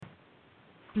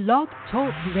Blog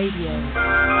Talk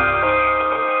Radio.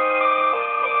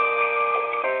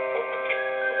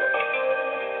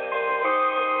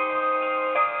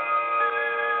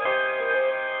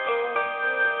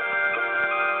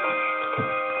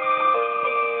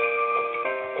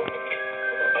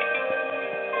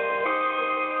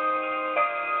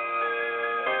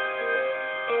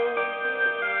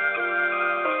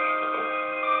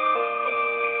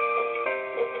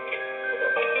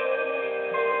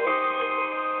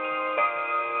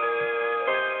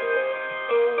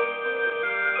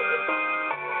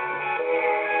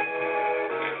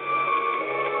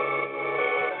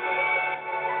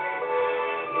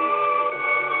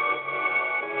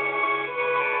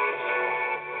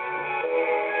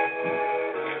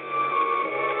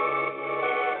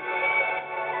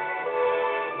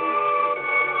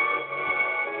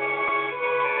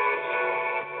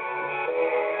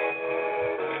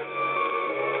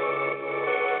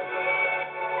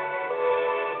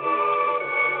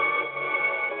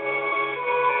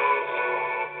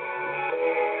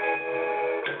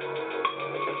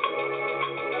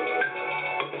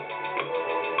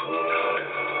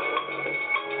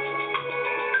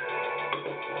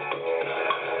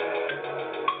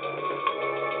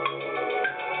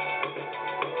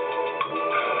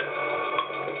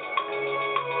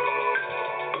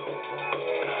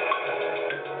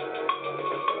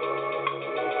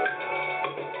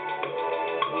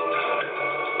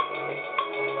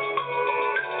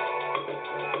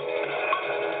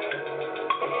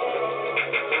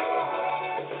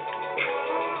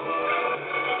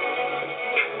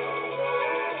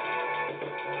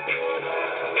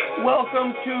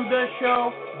 Welcome to the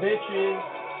show, bitches.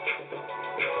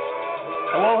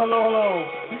 Hello.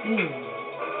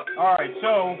 All right,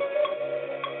 so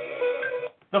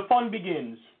the fun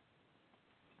begins.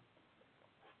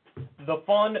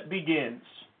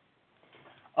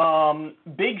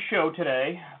 Big show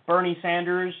today. Bernie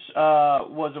Sanders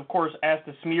was, of course, asked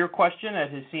a smear question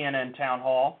at his CNN town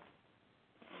hall.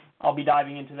 I'll be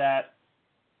diving into that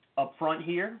up front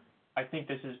here. I think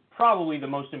this is probably the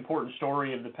most important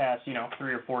story of the past, 3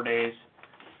 or 4 days.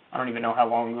 I don't even know how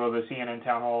long ago the CNN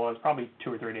town hall was, probably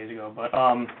 2 or 3 days ago. But,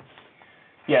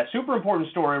 yeah, super important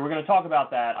story. We're going to talk about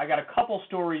that. I got a couple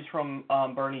stories from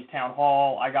Bernie's town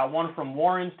hall. I got one from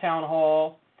Warren's town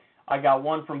hall. I got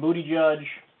one from Buttigieg.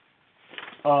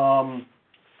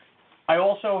 I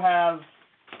also have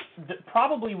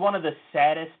probably one of the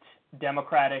saddest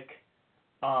Democratic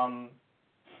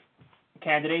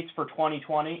candidates for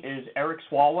 2020 is Eric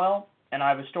Swalwell, and I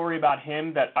have a story about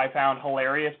him that I found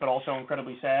hilarious but also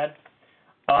incredibly sad.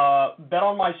 Bet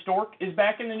on My Stork is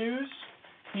back in the news.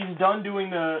 He's done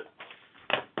doing the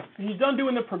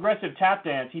progressive tap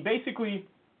dance. He basically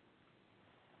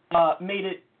made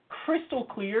it crystal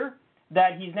clear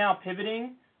that he's now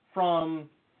pivoting from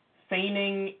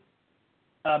feigning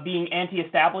being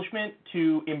anti-establishment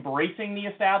to embracing the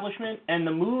establishment, and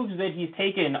the moves that he's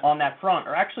taken on that front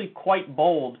are actually quite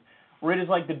bold, where it is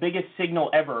like the biggest signal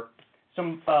ever.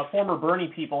 Some former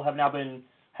Bernie people have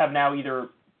now either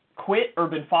quit or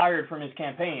been fired from his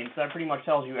campaign, so that pretty much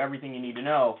tells you everything you need to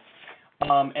know.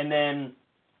 And then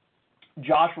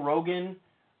Josh Rogan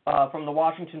from the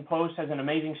Washington Post has an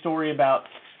amazing story about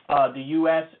the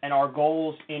U.S. and our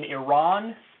goals in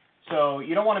Iran. So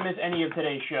you don't want to miss any of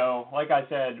today's show. Like I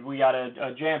said, we got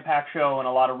a jam-packed show and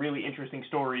a lot of really interesting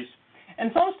stories.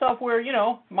 And some stuff where,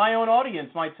 my own audience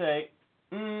might say,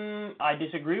 I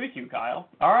disagree with you, Kyle.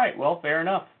 All right, well, fair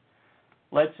enough.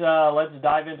 Let's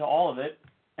dive into all of it,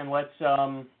 and let's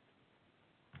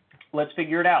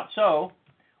figure it out. So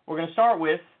we're going to start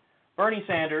with Bernie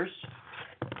Sanders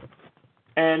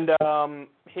and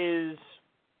his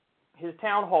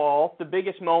town hall, the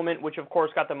biggest moment, which of course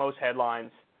got the most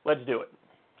headlines. Let's do it.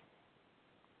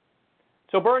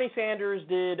 So Bernie Sanders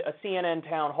did a CNN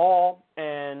town hall,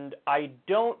 and I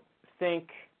don't think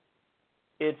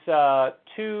it's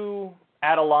too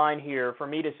out of line here for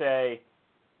me to say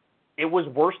it was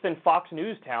worse than Fox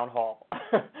News town hall.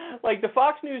 Like the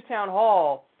Fox News town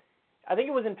hall, I think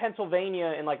it was in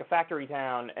Pennsylvania in like a factory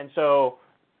town, and so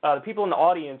the people in the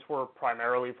audience were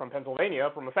primarily from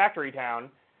Pennsylvania, from a factory town.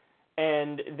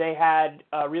 And they had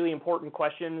really important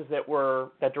questions that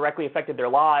directly affected their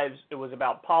lives. It was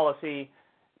about policy.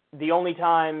 The only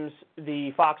times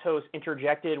the Fox host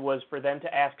interjected was for them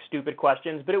to ask stupid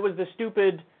questions, but it was the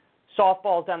stupid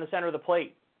softballs down the center of the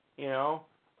plate,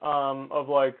 of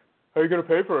like, how are you going to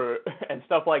pay for it, and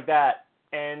stuff like that.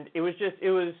 And it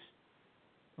was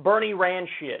Bernie ran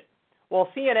shit. Well,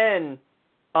 CNN,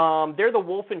 they're the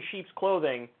wolf in sheep's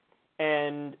clothing.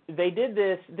 And they did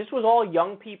this was all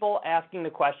young people asking the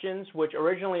questions, which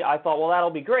originally I thought, well, that'll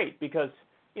be great because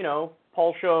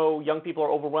polls show young people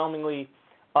are overwhelmingly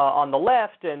on the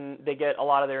left, and they get a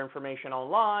lot of their information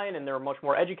online, and they're much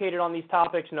more educated on these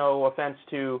topics. No offense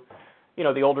to,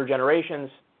 the older generations,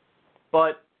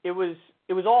 but it was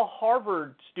all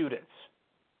Harvard students.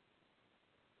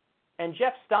 And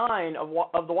Jeff Stein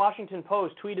of the Washington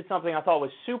Post tweeted something I thought was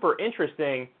super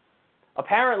interesting.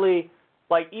 Apparently,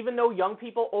 even though young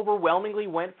people overwhelmingly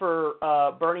went for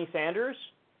Bernie Sanders,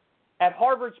 at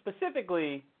Harvard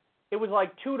specifically, it was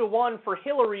 2-1 for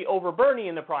Hillary over Bernie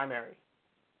in the primary.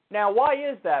 Now, why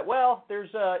is that? Well, there's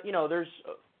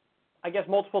I guess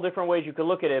multiple different ways you could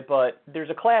look at it, but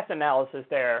there's a class analysis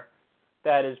there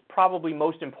that is probably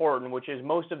most important, which is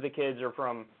most of the kids are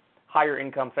from higher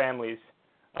income families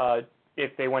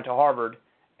if they went to Harvard,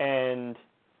 and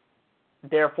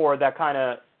therefore that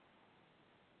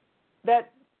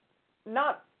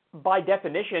not by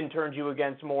definition turns you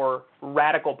against more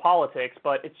radical politics,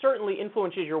 but it certainly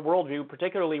influences your worldview,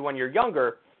 particularly when you're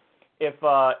younger.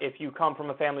 If you come from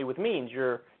a family with means,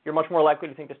 you're much more likely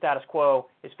to think the status quo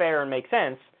is fair and makes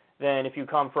sense than if you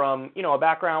come from a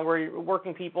background where you're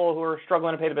working people who are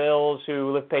struggling to pay the bills,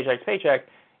 who live paycheck to paycheck.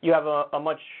 You have a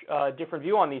much different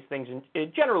view on these things.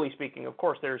 And generally speaking, of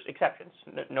course, there's exceptions,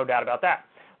 no doubt about that.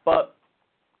 But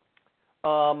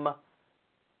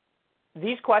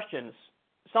these questions,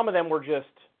 some of them were just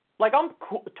I'm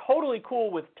totally cool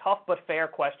with tough but fair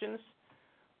questions.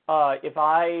 If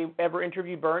I ever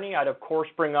interviewed Bernie, I'd of course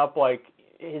bring up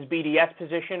his BDS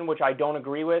position, which I don't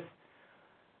agree with.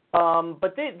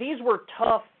 But these were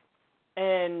tough,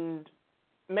 and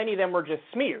many of them were just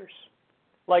smears.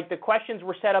 The questions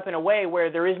were set up in a way where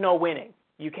there is no winning.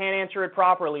 You can't answer it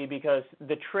properly because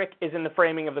the trick is in the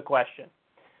framing of the question.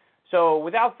 So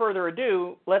without further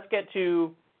ado, let's get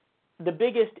to the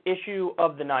biggest issue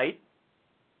of the night.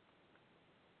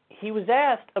 He was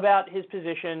asked about his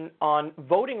position on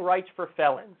voting rights for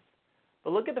felons.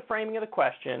 But look at the framing of the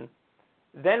question.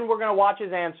 Then we're going to watch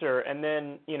his answer, and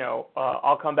then,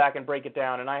 I'll come back and break it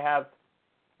down. And I have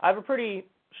a pretty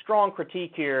strong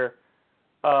critique here.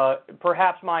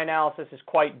 Perhaps my analysis is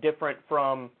quite different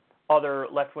from other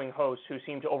left-wing hosts who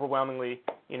seem to overwhelmingly,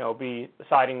 be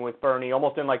siding with Bernie,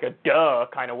 almost in a duh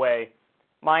kind of way.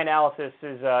 My analysis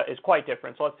is quite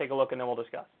different. So let's take a look, and then we'll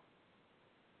discuss.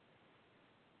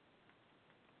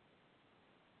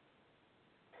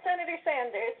 Senator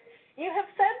Sanders, you have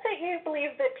said that you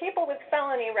believe that people with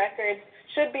felony records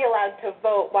should be allowed to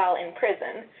vote while in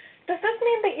prison. Does this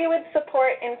mean that you would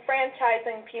support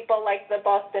enfranchising people like the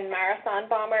Boston Marathon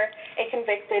bomber, a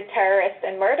convicted terrorist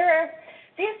and murderer?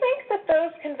 Do you think that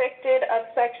those convicted of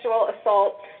sexual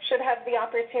assault should have the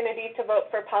opportunity to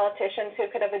vote for politicians who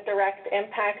could have a direct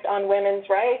impact on women's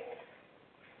rights?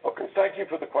 Okay, thank you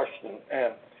for the question,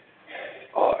 Ann.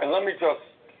 And let me just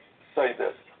say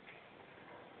this.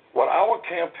 What our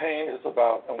campaign is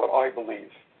about, and what I believe,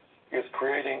 is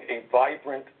creating a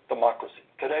vibrant democracy.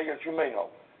 Today, as you may know,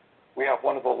 we have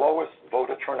one of the lowest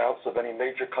voter turnouts of any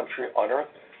major country on earth.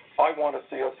 I want to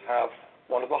see us have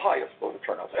one of the highest voter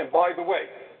turnouts. And by the way,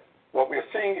 what we're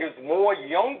seeing is more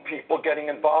young people getting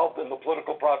involved in the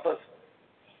political process,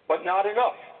 but not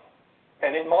enough.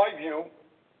 And in my view,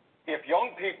 if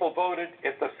young people voted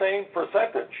at the same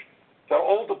percentage that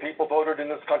older people voted in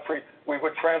this country, we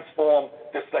would transform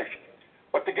this nation.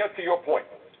 But to get to your point,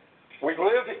 we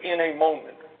live in a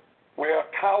moment where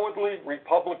cowardly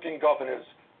Republican governors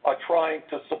are trying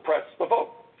to suppress the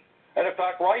vote. And in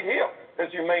fact, right here, as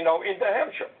you may know, in New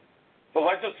Hampshire, the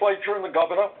legislature and the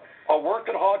governor are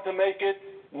working hard to make it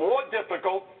more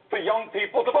difficult for young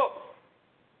people to vote.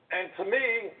 And to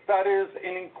me, that is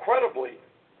an incredibly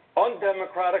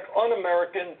undemocratic,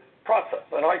 un-American process.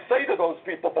 And I say to those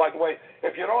people, by the way,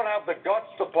 if you don't have the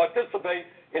guts to participate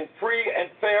in free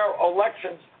and fair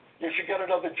elections, you should get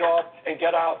another job and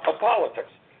get out of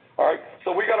politics. All right?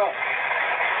 So we got to...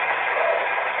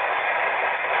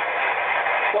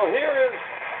 So here is,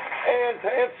 and to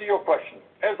answer your question,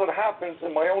 as it happens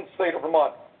in my own state of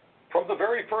Vermont, from the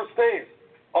very first days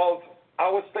of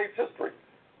our state's history,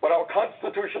 what our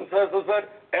Constitution says is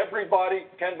that everybody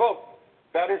can vote.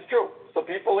 That is true. So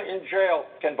people in jail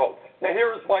can vote. Now,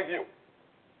 here is my view.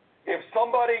 If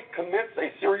somebody commits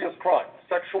a serious crime,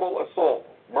 sexual assault,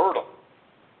 murder,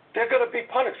 they're going to be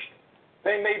punished.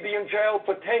 They may be in jail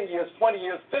for 10 years, 20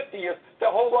 years, 50 years,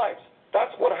 their whole lives.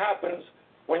 That's what happens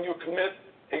when you commit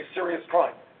a serious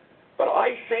crime. But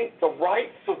I think the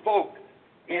right to vote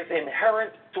is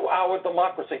inherent to our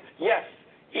democracy. Yes,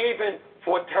 even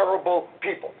for terrible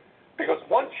people. Because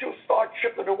once you start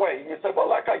chipping away, you say, well,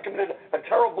 that guy committed a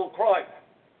terrible crime.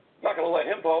 Not going to let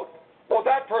him vote. Well,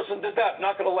 that person did that.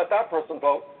 Not going to let that person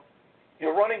vote.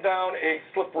 You're running down a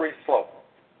slippery slope.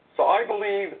 So I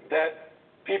believe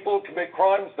People who commit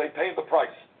crimes, they pay the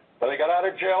price. When they get out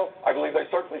of jail, I believe they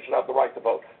certainly should have the right to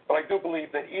vote. But I do believe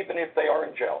that even if they are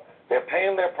in jail, they're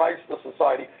paying their price to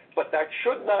society, but that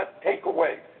should not take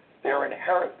away their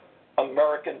inherent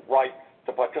American right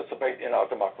to participate in our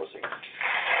democracy.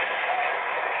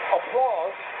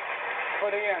 Applause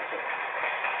for the answer.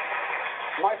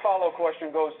 My follow-up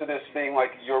question goes to this being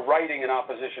like you're writing an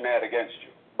opposition ad against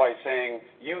you by saying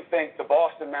you think the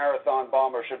Boston Marathon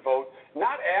bomber should vote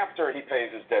not after he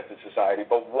pays his debt to society,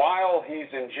 but while he's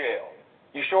in jail.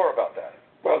 You sure about that?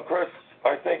 Well, Chris,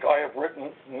 I think I have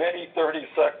written many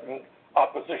 30-second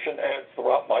opposition ads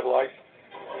throughout my life.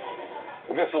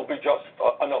 This will be just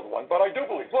another one. But I do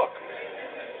believe, look,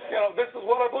 this is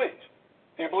what I believe.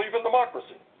 Do you believe in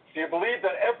democracy? Do you believe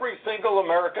that every single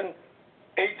American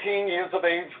 18 years of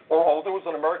age or older who's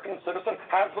an American citizen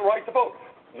has the right to vote?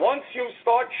 Once you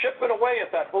start chipping away at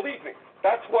that, believe me,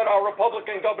 that's what our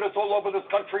Republican governors all over this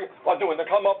country are doing. They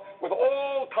come up with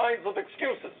all kinds of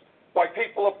excuses why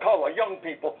people of color, young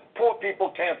people, poor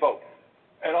people can't vote.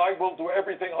 And I will do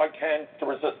everything I can to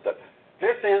resist it.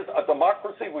 This is a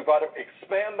democracy. We've got to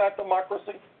expand that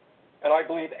democracy. And I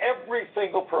believe every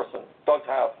single person does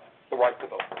have the right to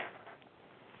vote.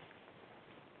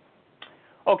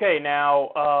 Okay,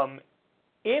 now,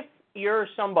 if you're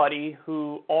somebody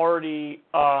who already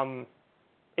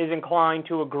is inclined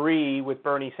to agree with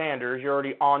Bernie Sanders, you're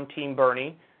already on Team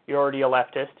Bernie, you're already a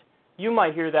leftist, you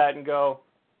might hear that and go,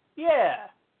 yeah,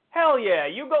 hell yeah,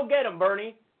 you go get him,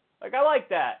 Bernie. Like, I like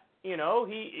that. He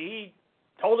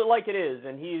told it like it is,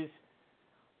 and he's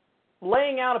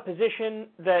laying out a position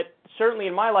that certainly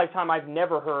in my lifetime I've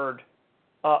never heard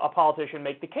a politician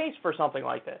make the case for something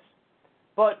like this.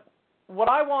 But what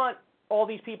I want all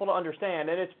these people to understand,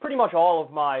 and it's pretty much all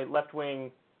of my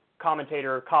left-wing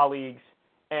commentator colleagues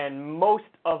and most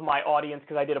of my audience,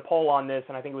 because I did a poll on this,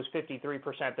 and I think it was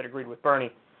 53% that agreed with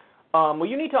Bernie. What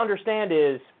you need to understand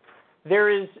is there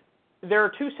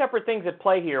are two separate things at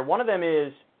play here. One of them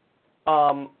is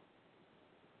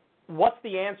what's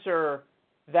the answer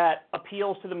that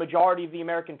appeals to the majority of the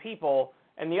American people,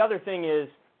 and the other thing is,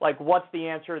 like, what's the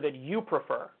answer that you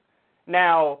prefer?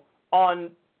 Now,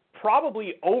 on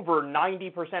probably over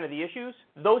 90% of the issues,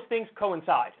 those things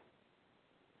coincide.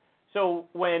 So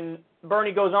when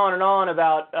Bernie goes on and on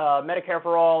about Medicare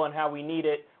for all and how we need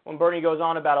it, when Bernie goes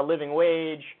on about a living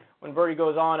wage, when Bernie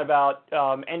goes on about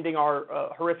ending our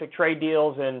horrific trade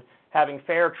deals and having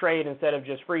fair trade instead of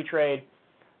just free trade,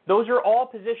 those are all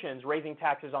positions, raising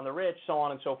taxes on the rich, so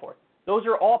on and so forth. Those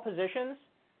are all positions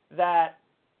that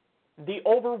the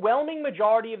overwhelming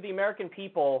majority of the American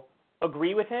people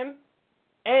agree with him,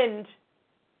 and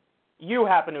you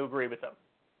happen to agree with them.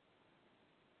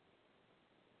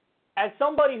 As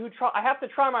somebody who I have to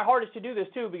try my hardest to do this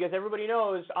too, because everybody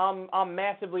knows I'm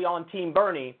massively on Team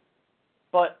Bernie,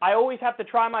 but I always have to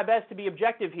try my best to be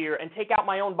objective here and take out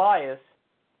my own bias.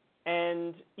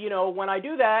 And, when I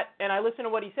do that and I listen to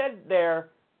what he said there,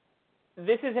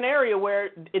 this is an area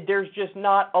where there's just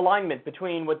not alignment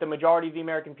between what the majority of the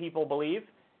American people believe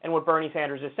and what Bernie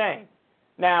Sanders is saying.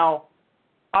 Now,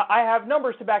 I have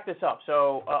numbers to back this up.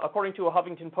 So according to a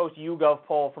Huffington Post YouGov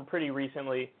poll from pretty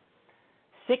recently,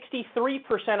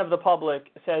 63% of the public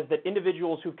says that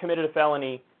individuals who've committed a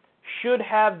felony should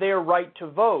have their right to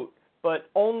vote, but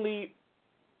only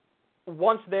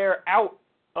once they're out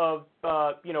of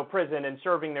prison and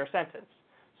serving their sentence.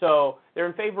 So they're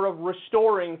in favor of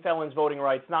restoring felons' voting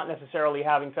rights, not necessarily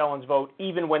having felons vote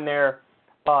even when they're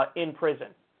in prison.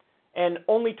 And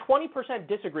only 20%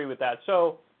 disagree with that.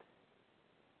 So,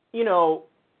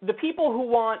 the people who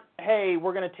want, hey,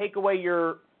 we're going to take away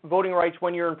your voting rights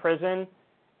when you're in prison,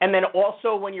 and then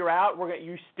also when you're out,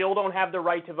 you still don't have the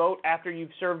right to vote after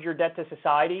you've served your debt to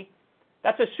society,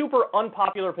 that's a super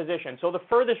unpopular position. So the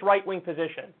furthest right-wing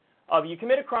position of you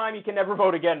commit a crime, you can never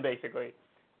vote again, basically.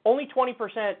 Only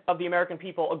 20% of the American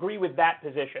people agree with that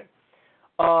position.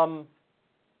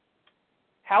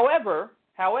 However,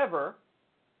 24%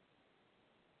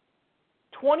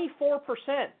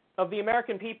 of the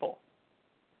American people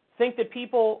think that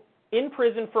people in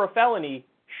prison for a felony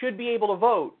should be able to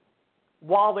vote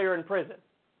while they're in prison.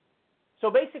 So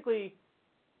basically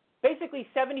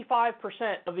 75%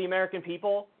 of the American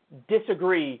people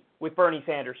disagree with Bernie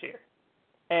Sanders here.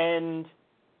 And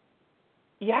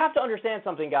you have to understand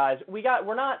something, guys.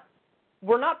 We're not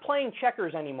playing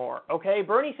checkers anymore, okay?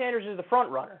 Bernie Sanders is the front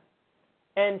runner.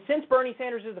 And since Bernie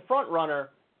Sanders is the front runner,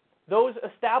 those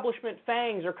establishment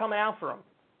fangs are coming out for him.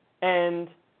 And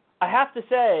I have to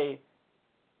say,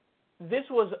 this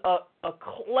was a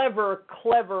clever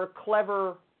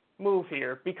move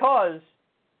here, because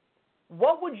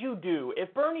what would you do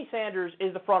if Bernie Sanders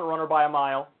is the front runner by a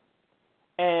mile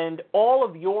and all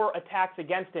of your attacks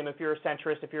against him, if you're a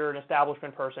centrist, if you're an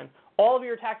establishment person, all of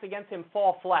your attacks against him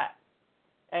fall flat,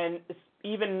 and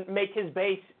even make his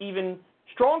base even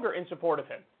stronger in support of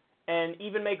him, and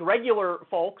even make regular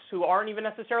folks who aren't even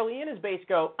necessarily in his base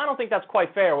go, I don't think that's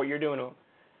quite fair what you're doing to him.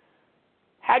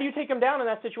 How do you take him down in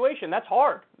that situation? That's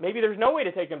hard. Maybe there's no way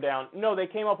to take him down. No, they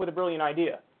came up with a brilliant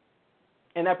idea.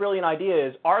 And that brilliant idea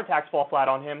is our attacks fall flat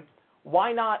on him.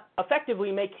 Why not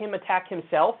effectively make him attack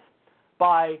himself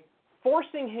by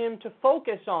forcing him to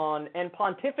focus on and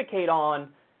pontificate on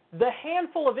the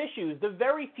handful of issues, the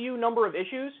very few number of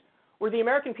issues where the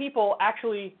American people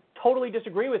actually totally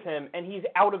disagree with him and he's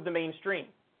out of the mainstream.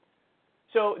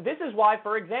 So this is why,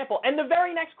 for example, and the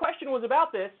very next question was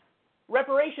about this,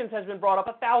 reparations has been brought up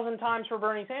 1,000 times for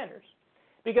Bernie Sanders.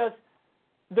 Because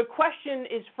the question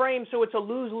is framed so it's a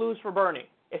lose-lose for Bernie.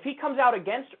 If he comes out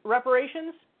against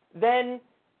reparations, then,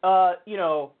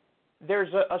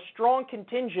 there's a strong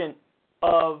contingent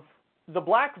of the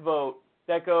black vote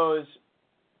that goes,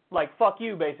 like, fuck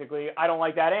you, basically. I don't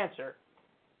like that answer.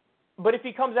 But if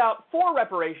he comes out for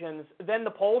reparations, then the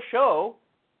polls show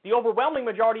the overwhelming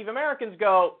majority of Americans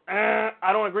go,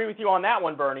 I don't agree with you on that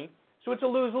one, Bernie. So it's a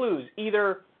lose-lose.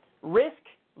 Either risk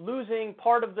losing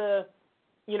part of the,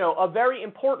 a very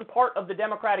important part of the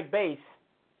Democratic base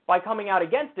by coming out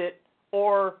against it,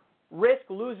 or risk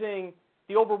losing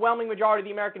the overwhelming majority of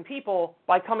the American people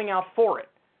by coming out for it.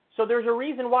 So there's a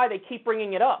reason why they keep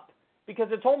bringing it up, because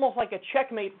it's almost like a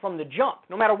checkmate from the jump.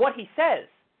 No matter what he says,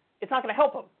 it's not going to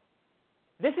help him.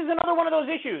 This is another one of those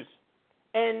issues.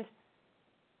 And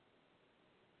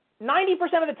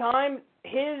 90% of the time,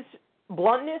 his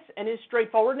bluntness and his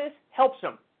straightforwardness helps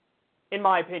him, in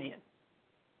my opinion.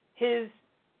 His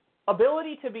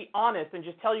ability to be honest and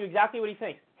just tell you exactly what he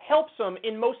thinks helps him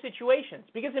in most situations.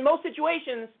 Because in most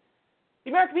situations, the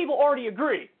American people already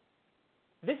agree.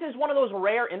 This is one of those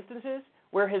rare instances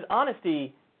where his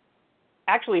honesty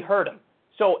actually hurt him.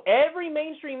 So every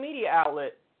mainstream media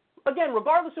outlet, again,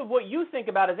 regardless of what you think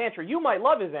about his answer, you might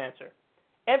love his answer.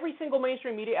 Every single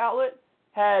mainstream media outlet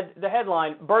had the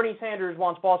headline, Bernie Sanders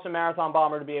wants Boston Marathon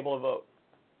bomber to be able to vote.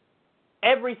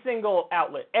 Every single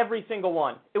outlet, every single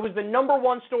one. It was the number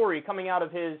one story coming out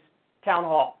of his town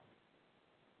hall.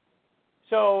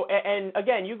 So, and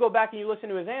again, you go back and you listen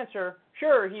to his answer,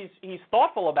 sure, he's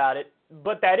thoughtful about it,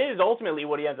 but that is ultimately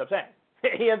what he ends up saying.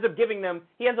 He ends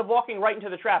up walking right into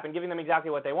the trap and giving them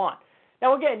exactly what they want.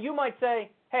 Now, again, you might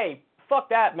say, hey, fuck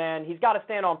that, man. He's got to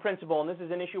stand on principle, and this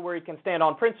is an issue where he can stand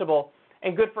on principle,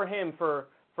 and good for him for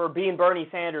being Bernie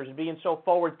Sanders and being so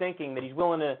forward-thinking that he's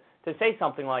willing to say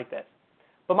something like this.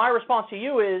 But my response to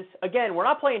you is, again, we're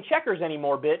not playing checkers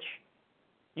anymore, bitch.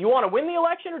 You want to win the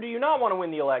election, or do you not want to win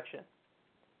the election?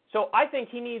 So I think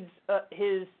he needs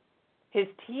his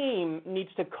team needs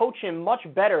to coach him much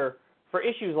better for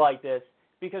issues like this,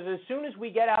 because as soon as we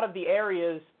get out of the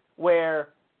areas where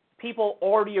people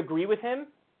already agree with him,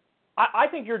 I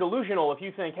think you're delusional if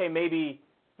you think, hey, maybe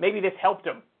this helped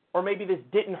him, or maybe this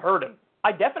didn't hurt him.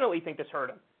 I definitely think this hurt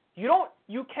him.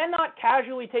 You cannot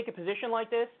casually take a position like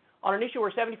this on an issue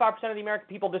where 75% of the American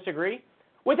people disagree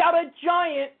without a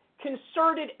giant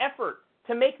concerted effort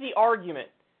to make the argument.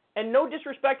 And no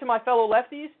disrespect to my fellow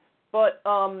lefties, but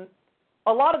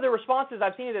a lot of the responses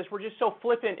I've seen to this were just so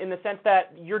flippant in the sense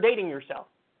that you're dating yourself.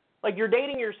 Like, you're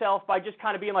dating yourself by just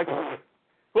kind of being like,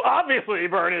 well, obviously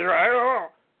Bernie's right.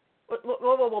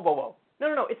 Whoa.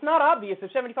 No. It's not obvious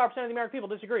if 75% of the American people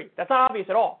disagree. That's not obvious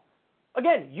at all.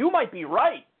 Again, you might be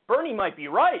right. Bernie might be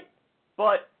right.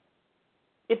 But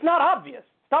it's not obvious.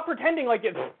 Stop pretending like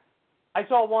it. I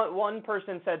saw one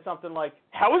person said something like,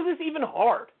 how is this even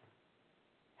hard?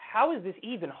 How is this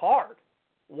even hard?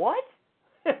 What?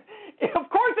 Of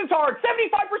course it's hard. 75%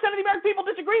 of the American people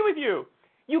disagree with you.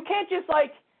 You can't just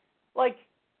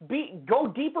go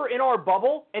deeper in our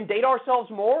bubble and date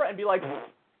ourselves more and be like,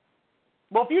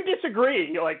 well, if you disagree,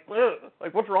 you're like,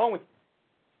 what's wrong with you?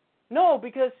 No,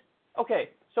 because,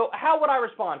 okay, so how would I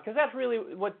respond? Because that's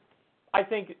really what I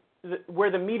think where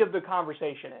the meat of the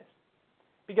conversation is.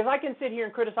 Because I can sit here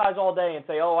and criticize all day and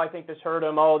say, oh, I think this hurt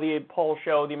him. Oh, the polls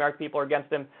show the American people are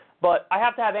against him. But I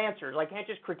have to have answers. I can't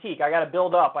just critique. I got to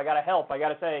build up. I got to help. I got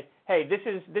to say, hey, this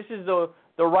is the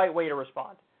right way to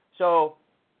respond. So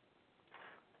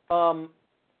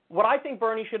what I think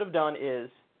Bernie should have done is,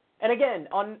 and again,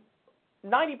 on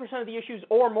 90% of the issues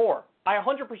or more, I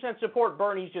 100% support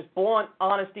Bernie's just blunt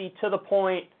honesty, to the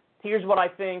point, here's what I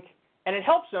think, and it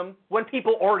helps him when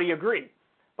people already agree.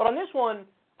 But on this one,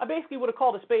 I basically would have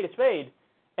called a spade,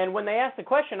 and when they asked the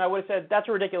question, I would have said, that's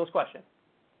a ridiculous question.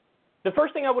 The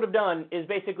first thing I would have done is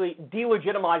basically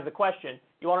delegitimize the question.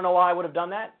 You want to know why I would have done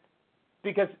that?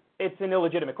 Because it's an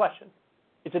illegitimate question.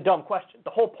 It's a dumb question. The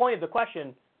whole point of the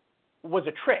question was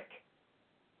a trick.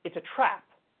 It's a trap.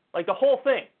 Like the whole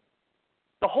thing.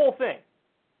 The whole thing.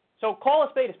 So call a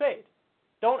spade a spade.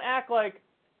 Don't act like,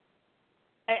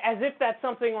 as if that's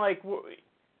something like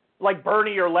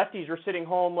Bernie or lefties are sitting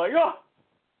home like, oh,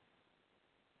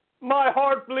 my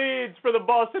heart bleeds for the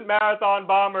Boston Marathon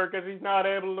bomber because he's not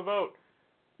able to vote.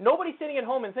 Nobody's sitting at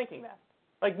home and thinking that.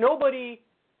 Like nobody,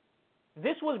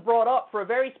 this was brought up for a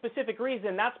very specific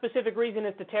reason. That specific reason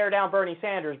is to tear down Bernie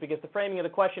Sanders because the framing of the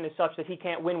question is such that he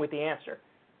can't win with the answer.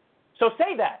 So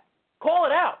say that. Call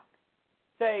it out.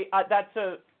 Say, that's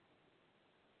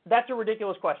a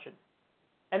ridiculous question.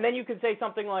 And then you could say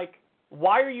something like,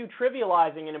 why are you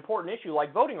trivializing an important issue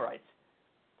like voting rights?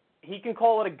 He can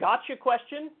call it a gotcha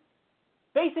question.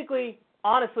 Basically,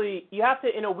 honestly, you have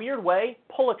to, in a weird way,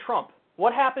 pull a Trump.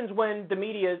 What happens when the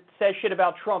media says shit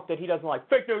about Trump that he doesn't like?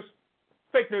 Fake news.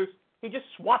 Fake news. He just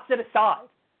swats it aside.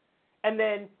 And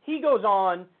then he goes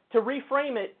on to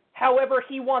reframe it however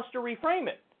he wants to reframe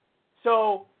it.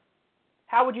 So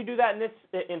how would you do that in this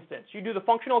instance? You do the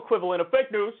functional equivalent of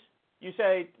fake news. You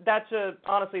say,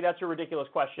 honestly, that's a ridiculous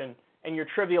question, and you're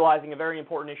trivializing a very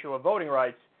important issue of voting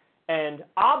rights. And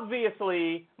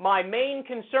obviously, my main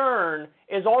concern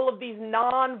is all of these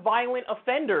non-violent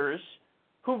offenders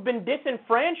who've been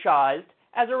disenfranchised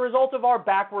as a result of our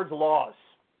backwards laws.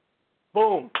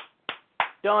 Boom.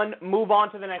 Done. Move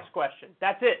on to the next question.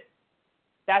 That's it.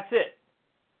 That's it.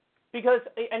 Because,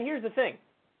 and here's the thing,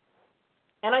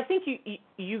 and I think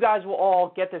you guys will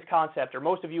all get this concept, or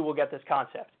most of you will get this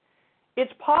concept.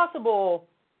 It's possible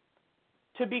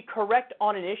to be correct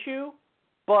on an issue,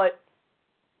 but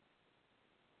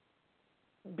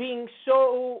being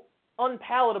so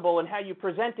unpalatable in how you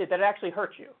present it that it actually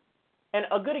hurts you. And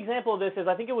a good example of this is,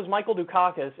 I think it was Michael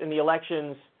Dukakis in the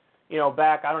elections,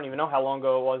 back, I don't even know how long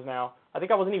ago it was now. I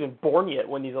think I wasn't even born yet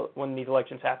when these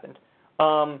elections happened.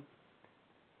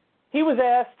 He was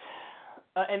asked,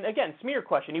 and again, smear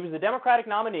question. He was the Democratic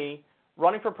nominee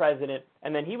running for president,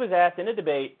 and then he was asked in a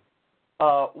debate,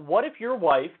 what if your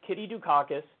wife, Kitty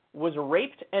Dukakis, was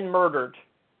raped and murdered?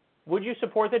 Would you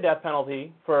support the death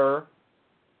penalty for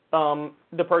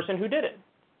the person who did it?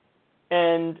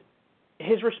 And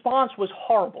his response was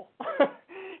horrible.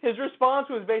 His response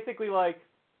was basically like,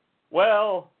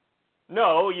 well,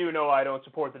 no, I don't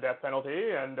support the death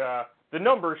penalty, and the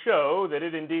numbers show that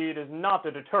it indeed is not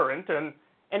a deterrent.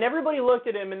 And everybody looked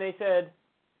at him and they said,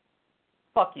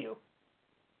 fuck you.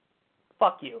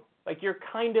 Fuck you. Like you're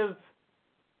kind of,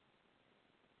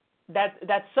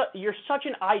 you're such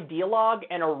an ideologue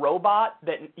and a robot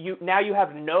that now you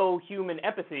have no human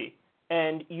empathy,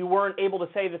 and you weren't able to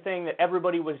say the thing that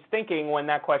everybody was thinking when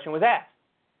that question was asked,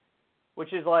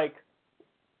 which is like,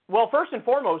 well, first and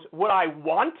foremost, would I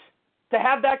want to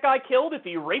have that guy killed if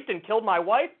he raped and killed my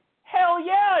wife? Hell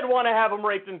yeah, I'd want to have him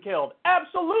raped and killed.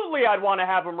 Absolutely, I'd want to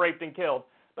have him raped and killed.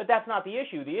 But that's not the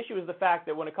issue. The issue is the fact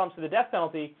that when it comes to the death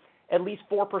penalty, at least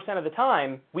 4% of the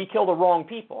time, we kill the wrong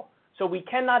people. So we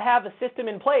cannot have a system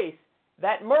in place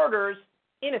that murders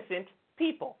innocent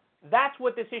people. That's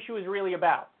what this issue is really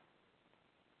about.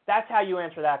 That's how you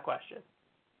answer that question.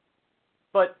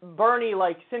 But Bernie,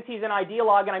 since he's an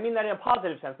ideologue, and I mean that in a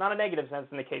positive sense, not a negative sense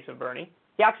in the case of Bernie,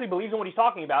 he actually believes in what he's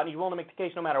talking about, and he's willing to make the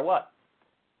case no matter what.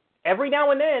 Every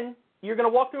now and then, you're going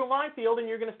to walk through a minefield, and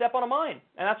you're going to step on a mine.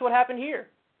 And that's what happened here.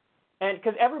 And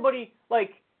because everybody,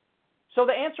 so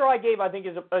the answer I gave, I think,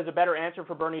 is a better answer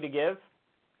for Bernie to give,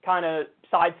 kind of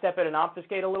sidestep it and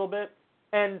obfuscate a little bit.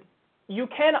 And you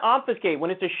can obfuscate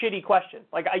when it's a shitty question.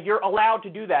 You're allowed to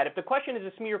do that. If the question is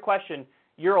a smear question,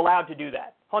 you're allowed to do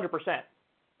that, 100%.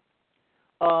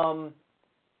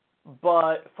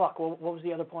 But, fuck, what was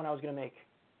the other point I was going to make?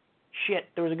 Shit,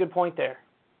 there was a good point there.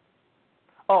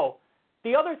 Oh,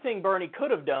 the other thing Bernie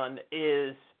could have done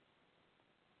is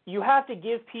you have to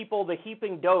give people the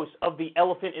heaping dose of the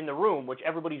elephant in the room, which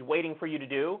everybody's waiting for you to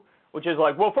do, which is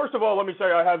like, well, first of all, let me say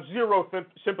I have zero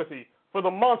sympathy for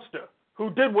the monster who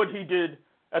did what he did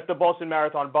at the Boston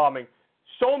Marathon bombing.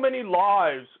 So many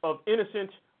lives of innocent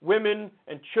women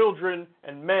and children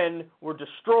and men were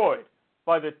destroyed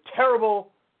by the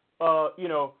terrible,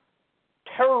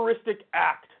 terroristic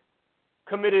act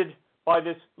committed by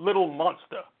this little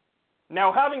monster.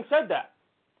 Now, having said that,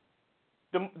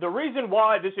 the reason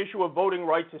why this issue of voting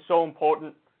rights is so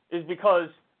important is because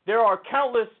there are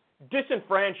countless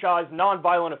disenfranchised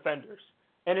nonviolent offenders,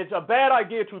 and it's a bad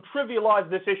idea to trivialize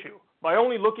this issue by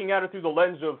only looking at it through the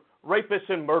lens of rapists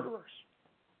and murderers.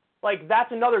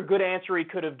 That's another good answer he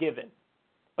could have given.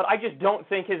 But I just don't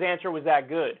think his answer was that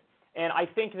good. And I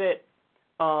think that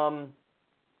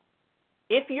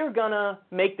if you're going to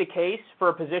make the case for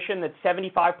a position that's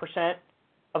 75%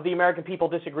 of the American people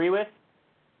disagree with,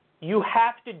 you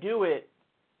have to do it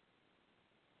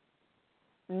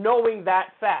knowing that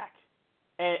fact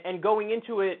and going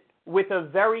into it with a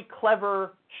very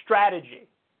clever strategy.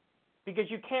 Because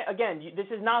you can't, again, this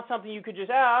is not something you could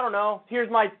just, I don't know, here's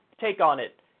my take on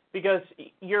it. Because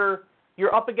you're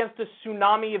up against a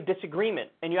tsunami of disagreement,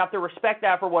 and you have to respect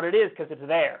that for what it is because it's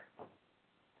there.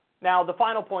 Now, the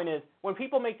final point is, when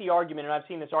people make the argument, and I've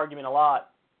seen this argument a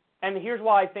lot, and here's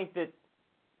why I think that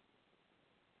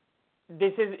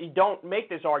don't make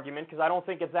this argument, because I don't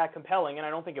think it's that compelling, and I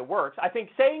don't think it works. I think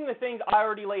saying the things I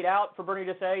already laid out for Bernie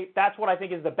to say, that's what I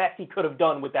think is the best he could have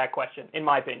done with that question, in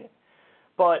my opinion.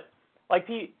 But, like,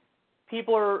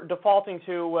 people are defaulting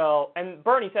to, well, and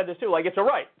Bernie said this too, like, it's a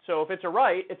right. So if it's a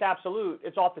right, it's absolute,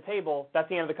 it's off the table, that's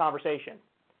the end of the conversation.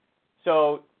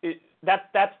 So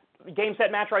that's game,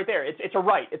 set, match right there. It's a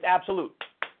right. It's absolute.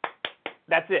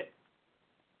 That's it.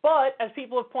 But, as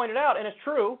people have pointed out, and it's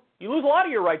true, you lose a lot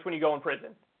of your rights when you go in prison.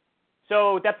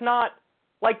 So that's not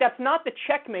the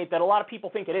checkmate that a lot of people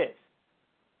think it is.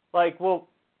 Like, well,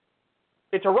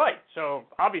 it's a right, so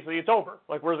obviously it's over.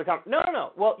 Like, where's the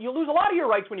No. Well, you lose a lot of your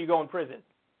rights when you go in prison.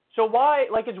 So why,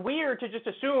 like, it's weird to just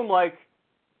assume, like,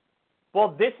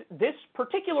 well, this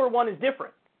particular one is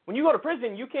different. When you go to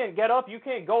prison, you can't get up, you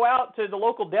can't go out to the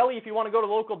local deli if you want to go to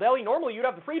the local deli. Normally, you'd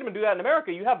have the freedom to do that in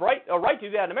America. You have a right to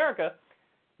do that in America.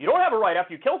 You don't have a right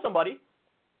after you kill somebody.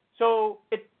 So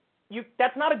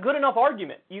that's not a good enough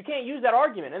argument. You can't use that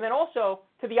argument. And then also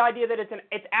to the idea that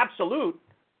it's absolute.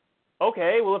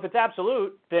 Okay, well, if it's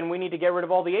absolute, then we need to get rid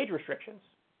of all the age restrictions.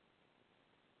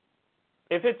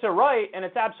 If it's a right and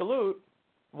it's absolute,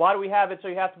 why do we have it so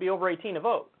you have to be over 18 to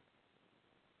vote?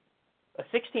 A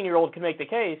 16-year-old can make the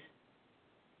case.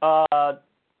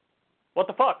 What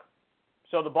the fuck?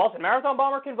 So the Boston Marathon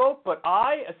bomber can vote, but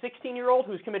I, a 16-year-old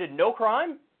who's committed no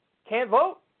crime, can't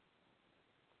vote?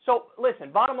 So,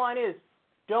 listen, bottom line is,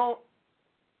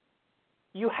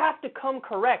 you have to come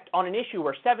correct on an issue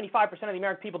where 75% of the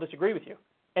American people disagree with you.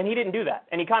 And he didn't do that.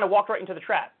 And he kind of walked right into the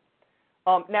trap.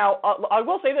 Now, I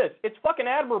will say this. It's fucking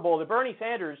admirable that Bernie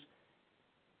Sanders,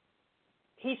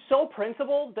 he's so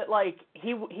principled that, like,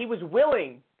 he was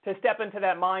willing to step into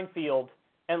that minefield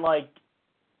and, like,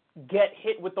 get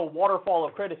hit with the waterfall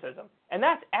of criticism. And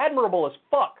that's admirable as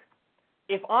fuck.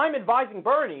 If I'm advising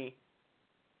Bernie,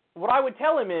 what I would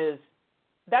tell him is,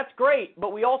 that's great,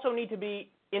 but we also need to be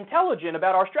intelligent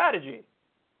about our strategy.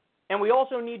 And we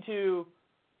also need to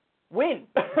win.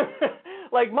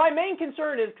 Like, my main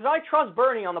concern is, because I trust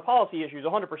Bernie on the policy issues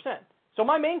 100%. So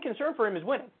my main concern for him is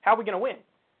winning. How are we going to win?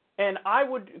 And I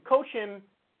would coach him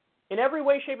in every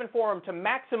way, shape, and form to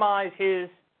maximize his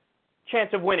chance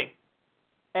of winning.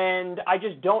 And I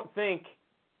just don't think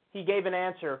he gave an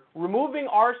answer. Removing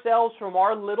ourselves from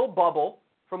our little bubble,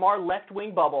 from our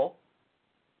left-wing bubble,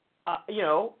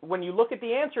 when you look at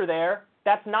the answer there,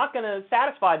 that's not going to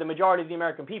satisfy the majority of the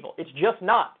American people. It's just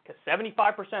not, because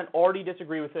 75% already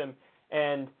disagree with him,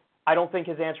 and I don't think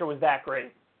his answer was that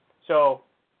great. So,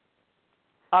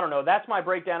 I don't know. That's my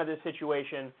breakdown of this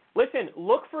situation. Listen,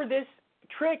 look for this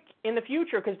trick in the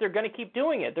future, because they're going to keep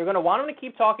doing it. They're going to want him to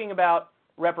keep talking about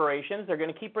reparations. They're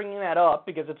going to keep bringing that up,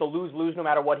 because it's a lose-lose no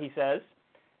matter what he says.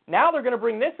 Now they're going to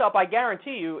bring this up, I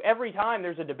guarantee you, every time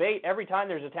there's a debate, every time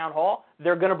there's a town hall,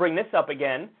 they're going to bring this up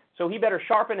again. So he better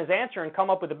sharpen his answer and come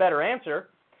up with a better answer.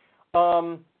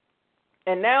 And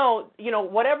now,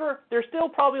 whatever, there's still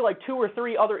probably like 2 or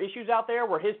 3 other issues out there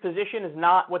where his position is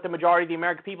not what the majority of the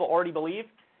American people already believe.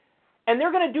 And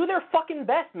they're going to do their fucking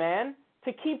best, man,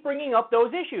 to keep bringing up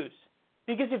those issues.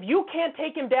 Because if you can't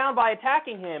take him down by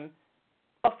attacking him,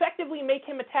 effectively make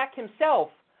him attack himself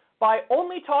by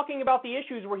only talking about the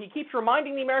issues where he keeps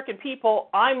reminding the American people,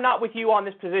 I'm not with you on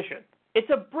this position. It's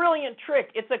a brilliant trick.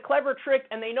 It's a clever trick,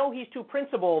 and they know he's too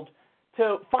principled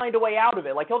to find a way out of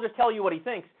it. Like, he'll just tell you what he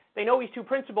thinks. They know he's too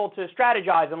principled to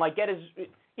strategize and, like, get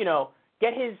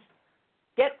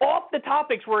off the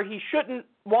topics where he shouldn't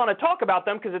want to talk about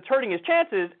them because it's hurting his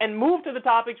chances, and move to the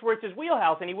topics where it's his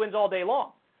wheelhouse and he wins all day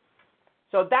long.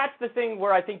 So that's the thing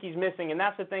where I think he's missing, and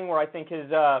that's the thing where I think his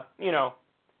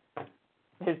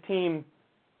team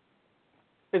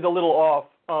is a little off.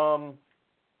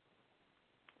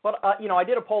 But I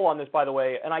did a poll on this, by the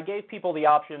way, and I gave people the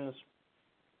options.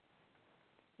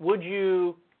 Would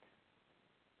you,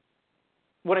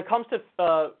 when it comes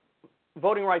to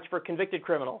voting rights for convicted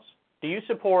criminals, do you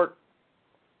support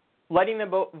letting them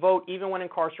vote even when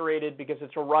incarcerated because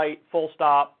it's a right, full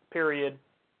stop, period?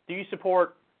 Do you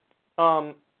support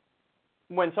when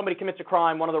somebody commits a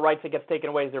crime, one of the rights that gets taken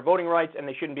away is their voting rights, and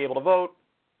they shouldn't be able to vote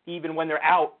even when they're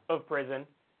out of prison?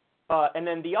 And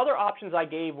then the other options I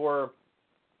gave were,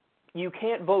 you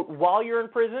can't vote while you're in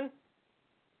prison,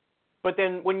 but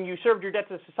then when you served your debt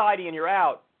to society and you're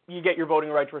out, you get your voting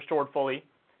rights restored fully.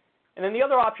 And then the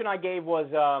other option I gave was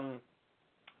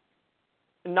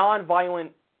nonviolent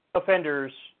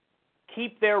offenders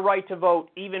keep their right to vote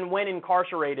even when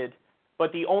incarcerated,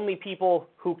 but the only people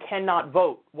who cannot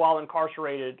vote while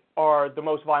incarcerated are the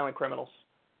most violent criminals,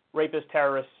 rapists,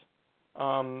 terrorists,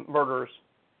 murderers.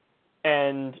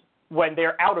 And when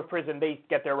they're out of prison, they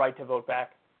get their right to vote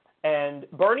back. And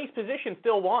Bernie's position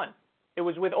still won. It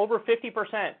was with over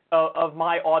 50% of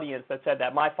my audience that said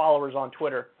that, my followers on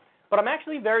Twitter. But I'm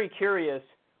actually very curious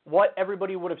what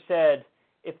everybody would have said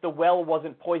if the well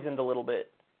wasn't poisoned a little bit.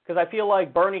 Because I feel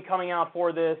like Bernie coming out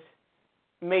for this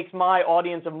makes my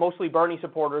audience of mostly Bernie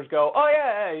supporters go, oh,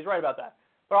 yeah, he's right about that.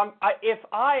 But if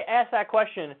I asked that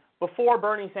question before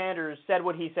Bernie Sanders said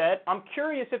what he said, I'm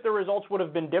curious if the results would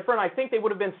have been different. I think they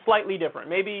would have been slightly different.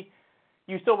 Maybe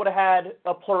you still would have had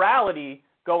a plurality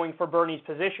going for Bernie's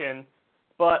position,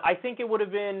 but I think there would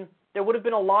have been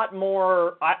a lot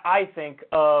more, I think,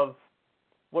 of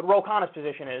what Ro Khanna's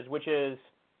position is, which is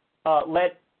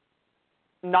let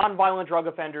nonviolent drug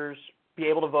offenders be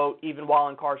able to vote even while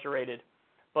incarcerated.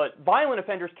 But violent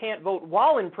offenders can't vote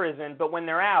while in prison, but when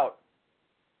they're out,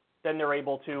 then they're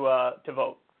able to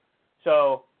vote.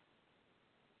 So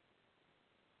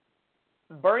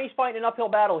Bernie's fighting an uphill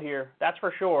battle here, that's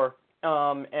for sure.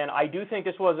 And I do think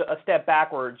this was a step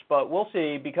backwards, but we'll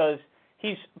see because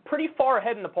he's pretty far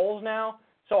ahead in the polls now.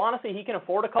 So honestly, he can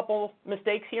afford a couple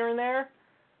mistakes here and there.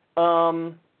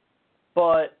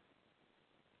 But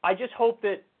I just hope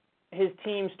that his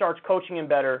team starts coaching him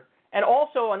better. And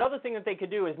also another thing that they could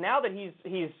do is now that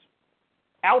he's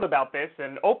out about this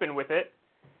and open with it,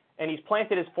 and he's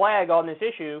planted his flag on this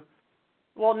issue,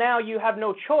 well, now you have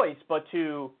no choice but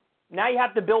now you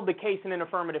have to build the case in an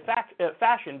affirmative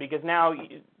fashion because now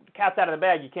cat's out of the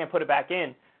bag, you can't put it back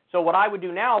in. So what I would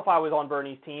do now if I was on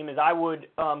Bernie's team is I would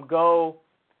go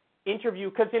interview,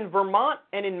 because in Vermont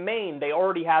and in Maine they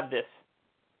already have this.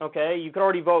 Okay, you could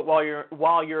already vote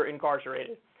while you're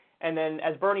incarcerated. And then,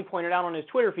 as Bernie pointed out on his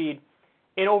Twitter feed,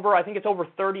 I think it's over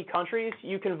 30 countries,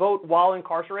 you can vote while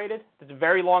incarcerated. It's a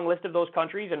very long list of those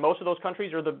countries, and most of those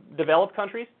countries are the developed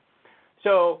countries.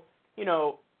 So,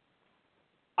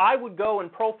 I would go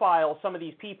and profile some of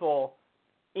these people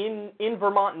in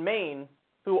Vermont and Maine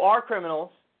who are criminals,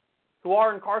 who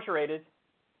are incarcerated,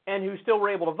 and who still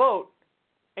were able to vote,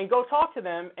 and go talk to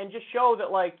them and just show that,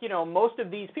 most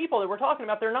of these people that we're talking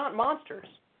about, they're not monsters.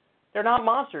 They're not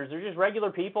monsters. They're just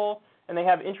regular people, and they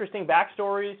have interesting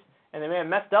backstories, and they may have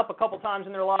messed up a couple times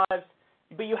in their lives.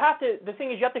 But the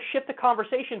thing is, you have to shift the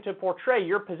conversation to portray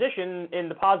your position in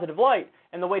the positive light.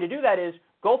 And the way to do that is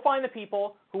go find the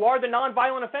people who are the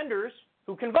nonviolent offenders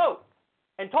who can vote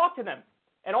and talk to them.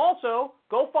 And also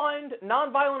go find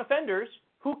nonviolent offenders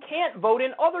who can't vote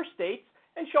in other states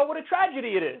and show what a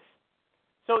tragedy it is.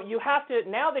 So you have to,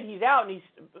 now that he's out and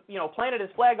he's planted his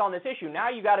flag on this issue, now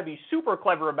you got to be super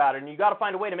clever about it, and you got to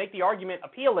find a way to make the argument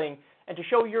appealing and to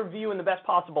show your view in the best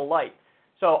possible light.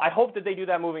 So I hope that they do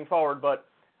that moving forward, but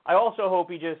I also hope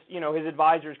he just, his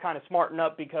advisors kind of smarten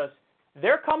up because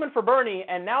they're coming for Bernie,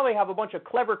 and now they have a bunch of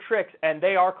clever tricks, and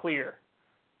they are clear.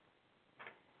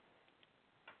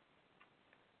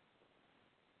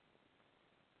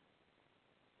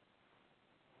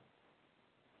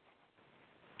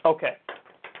 Okay.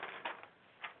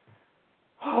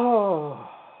 Oh,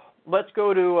 let's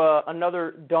go to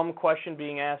another dumb question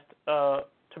being asked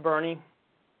to Bernie.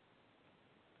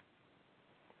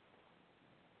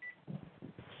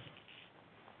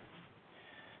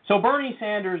 So Bernie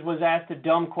Sanders was asked a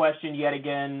dumb question yet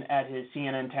again at his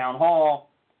CNN town hall.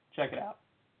 Check it out.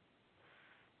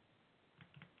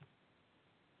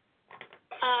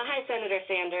 Hi, Senator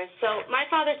Sanders. So my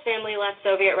father's family left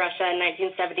Soviet Russia in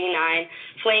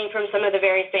 1979, fleeing from some of the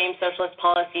very same socialist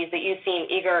policies that you seem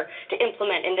eager to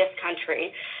implement in this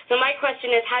country. So my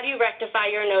question is, how do you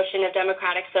rectify your notion of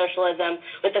democratic socialism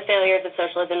with the failures of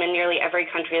socialism in nearly every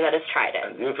country that has tried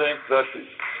it? You think that...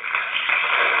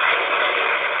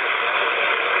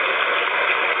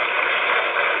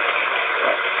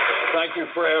 Thank you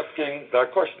for asking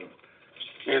that question.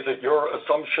 Is it your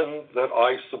assumption that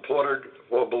I supported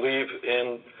or believe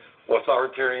in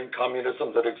authoritarian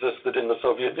communism that existed in the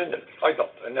Soviet Union? I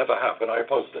don't. I never have, and I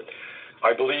opposed it.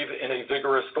 I believe in a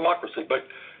vigorous democracy. But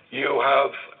you have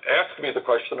asked me the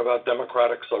question about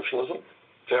democratic socialism,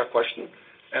 fair question,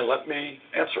 and let me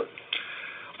answer it.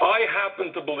 I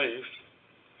happen to believe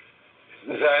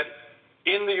that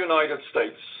in the United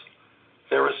States,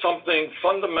 there is something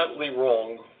fundamentally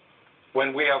wrong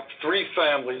when we have three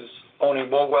families owning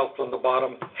more wealth than the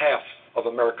bottom half of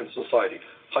American society.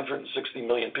 160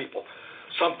 million people.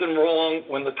 Something wrong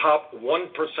when the top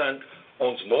 1%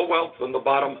 owns more wealth than the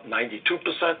bottom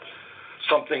 92%.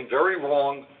 Something very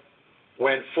wrong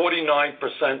when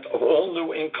 49% of all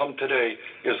new income today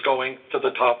is going to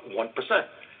the top 1%.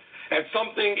 And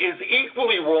something is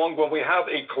equally wrong when we have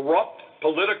a corrupt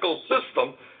political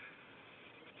system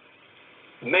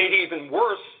made even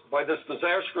worse by this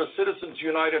disastrous Citizens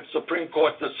United Supreme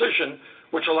Court decision,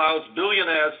 which allows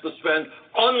billionaires to spend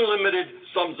unlimited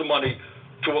sums of money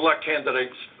to elect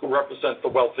candidates who represent the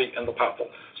wealthy and the powerful.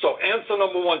 So answer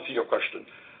number one to your question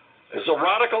is a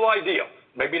radical idea.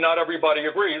 Maybe not everybody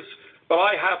agrees, but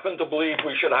I happen to believe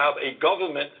we should have a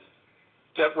government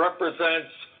that represents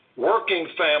working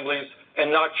families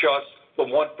and not just the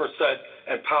 1%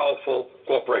 and powerful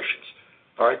corporations.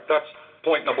 All right, that's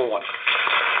point number one.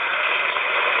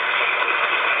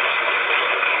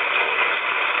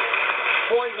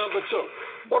 Point number two,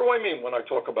 what do I mean when I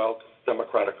talk about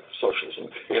democratic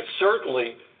socialism? It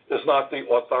certainly is not the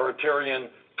authoritarian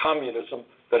communism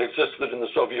that existed in the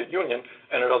Soviet Union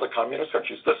and in other communist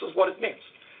countries. This is what it means.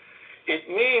 It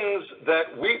means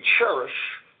that we cherish,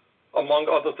 among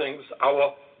other things,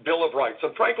 our Bill of Rights.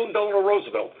 And Franklin Delano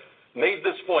Roosevelt made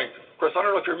this point. Chris, I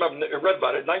don't know if you read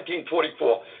about it,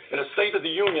 1944, in a State of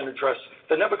the Union address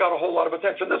that never got a whole lot of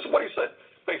attention. This is what he said,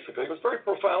 basically. It was a very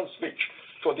profound speech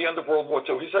toward the end of World War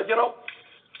II. He said,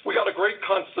 we got a great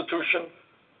Constitution.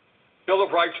 Bill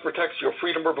of Rights protects your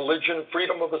freedom of religion,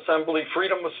 freedom of assembly,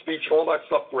 freedom of speech, all that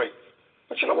stuff, great.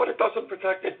 But you know what it doesn't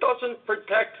protect? It doesn't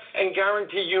protect and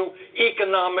guarantee you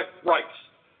economic rights.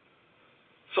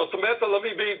 So, Samantha, let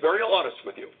me be very honest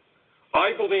with you.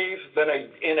 I believe that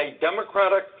in a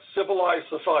democratic, civilized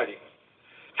society,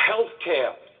 health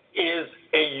care is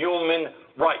a human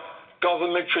right.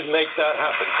 Government should make that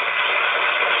happen.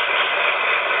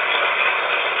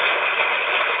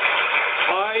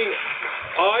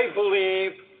 I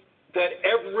believe that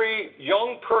every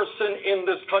young person in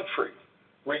this country,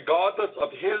 regardless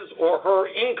of his or her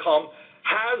income,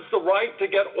 has the right to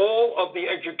get all of the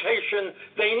education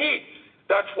they need.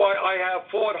 That's why I have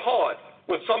fought hard,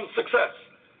 with some success,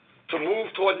 to move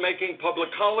toward making public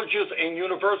colleges and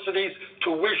universities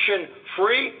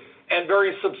tuition-free and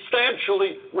very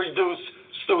substantially reduce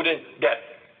student debt.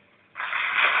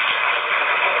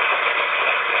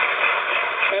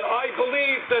 And I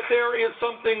believe that there is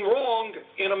something wrong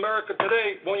in America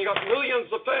today when you got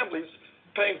millions of families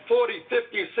paying 40,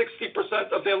 50,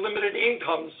 60% of their limited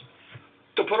incomes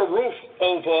to put a roof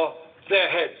over their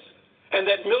heads. And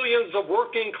that millions of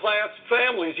working-class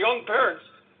families, young parents,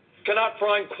 cannot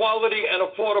find quality and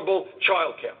affordable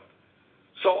child care.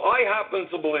 So I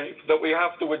happen to believe that we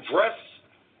have to address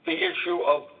the issue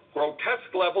of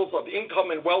grotesque levels of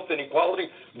income and wealth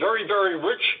inequality, very, very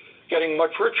rich getting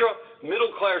much richer,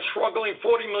 middle class struggling,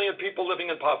 40 million people living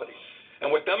in poverty.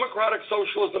 And what democratic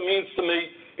socialism means to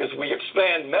me is we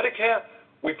expand Medicare,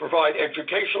 we provide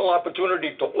educational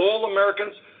opportunity to all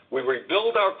Americans, we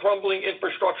rebuild our crumbling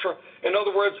infrastructure. In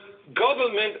other words,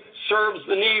 government serves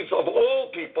the needs of all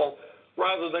people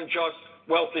rather than just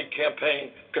wealthy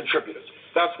campaign contributors.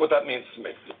 That's what that means to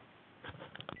me.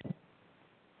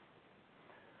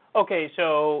 Okay,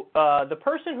 so the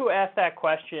person who asked that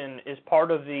question is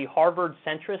part of the Harvard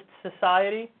Centrist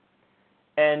Society,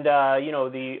 and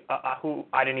who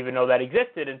I didn't even know that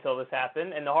existed until this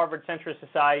happened. And the Harvard Centrist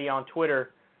Society on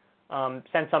Twitter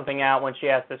sent something out when she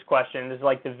asked this question. This is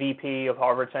like the VP of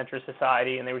Harvard Centrist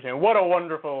Society, and they were saying, "What a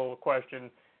wonderful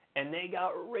question," and they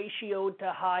got ratioed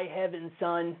to high heaven,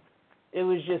 son. It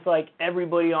was just like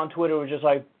everybody on Twitter was just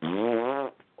like,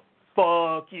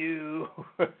 "Fuck you."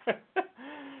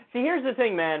 See, here's the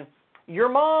thing, man. Your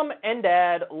mom and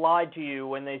dad lied to you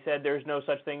when they said there's no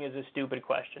such thing as a stupid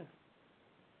question.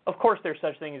 Of course there's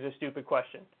such thing as a stupid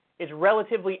question. It's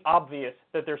relatively obvious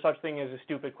that there's such thing as a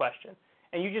stupid question.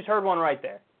 And you just heard one right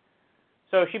there.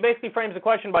 So she basically frames the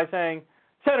question by saying,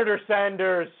 Senator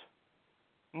Sanders,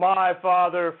 my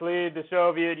father fled the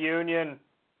Soviet Union.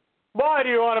 Why do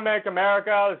you want to make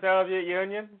America the Soviet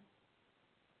Union?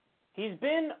 He's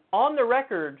been on the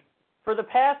record for the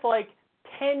past,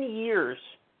 10 years,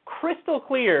 crystal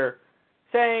clear,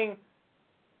 saying,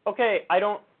 okay, I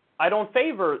don't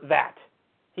favor that.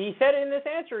 He said in this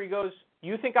answer, he goes,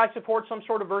 you think I support some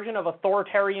sort of version of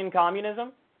authoritarian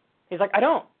communism? He's like, I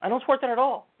don't support that at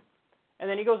all. And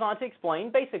then he goes on to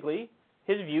explain, basically,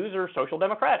 his views are social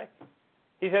democratic.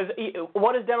 He says,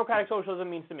 what does democratic socialism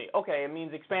mean to me? Okay, it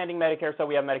means expanding Medicare so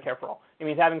we have Medicare for all. It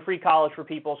means having free college for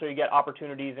people so you get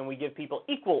opportunities and we give people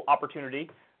equal opportunity,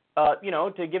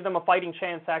 to give them a fighting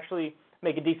chance to actually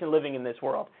make a decent living in this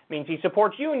world. It means he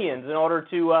supports unions in order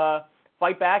to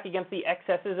fight back against the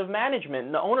excesses of management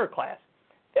and the owner class.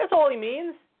 That's all he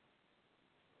means.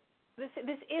 This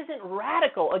isn't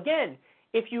radical. Again,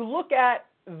 if you look at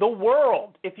the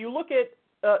world, if you look at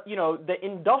the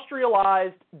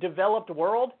industrialized, developed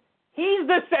world, he's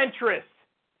the centrist.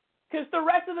 Because the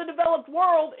rest of the developed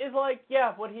world is like,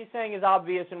 yeah, what he's saying is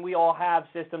obvious, and we all have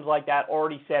systems like that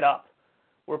already set up,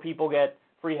 where people get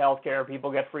free health care,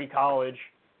 people get free college,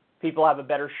 people have a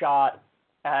better shot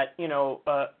at,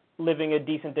 living a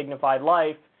decent, dignified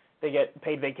life. They get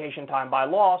paid vacation time by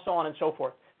law, so on and so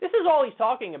forth. This is all he's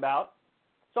talking about.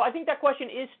 So I think that question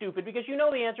is stupid because you know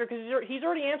the answer because he's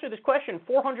already answered this question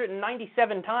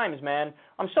 497 times, man.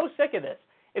 I'm so sick of this.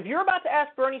 If you're about to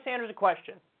ask Bernie Sanders a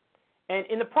question, and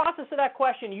in the process of that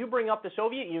question you bring up the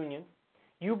Soviet Union,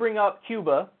 you bring up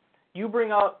Cuba, you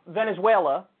bring up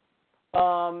Venezuela,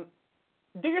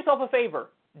 do yourself a favor.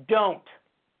 Don't.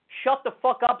 Shut the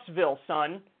fuck upsville,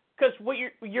 son. Because what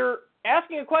you're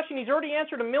asking a question he's already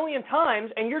answered a million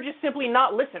times, and you're just simply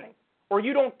not listening. Or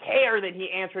you don't care that he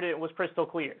answered it and was crystal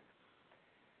clear.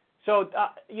 So,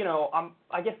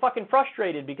 I get fucking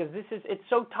frustrated because it's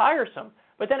so tiresome.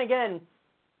 But then again,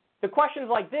 the questions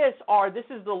like this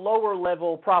is the lower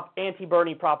level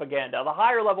anti-Bernie propaganda. The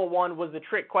higher level one was the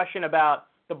trick question about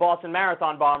the Boston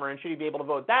Marathon bomber and should he be able to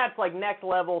vote. That's like next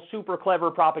level, super clever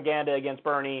propaganda against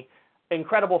Bernie.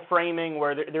 Incredible framing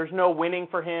where there's no winning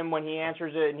for him when he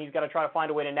answers it and he's got to try to find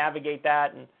a way to navigate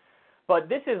that. But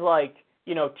this is like,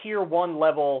 tier 1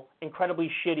 level,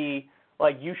 incredibly shitty,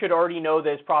 like you should already know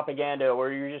this propaganda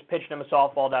where you're just pitching him a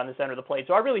softball down the center of the plate.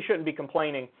 So I really shouldn't be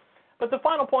complaining. But the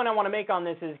final point I want to make on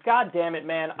this is, God damn it,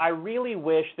 man, I really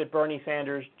wish that Bernie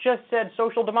Sanders just said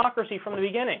social democracy from the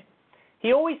beginning.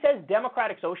 He always says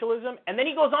democratic socialism, and then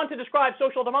he goes on to describe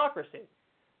social democracy.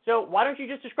 So why don't you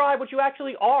just describe what you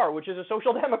actually are, which is a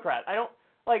social democrat?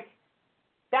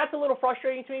 That's a little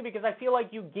frustrating to me because I feel like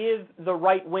you give the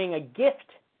right wing a gift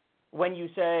when you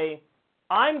say,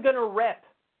 I'm going to rep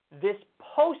this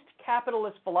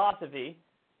post-capitalist philosophy.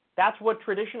 That's what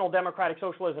traditional democratic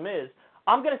socialism is.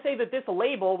 I'm going to say that this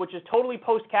label, which is totally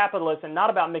post-capitalist and not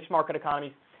about mixed market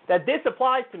economies, that this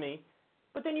applies to me.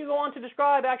 But then you go on to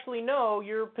describe, actually, no,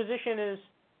 your position is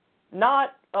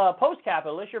not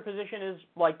post-capitalist. Your position is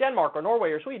like Denmark or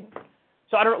Norway or Sweden.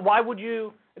 So I don't. Why would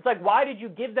you? It's like, why did you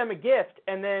give them a gift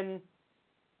and then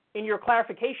in your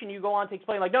clarification you go on to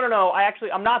explain like, no,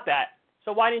 I'm not that.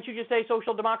 So why didn't you just say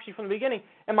social democracy from the beginning?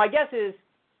 And my guess is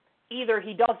either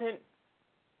he doesn't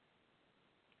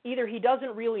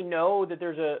really know that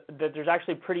there's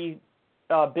actually pretty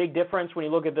big difference when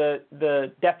you look at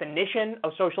the definition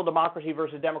of social democracy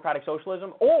versus democratic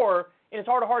socialism, or in his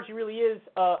heart of hearts he really is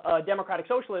a democratic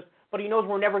socialist, but he knows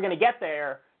we're never going to get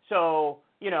there, so,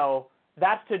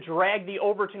 that's to drag the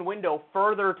Overton window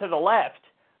further to the left,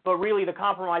 but really the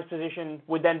compromise position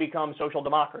would then become social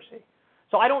democracy.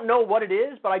 So I don't know what it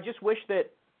is, but I just wish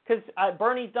that, because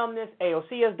Bernie's done this,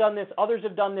 AOC has done this, others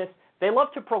have done this, they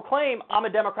love to proclaim, I'm a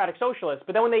democratic socialist,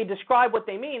 but then when they describe what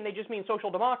they mean, they just mean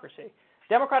social democracy.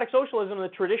 Democratic socialism, the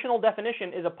traditional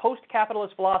definition, is a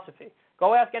post-capitalist philosophy.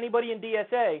 Go ask anybody in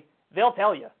DSA, they'll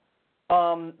tell you.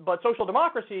 But social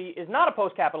democracy is not a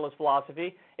post-capitalist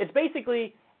philosophy. It's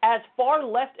basically as far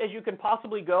left as you can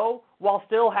possibly go while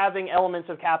still having elements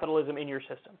of capitalism in your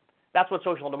system. That's what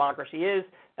social democracy is.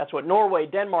 That's what Norway,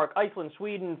 Denmark, Iceland,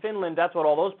 Sweden, Finland, that's what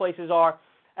all those places are.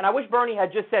 And I wish Bernie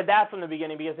had just said that from the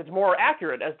beginning because it's more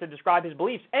accurate as to describe his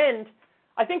beliefs. And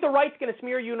I think the right's going to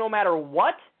smear you no matter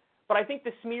what, but I think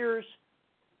the smears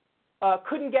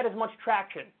couldn't get as much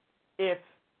traction if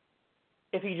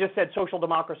he just said social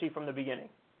democracy from the beginning.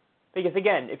 Because,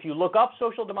 again, if you look up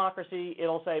social democracy,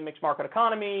 it'll say mixed market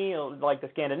economy, like the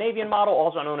Scandinavian model,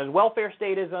 also known as welfare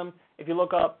statism. If you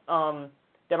look up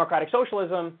democratic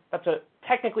socialism, that's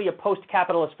technically a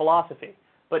post-capitalist philosophy.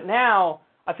 But now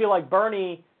I feel like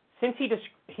Bernie, since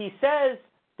he says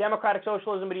democratic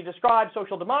socialism, but he describes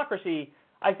social democracy,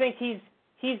 I think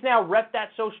he's now repped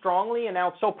that so strongly and now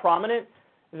it's so prominent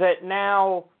that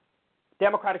now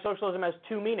democratic socialism has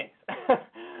two meanings.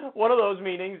 One of those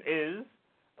meanings is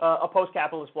a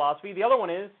post-capitalist philosophy. The other one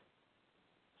is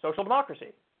social democracy.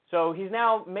 So he's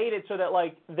now made it so that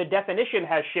like the definition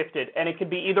has shifted, and it could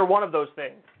be either one of those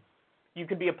things. You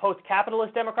could be a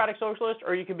post-capitalist democratic socialist,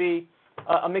 or you could be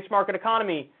a mixed market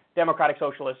economy democratic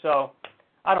socialist. So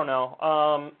I don't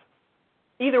know.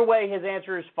 Either way, his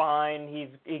answer is fine.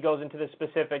 He goes into the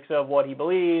specifics of what he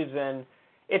believes, and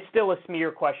it's still a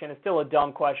smear question. It's still a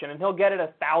dumb question, and he'll get it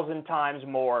 1,000 times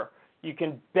more. You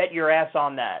can bet your ass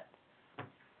on that.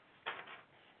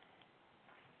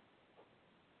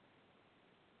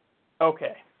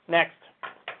 Okay, next.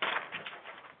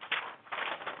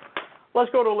 Let's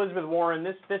go to Elizabeth Warren.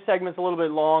 This segment's a little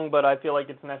bit long, but I feel like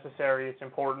it's necessary. It's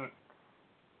important.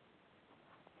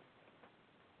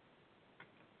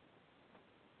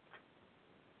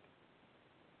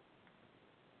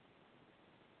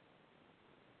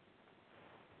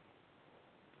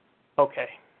 Okay,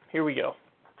 here we go.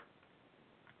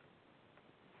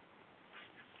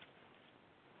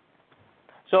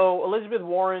 So Elizabeth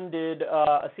Warren did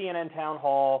a CNN town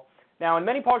hall. Now, in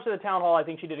many parts of the town hall, I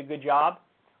think she did a good job.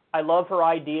 I love her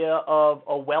idea of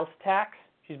a wealth tax.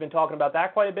 She's been talking about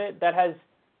that quite a bit.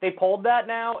 They polled that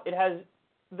now. It has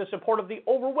the support of the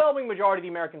overwhelming majority of the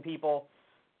American people.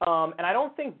 And I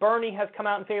don't think Bernie has come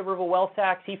out in favor of a wealth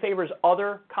tax. He favors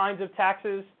other kinds of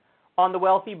taxes on the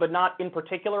wealthy, but not in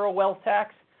particular a wealth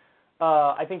tax.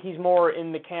 I think he's more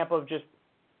in the camp of just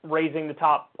raising the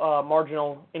top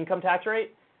marginal income tax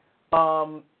rate.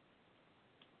 I'm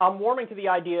warming to the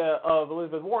idea of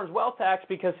Elizabeth Warren's wealth tax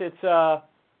because it's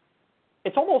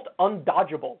almost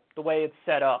undodgeable the way it's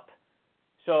set up.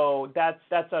 So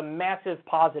that's a massive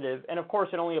positive. And, of course,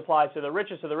 it only applies to the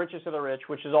richest of the richest of the rich,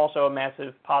 which is also a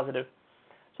massive positive.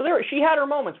 So she had her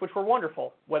moments, which were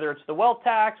wonderful, whether it's the wealth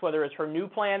tax, whether it's her new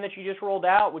plan that she just rolled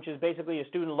out, which is basically a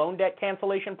student loan debt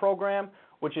cancellation program,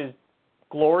 which is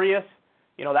glorious.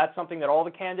 You know, that's something that all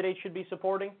the candidates should be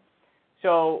supporting.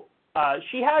 So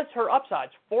she has her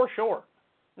upsides, for sure.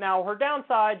 Now, her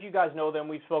downsides, you guys know them.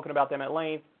 We've spoken about them at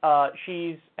length.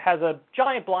 She has a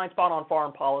giant blind spot on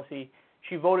foreign policy.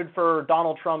 She voted for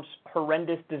Donald Trump's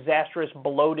horrendous, disastrous,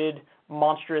 bloated,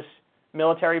 monstrous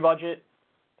military budget.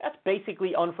 That's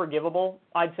basically unforgivable,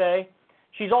 I'd say.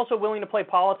 She's also willing to play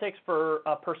politics for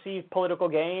perceived political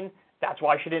gain. That's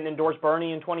why she didn't endorse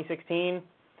Bernie in 2016.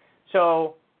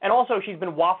 So, and also she's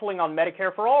been waffling on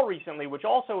Medicare for All recently, which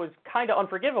also is kind of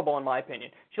unforgivable in my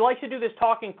opinion. She likes to do this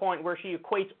talking point where she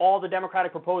equates all the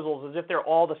Democratic proposals as if they're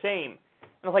all the same.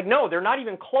 And it's like, no, they're not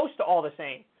even close to all the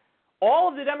same. All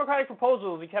of the Democratic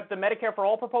proposals, except the Medicare for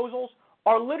All proposals,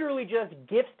 are literally just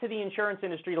gifts to the insurance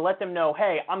industry to let them know,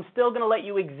 hey, I'm still going to let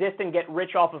you exist and get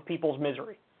rich off of people's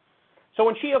misery. So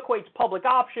when she equates public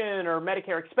option or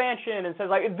Medicare expansion and says,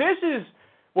 like, this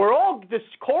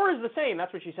core is the same,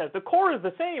 that's what she says. The core is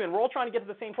the same and we're all trying to get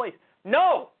to the same place.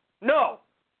 No.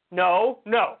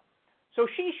 So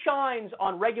she shines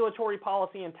on regulatory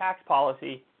policy and tax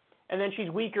policy, and then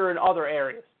she's weaker in other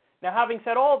areas. Now, having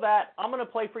said all that, I'm going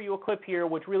to play for you a clip here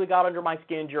which really got under my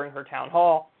skin during her town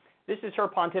hall. This is her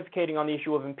pontificating on the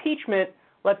issue of impeachment.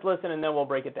 Let's listen, and then we'll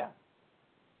break it down.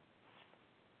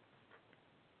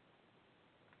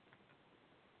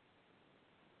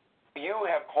 You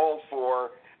have called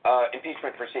for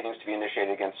impeachment proceedings to be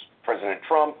initiated against President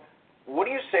Trump. What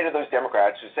do you say to those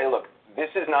Democrats who say, look, this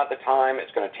is not the time,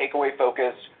 it's going to take away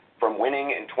focus from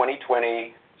winning in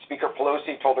 2020? Speaker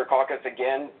Pelosi told her caucus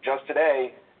again just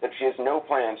today that she has no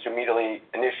plans to immediately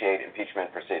initiate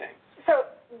impeachment proceedings. So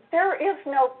there is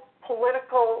no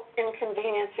political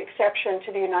inconvenience exception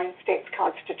to the United States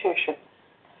Constitution.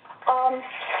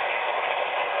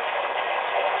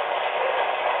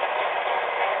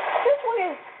 This one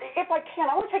is, if I can,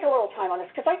 I want to take a little time on this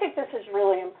because I think this is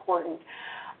really important.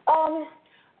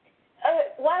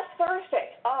 Last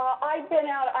Thursday, I've been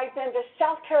to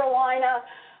South Carolina.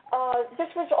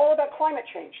 This was all about climate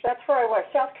change. That's where I was,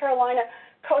 South Carolina,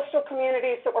 coastal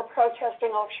communities that were protesting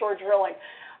offshore drilling.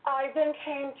 I then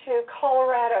came to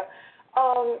Colorado,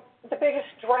 the biggest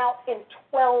drought in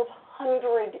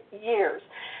 1,200 years,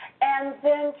 and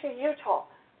then to Utah,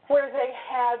 where they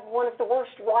had one of the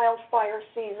worst wildfire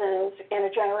seasons in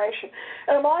a generation.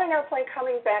 And I'm on an airplane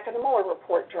coming back, and the Mueller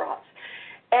report drops.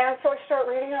 And so I start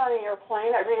reading it on the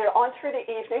airplane. I read it on through the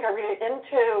evening. I read it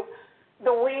into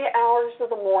the wee hours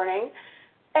of the morning.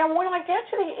 And when I get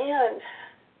to the end,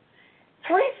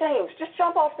 three things just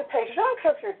jump off the page. I don't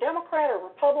care if you're a Democrat or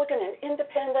Republican, an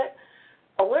independent,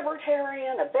 a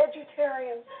libertarian, a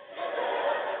vegetarian.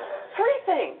 Three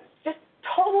things just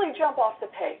totally jump off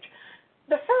the page.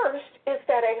 The first is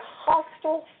that a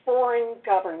hostile foreign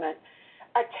government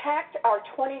attacked our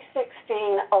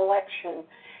 2016 election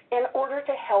in order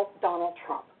to help Donald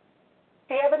Trump.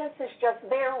 The evidence is just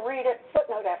there. Read it,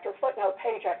 footnote after footnote,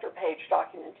 page after page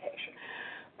documentation.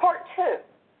 Part two,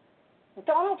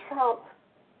 Donald Trump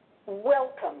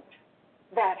welcomed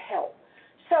that help.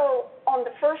 So on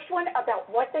the first one about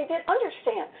what they did,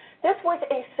 understand, this was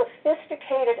a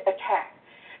sophisticated attack.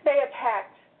 They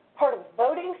attacked part of the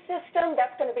voting system.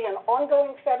 That's going to be an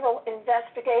ongoing federal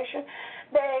investigation.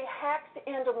 They hacked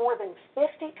into more than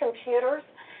 50 computers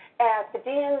at the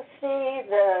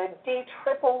DNC, the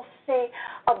DCCC,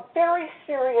 a very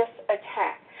serious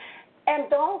attack. And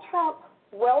Donald Trump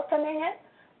welcoming it,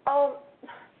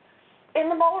 in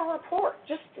the Mueller report,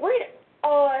 just read it.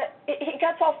 he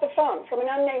gets off the phone from an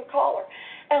unnamed caller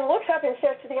and looks up and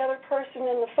says to the other person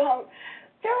in the phone,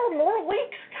 there are more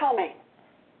leaks coming.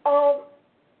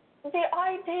 The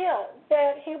idea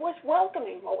that he was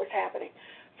welcoming what was happening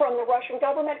from the Russian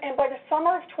government, and by the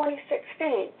summer of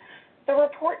 2016, the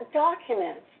report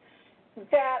documents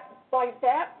that by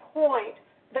that point,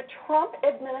 the Trump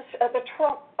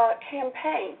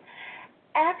campaign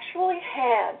actually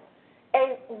had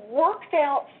a worked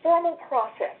out formal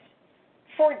process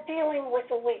for dealing with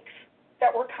the leaks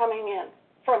that were coming in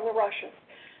from the Russians.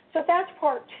 So that's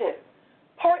part two.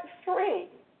 Part three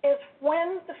is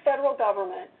when the federal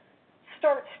government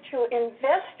starts to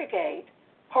investigate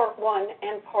part one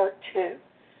and part two.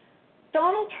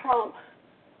 Donald Trump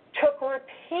took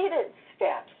repeated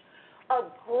steps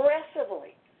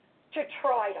aggressively to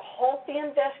try to halt the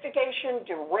investigation,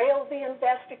 derail the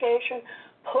investigation,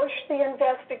 push the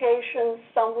investigation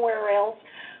somewhere else,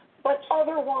 but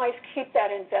otherwise keep that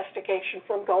investigation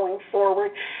from going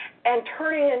forward and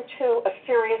turning into a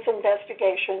serious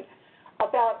investigation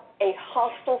about a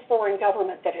hostile foreign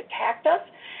government that attacked us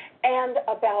and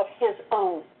about his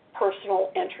own personal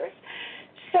interests.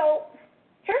 So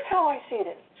here's how I see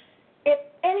this. If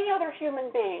any other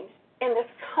human being in this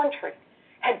country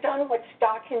had done what's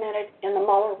documented in the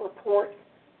Mueller report,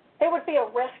 they would be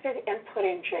arrested and put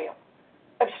in jail.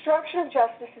 Obstruction of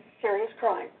justice is a serious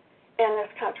crime in this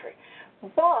country.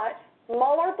 But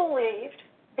Mueller believed,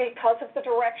 because of the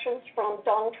directions from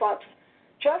Donald Trump's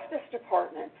Justice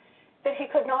Department, that he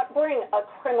could not bring a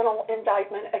criminal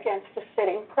indictment against the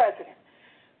sitting president.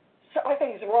 So I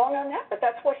think he's wrong on that, but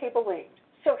that's what he believed.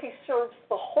 So he serves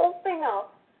the whole thing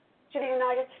up to the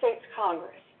United States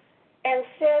Congress and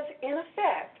says, in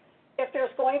effect, if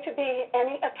there's going to be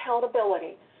any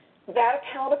accountability, that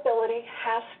accountability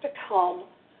has to come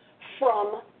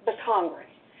from the Congress.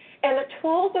 And the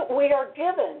tool that we are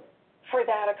given for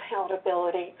that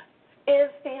accountability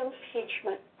is the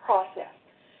impeachment process.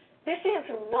 This is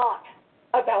not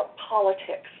about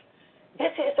politics.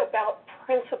 This is about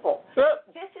principle.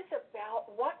 This is about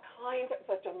what kind of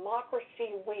a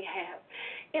democracy we have.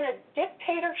 In a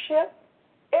dictatorship,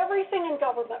 everything in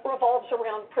government revolves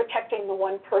around protecting the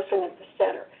one person at the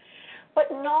center. But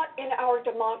not in our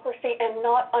democracy and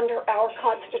not under our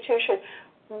Constitution.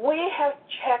 We have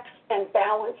checks and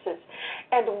balances,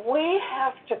 and we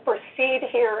have to proceed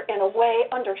here in a way,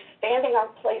 understanding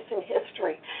our place in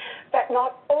history, that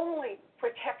not only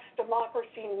protects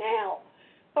democracy now,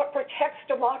 but protects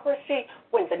democracy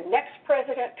when the next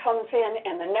president comes in,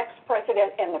 and the next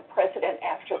president, and the president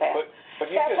after that.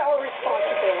 But that's our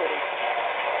responsibility.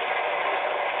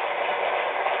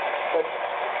 But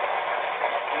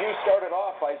you started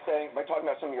off by talking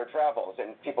about some of your travels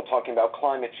and people talking about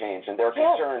climate change and their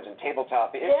concerns and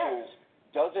tabletop issues.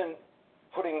 Doesn't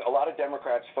putting a lot of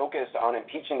Democrats focused on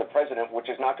impeaching the president, which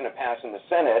is not going to pass in the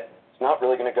Senate, it's not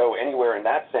really going to go anywhere in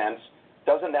that sense,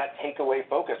 doesn't that take away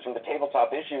focus from the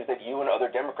tabletop issues that you and other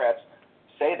Democrats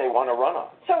say they want to run on?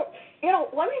 So,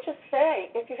 let me just say,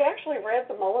 if you've actually read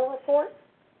the Mueller report,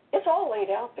 it's all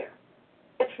laid out there.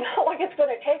 It's not like it's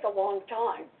going to take a long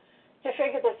time to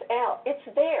figure this out. It's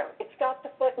there. It's got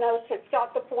the footnotes. It's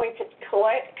got the points. It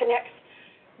connects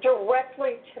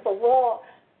directly to the law.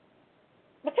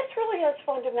 But this really is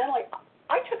fundamentally,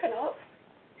 I took an oath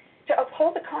to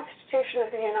uphold the Constitution of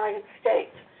the United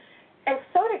States, and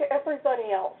so did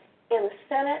everybody else in the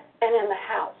Senate and in the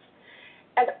House.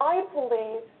 And I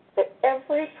believe that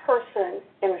every person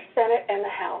in the Senate and the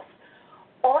House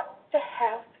ought to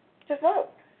have to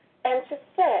vote and to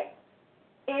say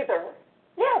either,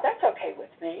 yeah, that's okay with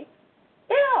me.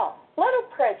 Yeah, let a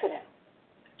president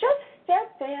just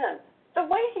step in the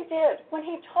way he did when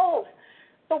he told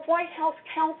the White House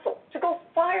counsel to go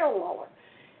fire Mueller,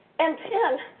 and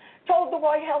then told the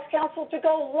White House counsel to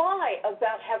go lie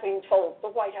about having told the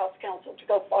White House counsel to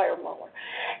go fire Mueller,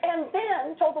 and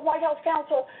then told the White House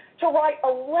counsel to write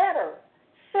a letter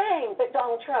saying that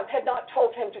Donald Trump had not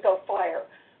told him to go fire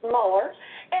Mueller,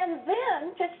 and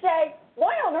then to say,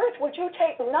 why on earth would you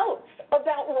take notes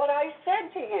about what I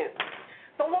said to you?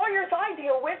 The lawyers I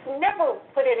deal with never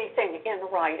put anything in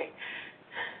writing.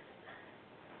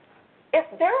 If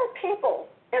there are people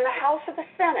in the House or the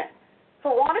Senate who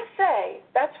want to say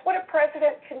that's what a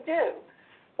president can do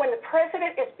when the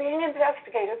president is being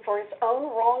investigated for his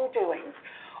own wrongdoings,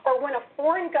 or when a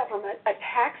foreign government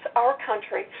attacks our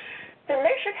country, then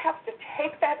they should have to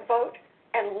take that vote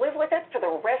and live with it for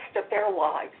the rest of their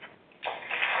lives.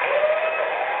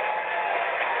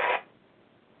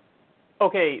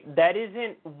 Okay, that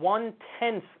isn't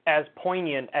 1/10 as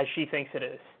poignant as she thinks it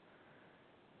is.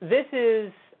 This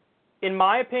is, in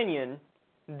my opinion,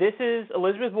 this is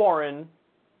Elizabeth Warren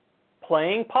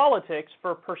playing politics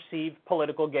for perceived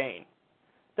political gain.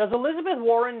 Does Elizabeth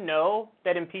Warren know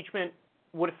that impeachment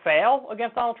would fail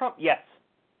against Donald Trump? Yes.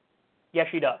 Yes,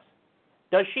 she does.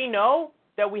 Does she know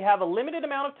that we have a limited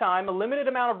amount of time, a limited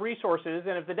amount of resources,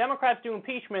 and if the Democrats do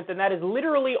impeachment, then that is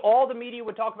literally all the media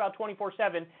would talk about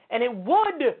 24/7, and it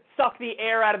would suck the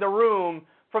air out of the room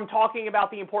from talking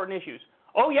about the important issues?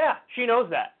 Oh, yeah, she knows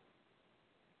that.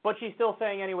 But she's still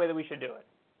saying anyway that we should do it.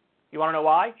 You want to know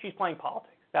why? She's playing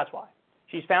politics. That's why.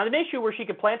 She's found an issue where she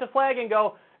could plant a flag and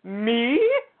go, me?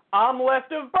 I'm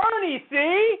left of Bernie,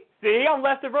 see? See, I'm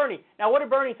left of Bernie. Now, what did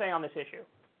Bernie say on this issue?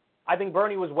 I think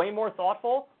Bernie was way more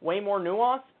thoughtful, way more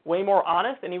nuanced, way more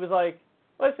honest, and he was like,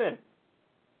 listen,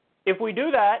 if we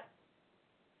do that,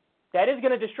 that is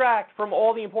going to distract from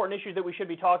all the important issues that we should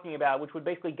be talking about, which would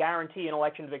basically guarantee an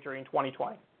election victory in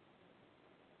 2020.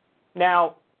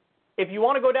 Now, if you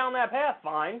want to go down that path,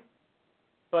 fine,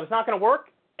 but it's not going to work,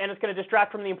 and it's going to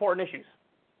distract from the important issues.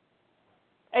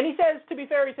 And he says, to be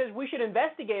fair, he says we should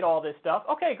investigate all this stuff.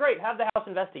 Okay, great, have the House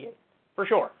investigate. For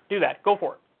sure, do that, go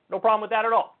for it. No problem with that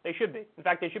at all. They should be. In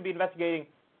fact, they should be investigating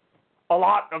a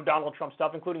lot of Donald Trump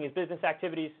stuff, including his business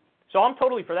activities. So I'm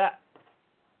totally for that.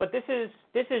 But this is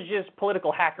just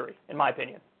political hackery, in my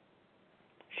opinion.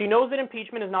 She knows that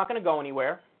impeachment is not going to go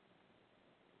anywhere,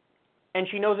 and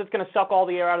she knows it's going to suck all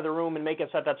the air out of the room and make it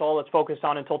so that's all it's focused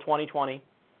on until 2020.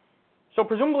 So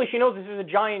presumably she knows this is a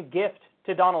giant gift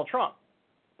to Donald Trump.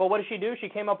 But what did she do? She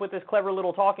came up with this clever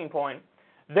little talking point.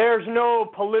 There's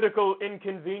no political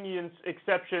inconvenience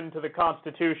exception to the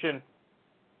Constitution.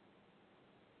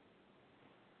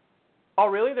 Oh,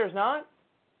 really? There's not?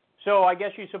 So I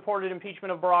guess you supported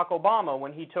impeachment of Barack Obama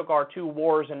when he took our 2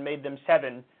 wars and made them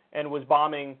 7 and was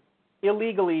bombing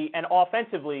illegally and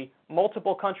offensively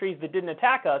multiple countries that didn't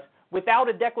attack us without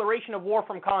a declaration of war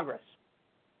from Congress.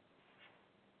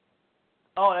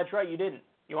 Oh, that's right, you didn't.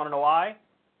 You want to know why?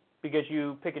 Because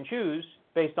you pick and choose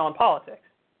based on politics.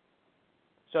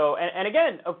 So, and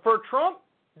again, for Trump,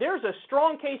 there's a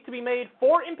strong case to be made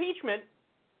for impeachment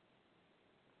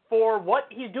for what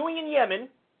he's doing in Yemen,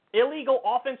 illegal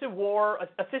offensive war,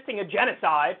 assisting a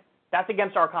genocide. That's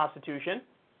against our Constitution.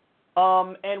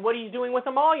 And what he's doing with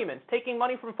emoluments, taking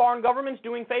money from foreign governments,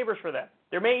 doing favors for them.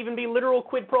 There may even be literal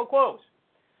quid pro quos.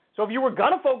 So if you were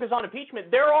going to focus on impeachment,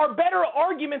 there are better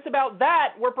arguments about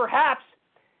that where perhaps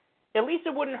at least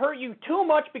it wouldn't hurt you too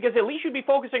much because at least you'd be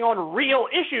focusing on real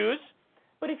issues.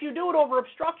 But if you do it over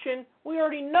obstruction, we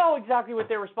already know exactly what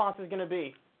their response is going to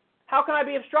be. How can I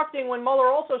be obstructing when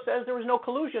Mueller also says there was no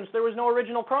collusion, so there was no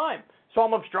original crime? So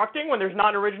I'm obstructing when there's not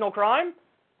an original crime?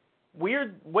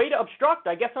 Weird way to obstruct.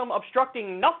 I guess I'm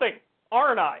obstructing nothing,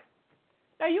 aren't I?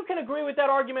 Now, you can agree with that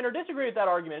argument or disagree with that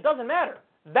argument. It doesn't matter.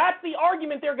 That's the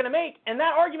argument they're going to make, and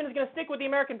that argument is going to stick with the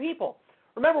American people.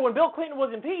 Remember, when Bill Clinton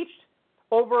was impeached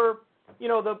over,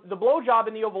 the blowjob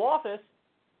in the Oval Office,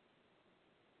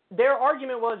 their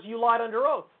argument was you lied under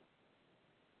oath.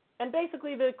 And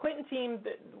basically the Clinton team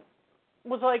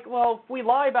was like, well, if we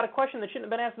lie about a question that shouldn't have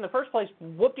been asked in the first place,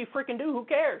 whoop-de-frickin-do, who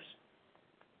cares?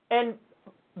 And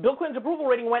Bill Clinton's approval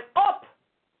rating went up.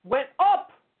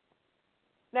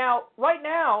 Now, right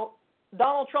now,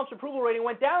 Donald Trump's approval rating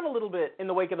went down a little bit in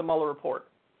the wake of the Mueller report.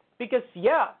 Because,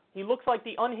 yeah, he looks like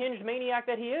the unhinged maniac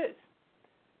that he is.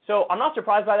 So I'm not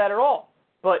surprised by that at all.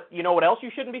 But you know what else you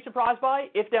shouldn't be surprised by?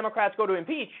 If Democrats go to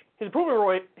impeach, his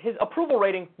approval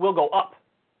rating will go up.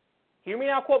 Hear me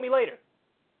now, quote me later.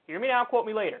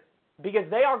 Because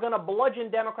they are going to bludgeon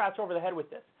Democrats over the head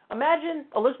with this. Imagine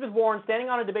Elizabeth Warren standing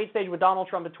on a debate stage with Donald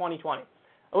Trump in 2020.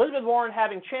 Elizabeth Warren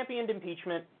having championed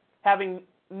impeachment, having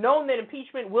known that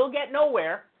impeachment will get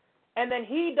nowhere, and then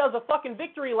he does a fucking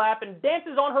victory lap and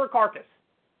dances on her carcass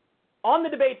on the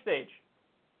debate stage.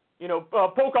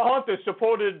 Pocahontas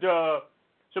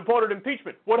supported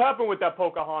impeachment. What happened with that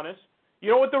Pocahontas? You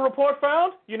know what the report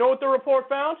found?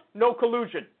 No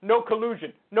collusion.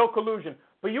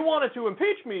 But you wanted to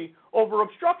impeach me over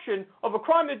obstruction of a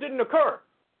crime that didn't occur.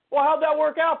 Well, how'd that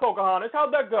work out, Pocahontas?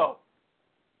 How'd that go?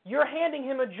 You're handing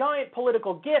him a giant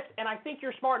political gift, and I think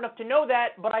you're smart enough to know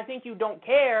that, but I think you don't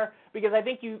care because I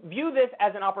think you view this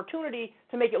as an opportunity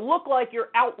to make it look like you're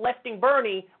out-lefting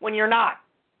Bernie when you're not.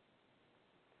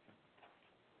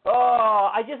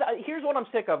 Here's what I'm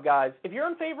sick of, guys. If you're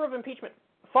in favor of impeachment,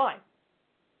 fine.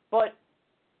 But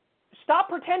stop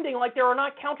pretending like there are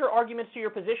not counter-arguments to your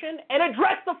position and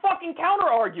address the fucking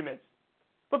counter-arguments.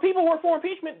 But people who are for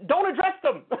impeachment don't address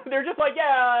them. They're just like,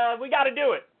 yeah, we got to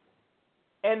do it.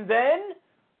 And then,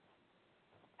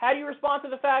 how do you respond to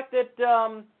the fact that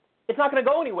it's not going to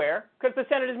go anywhere because the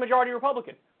Senate is majority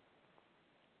Republican?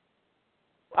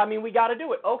 I mean, we got to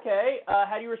do it. Okay,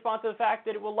 how do you respond to the fact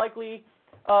that it will likely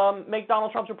make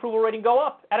Donald Trump's approval rating go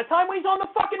up at a time when he's on the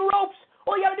fucking ropes.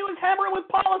 All you got to do is hammer it with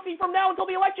policy from now until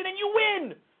the election, and you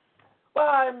win.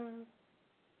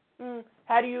 Well,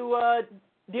 how do you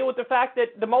deal with the fact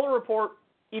that the Mueller report,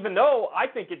 even though I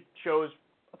think it shows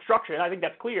obstruction, I think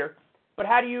that's clear, but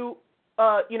how do you,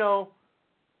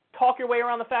 talk your way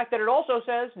around the fact that it also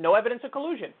says no evidence of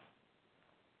collusion?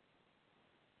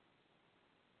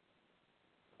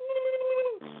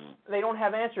 They don't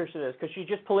have answers to this because she's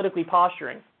just politically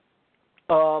posturing.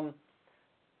 Now,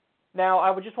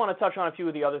 I would just want to touch on a few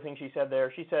of the other things she said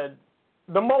there. She said,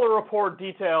 the Mueller report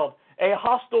detailed a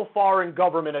hostile foreign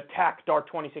government attacked our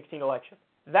 2016 election.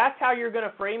 That's how you're going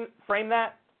to frame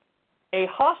that? A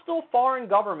hostile foreign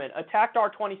government attacked our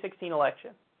 2016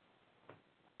 election.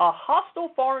 A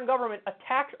hostile foreign government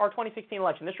attacked our 2016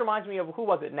 election. This reminds me of, who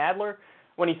was it, Nadler,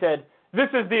 when he said, this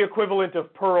is the equivalent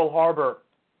of Pearl Harbor.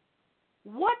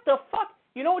 What the fuck?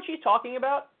 You know what she's talking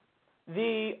about?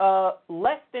 The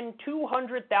less than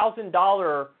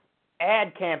 $200,000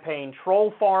 ad campaign,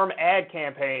 troll farm ad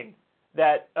campaign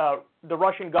that the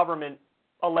Russian government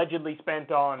allegedly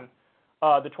spent on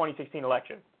the 2016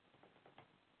 election.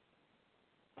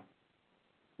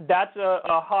 That's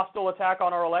a hostile attack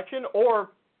on our election?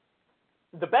 Or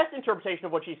the best interpretation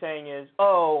of what she's saying is,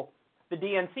 the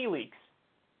DNC leaks.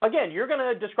 Again, you're going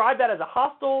to describe that as a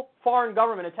hostile foreign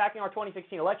government attacking our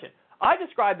 2016 election. I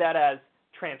describe that as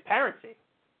transparency.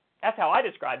 That's how I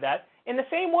describe that. In the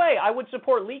same way, I would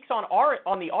support leaks on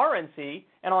the RNC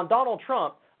and on Donald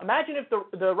Trump. Imagine if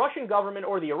the Russian government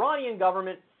or the Iranian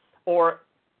government or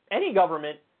any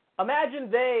government,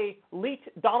 imagine they leaked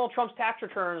Donald Trump's tax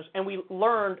returns and we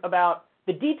learned about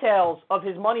the details of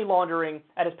his money laundering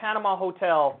at his Panama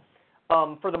hotel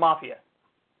for the mafia.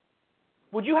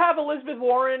 Would you have Elizabeth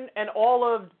Warren and all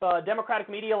of Democratic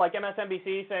media like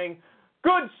MSNBC saying,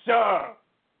 good sir,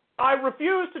 I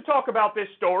refuse to talk about this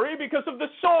story because of the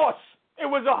source. It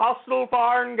was a hostile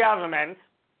foreign government.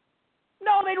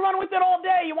 No, they'd run with it all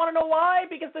day. You want to know why?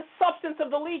 Because the substance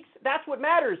of the leaks, that's what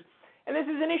matters. And this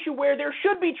is an issue where there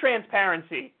should be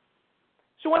transparency.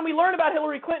 So when we learn about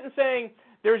Hillary Clinton saying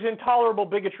there's intolerable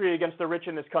bigotry against the rich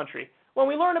in this country, when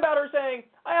we learn about her saying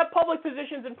I have public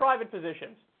positions and private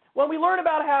positions, when we learn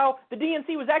about how the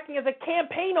DNC was acting as a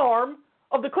campaign arm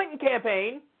of the Clinton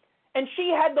campaign, and she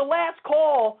had the last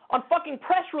call on fucking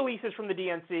press releases from the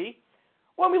DNC,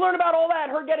 when we learn about all that,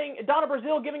 her getting Donna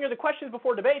Brazile giving her the questions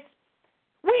before debates,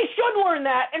 we should learn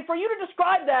that. And for you to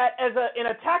describe that as an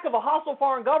attack of a hostile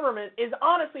foreign government is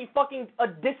honestly fucking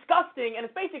disgusting, and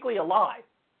it's basically a lie.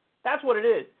 That's what it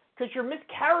is, because you're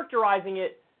mischaracterizing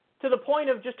it to the point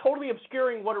of just totally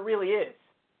obscuring what it really is.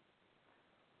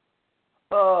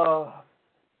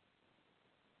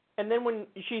 And then when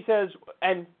she says,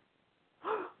 and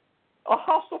a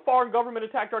hostile foreign government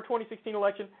attacked our 2016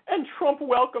 election, and Trump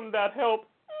welcomed that help.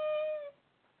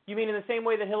 You mean in the same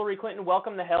way that Hillary Clinton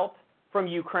welcomed the help from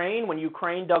Ukraine when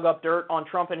Ukraine dug up dirt on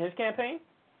Trump and his campaign?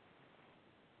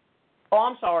 Oh,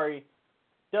 I'm sorry.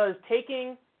 Does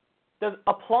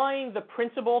applying the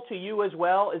principle to you as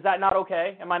well, is that not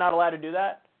okay? Am I not allowed to do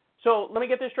that? So let me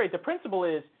get this straight. The principle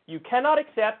is you cannot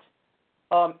accept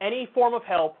any form of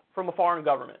help from a foreign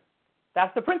government.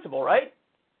 That's the principle, right?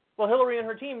 Well, Hillary and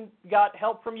her team got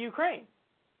help from Ukraine.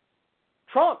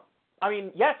 Trump, I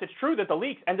mean, yes, it's true that the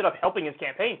leaks ended up helping his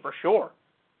campaign, for sure.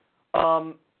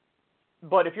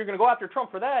 But if you're going to go after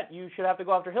Trump for that, you should have to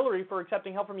go after Hillary for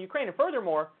accepting help from Ukraine. And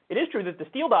furthermore, it is true that the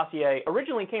Steele dossier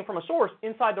originally came from a source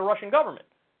inside the Russian government.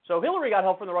 So Hillary got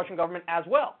help from the Russian government as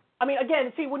well. I mean,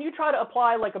 again, see, when you try to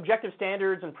apply like objective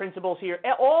standards and principles here,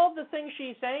 all the things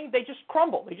she's saying, they just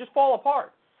crumble. They just fall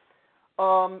apart.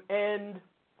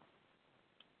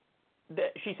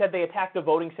 She said they attacked the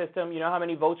voting system. You know how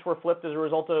many votes were flipped as a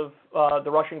result of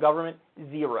the Russian government?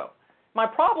 0. My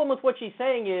problem with what she's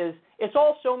saying is it's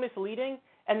all so misleading,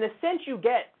 and the sense you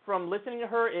get from listening to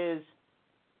her is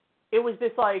it was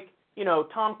this like,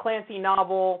 Tom Clancy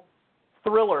novel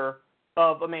thriller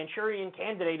of a Manchurian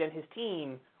candidate and his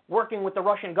team working with the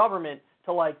Russian government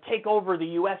to like take over the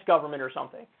U.S. government or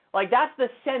something. Like that's the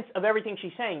sense of everything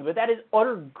she's saying, but that is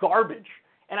utter garbage.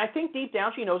 And I think deep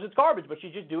down she knows it's garbage, but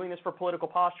she's just doing this for political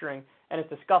posturing, and it's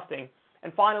disgusting.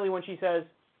 And finally, when she says,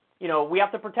 we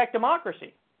have to protect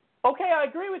democracy. Okay, I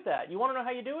agree with that. You want to know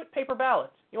how you do it? Paper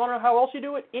ballots. You want to know how else you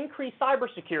do it? Increase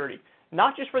cybersecurity,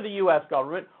 not just for the U.S.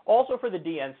 government, also for the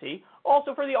DNC,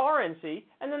 also for the RNC,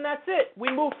 and then that's it. We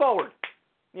move forward.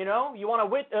 You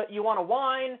want to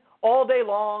whine all day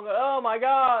long. Oh my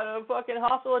God, a fucking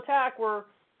hostile attack where,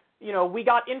 we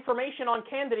got information on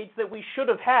candidates that we should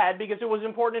have had because it was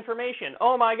important information.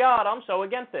 Oh my God, I'm so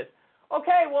against this.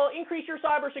 okay, well, increase your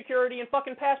cybersecurity and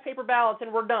fucking pass paper ballots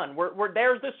and we're done.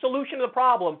 There's the solution to the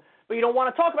problem, but you don't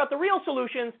want to talk about the real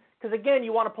solutions because, again,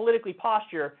 you want to politically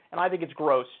posture, and I think it's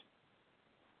gross.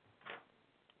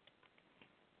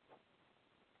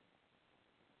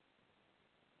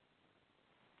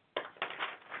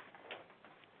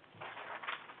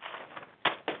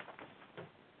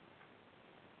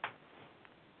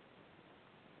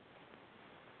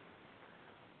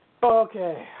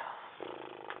 Okay.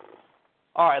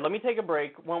 All right, let me take a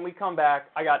break. When we come back,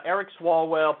 I got Eric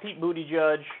Swalwell, Pete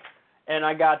Buttigieg, and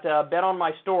I got Bet on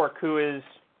My Stork, who's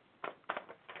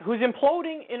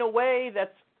imploding in a way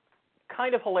that's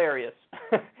kind of hilarious.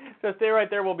 So stay right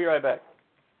there. We'll be right back.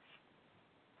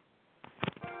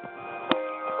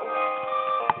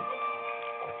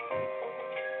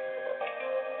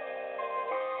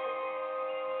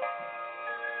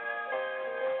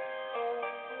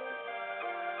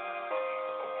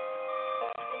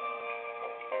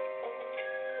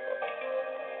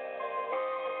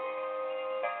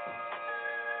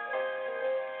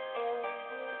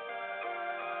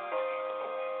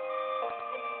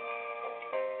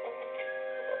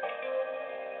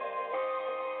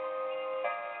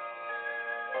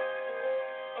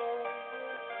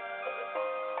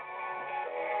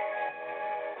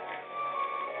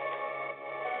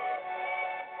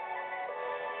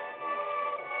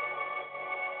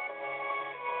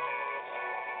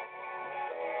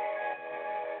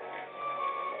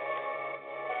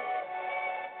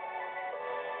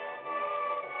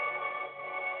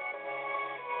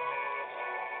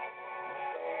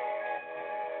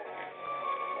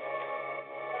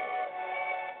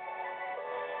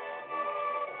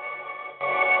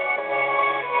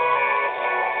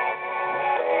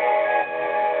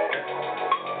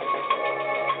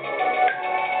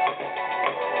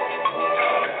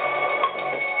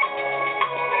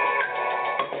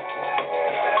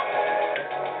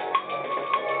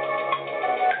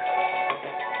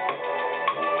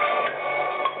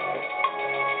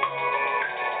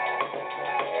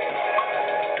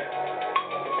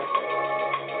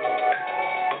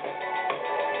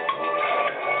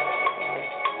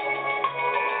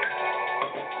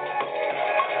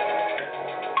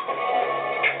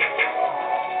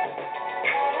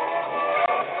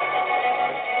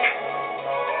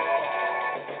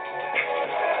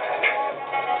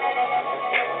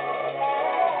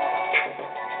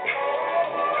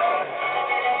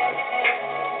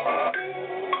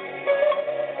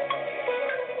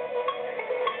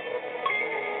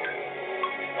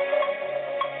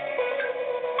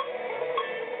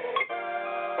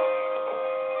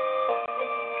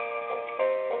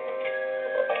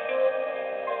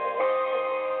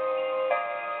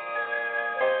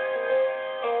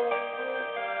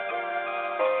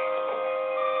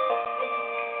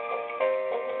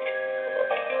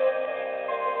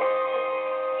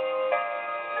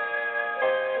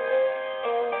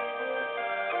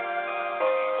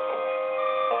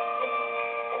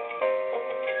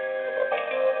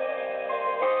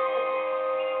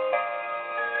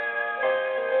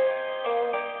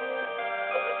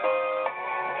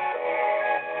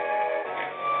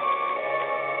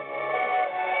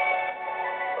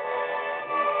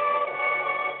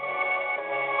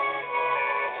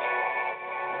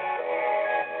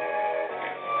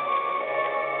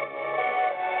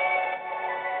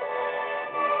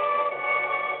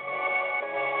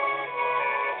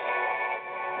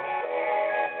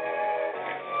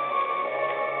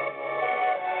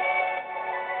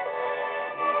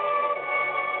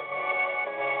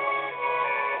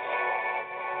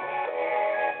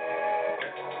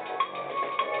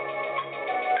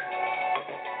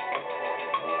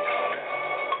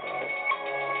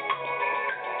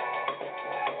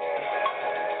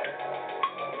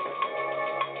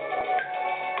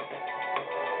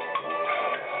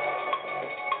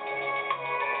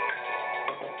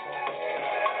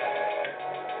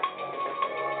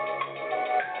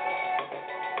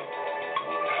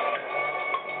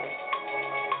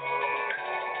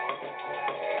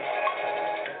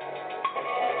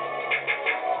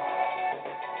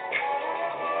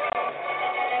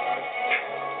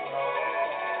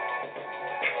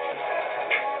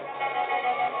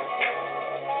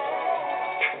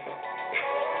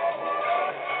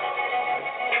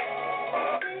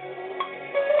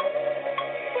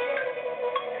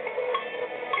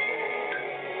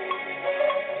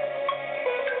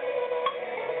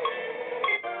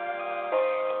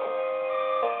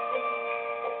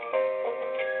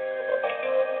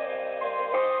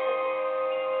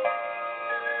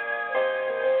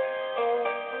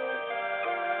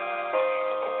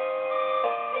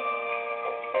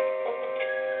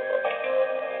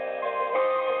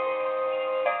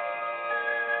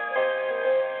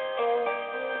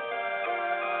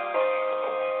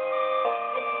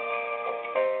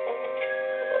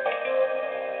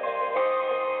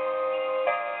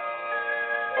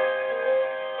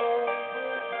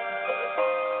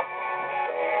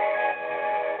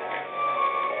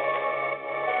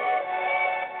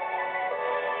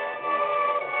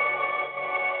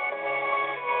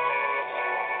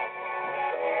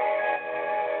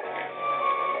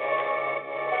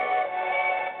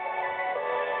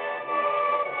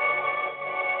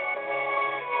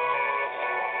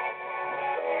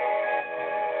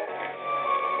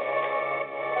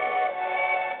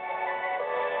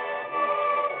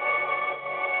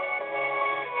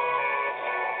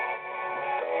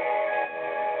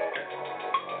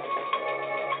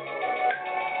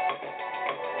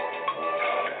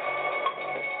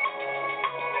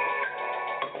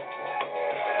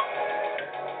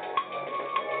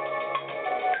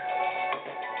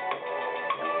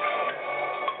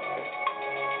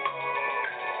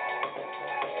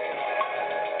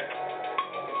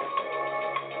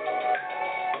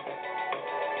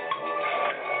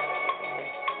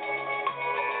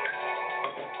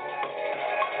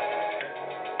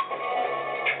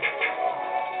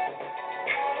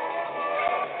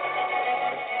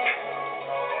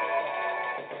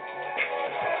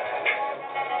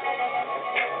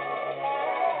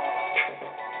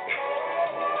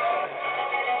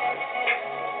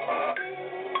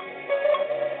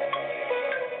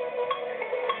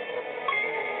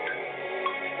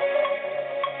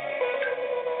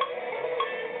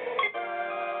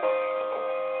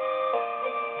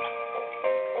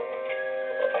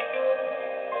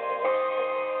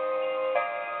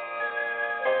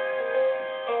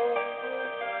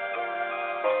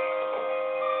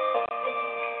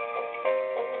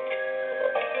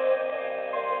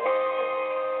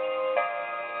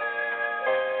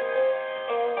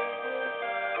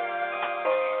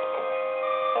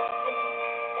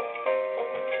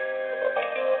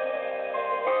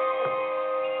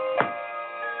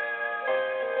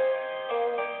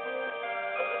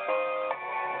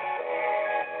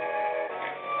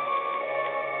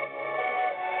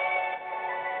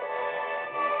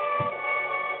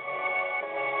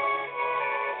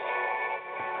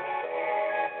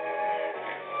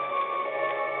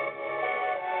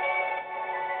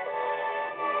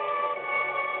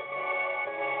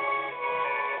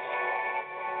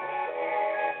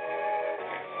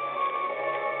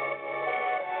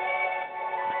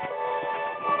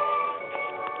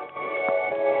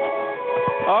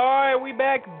 we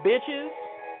back, bitches?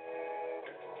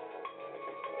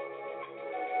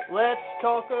 Let's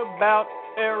talk about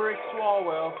Eric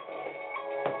Swalwell.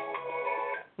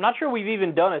 I'm not sure we've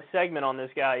even done a segment on this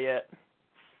guy yet.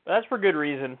 But that's for good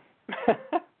reason.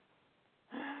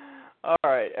 All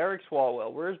right, Eric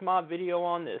Swalwell. Where's my video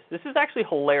on this? This is actually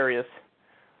hilarious.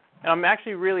 And I'm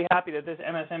actually really happy that this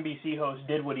MSNBC host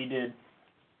did what he did.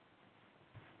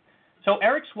 So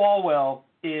Eric Swalwell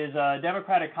is a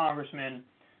Democratic congressman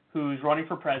who's running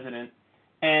for president,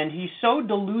 and he's so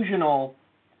delusional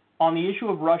on the issue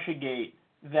of Russiagate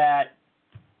that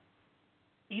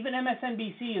even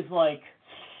MSNBC is like,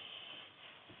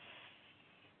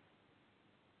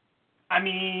 I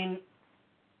mean,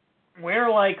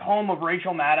 we're like home of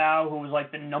Rachel Maddow, who was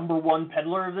like the #1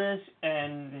 peddler of this,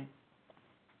 and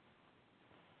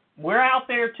we're out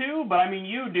there too, but I mean,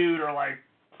 you, dude, are like,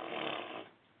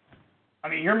 I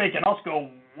mean, you're making us go,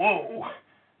 whoa.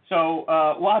 So,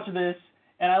 watch this,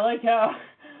 and I like how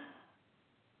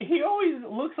he always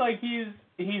looks like he's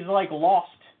like lost.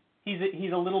 He's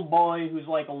a little boy who's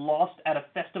like lost at a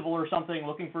festival or something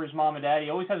looking for his mom and dad. He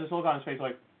always has this look on his face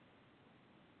like,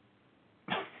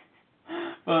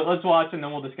 but let's watch and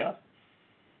then we'll discuss.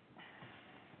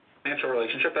 Financial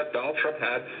relationship that Donald Trump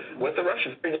had with the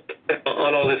Russians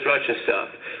on all this Russia stuff.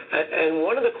 And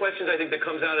one of the questions I think that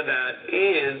comes out of that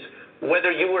is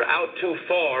whether you were out too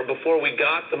far before we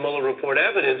got the Mueller report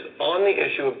evidence on the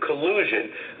issue of collusion.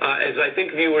 As I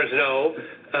think viewers know,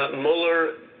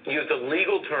 Mueller used a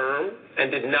legal term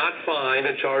and did not find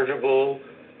a chargeable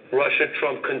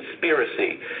Russia-Trump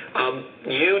conspiracy.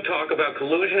 You talk about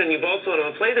collusion, and you've also, and I'm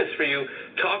going to play this for you,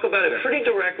 talk about it pretty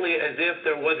directly as if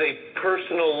there was a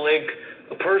personal link,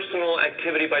 a personal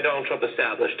activity by Donald Trump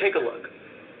established. Take a look.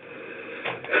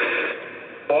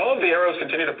 All of the arrows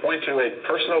continue to point to a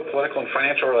personal, political, and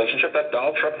financial relationship that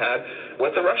Donald Trump had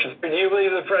with the Russians. Do you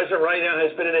believe the president right now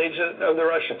has been an agent of the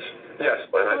Russians?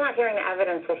 Yes. I'm not hearing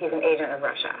evidence that he's an agent of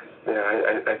Russia.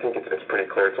 Yeah, I think it's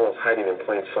pretty clear. It's almost hiding in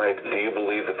plain sight. Do you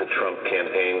believe that the Trump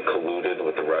campaign colluded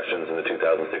with the Russians in the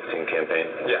 2016 campaign?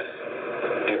 Yes.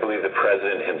 Do you believe the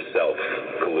president himself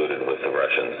colluded with the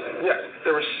Russians? Yes.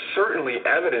 There was certainly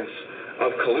evidence of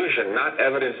collusion, not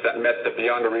evidence that met the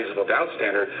beyond a reasonable doubt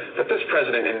standard, but this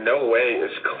president in no way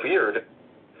is cleared.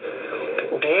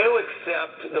 Do you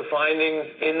accept the findings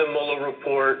in the Mueller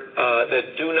report that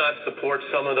do not support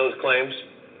some of those claims?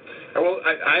 Well,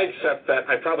 I accept that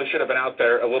I probably should have been out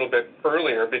there a little bit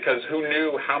earlier because who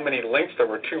knew how many links there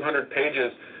were, 200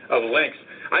 pages of links.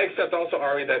 I accept also,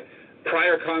 Ari, that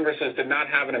prior Congresses did not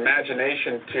have an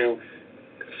imagination to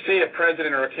see a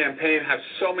president or a campaign have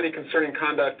so many concerning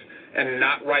conduct and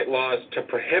not write laws to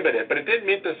prohibit it. But it did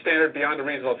meet the standard beyond a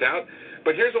reasonable doubt.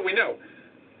 But here's what we know.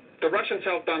 The Russians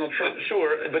helped Donald Trump.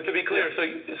 Sure, but to be clear,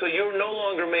 so you're no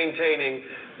longer maintaining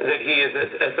that he is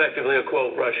effectively a,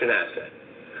 quote, Russian asset?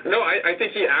 No, I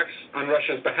think he acts on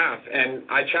Russia's behalf, and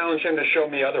I challenge him to show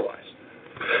me otherwise.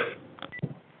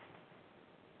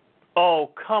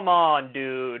 Oh, come on,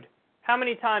 dude. How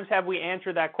many times have we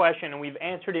answered that question, and we've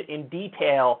answered it in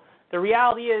detail? The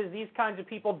reality is these kinds of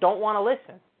people don't want to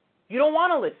listen. You don't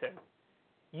want to listen.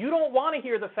 You don't want to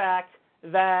hear the fact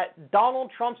that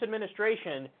Donald Trump's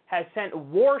administration has sent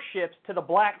warships to the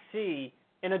Black Sea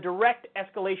in a direct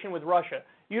escalation with Russia.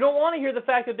 You don't want to hear the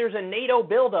fact that there's a NATO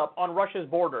buildup on Russia's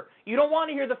border. You don't want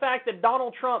to hear the fact that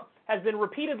Donald Trump has been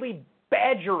repeatedly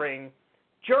badgering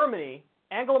Germany,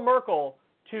 Angela Merkel,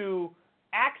 to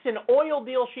axe an oil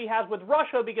deal she has with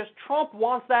Russia because Trump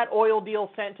wants that oil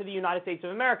deal sent to the United States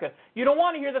of America. You don't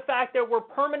want to hear the fact that we're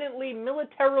permanently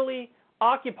militarily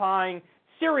occupying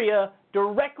Syria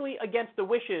directly against the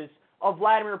wishes of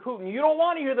Vladimir Putin. You don't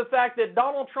want to hear the fact that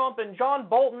Donald Trump and John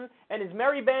Bolton and his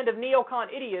merry band of neocon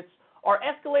idiots are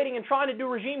escalating and trying to do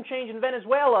regime change in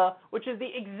Venezuela, which is the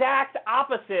exact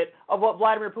opposite of what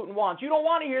Vladimir Putin wants. You don't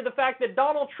want to hear the fact that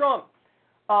Donald Trump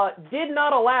did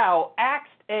not allow, axed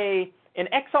an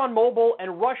ExxonMobil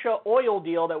and Russia oil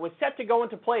deal that was set to go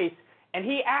into place, and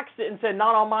he axed it and said,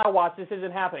 not on my watch, this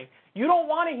isn't happening. You don't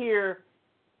want to hear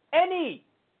any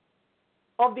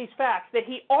of these facts, that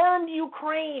he armed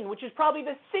Ukraine, which is probably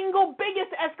the single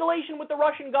biggest escalation with the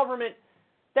Russian government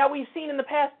that we've seen in the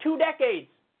past 2 decades.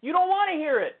 You don't want to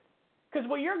hear it, because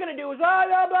what you're going to do is, blah,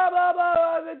 blah, blah,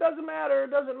 blah, it doesn't matter. It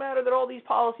doesn't matter that all these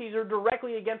policies are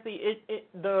directly against the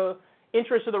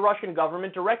interests of the Russian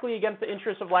government, directly against the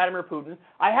interests of Vladimir Putin.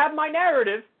 I have my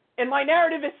narrative, and my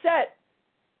narrative is set.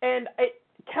 And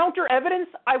counter evidence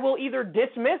I will either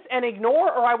dismiss and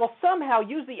ignore, or I will somehow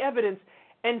use the evidence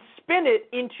and spin it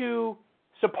into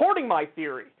supporting my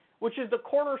theory, which is the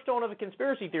cornerstone of a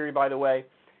conspiracy theory, by the way.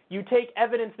 You take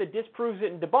evidence that disproves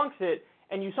it and debunks it,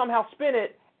 and you somehow spin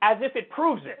it as if it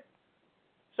proves it.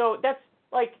 So that's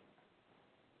like,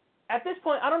 at this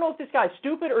point, I don't know if this guy's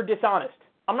stupid or dishonest.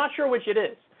 I'm not sure which it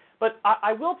is. But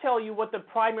I will tell you what the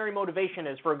primary motivation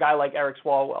is for a guy like Eric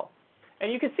Swalwell.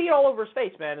 And you can see it all over his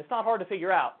face, man. It's not hard to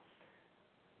figure out.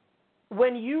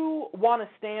 When you want to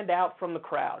stand out from the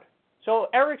crowd, so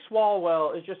Eric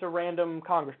Swalwell is just a random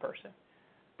congressperson,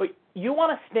 but you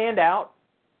want to stand out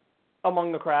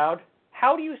among the crowd,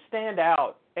 how do you stand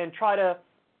out and try to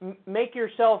make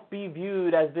yourself be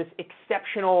viewed as this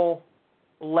exceptional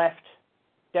left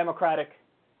Democratic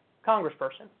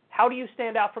congressperson? How do you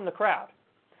stand out from the crowd?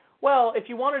 Well, if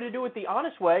you wanted to do it the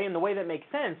honest way and the way that makes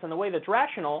sense and the way that's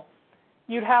rational,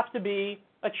 you'd have to be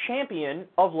a champion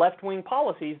of left-wing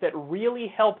policies that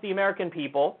really help the American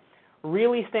people,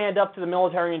 really stand up to the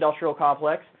military-industrial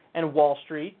complex and Wall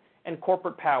Street and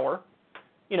corporate power,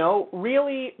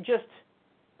 really just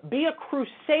be a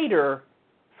crusader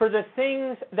for the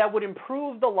things that would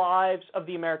improve the lives of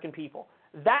the American people.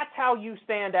 That's how you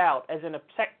stand out as an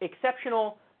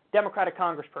exceptional Democratic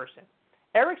congressperson.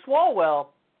 Eric Swalwell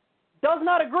does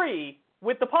not agree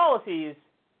with the policies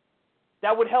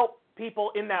that would help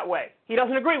people in that way. He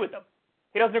doesn't agree with them.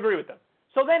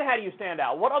 So then how do you stand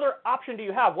out? What other option do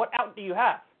you have? What out do you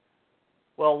have?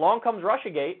 Well, along comes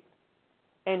Russiagate,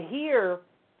 and here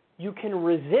you can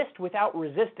resist without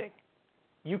resisting.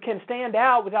 You can stand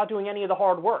out without doing any of the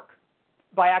hard work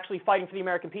by actually fighting for the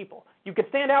American people. You can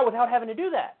stand out without having to do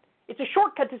that. It's a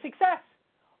shortcut to success.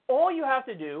 All you have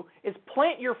to do is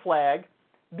plant your flag,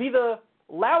 be the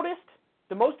loudest,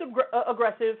 the most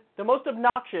aggressive, the most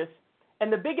obnoxious,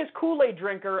 and the biggest Kool-Aid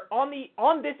drinker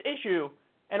on this issue,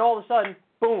 and all of a sudden,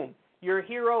 boom, you're a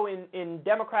hero in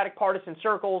Democratic partisan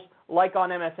circles like on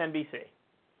MSNBC.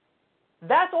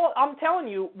 That's all. I'm telling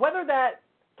you, whether that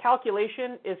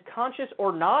calculation is conscious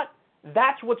or not,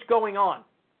 that's what's going on.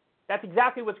 That's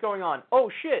exactly what's going on. Oh,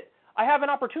 shit, I have an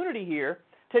opportunity here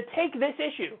to take this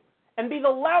issue and be the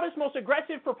loudest, most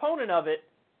aggressive proponent of it,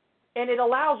 and it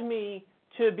allows me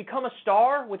to become a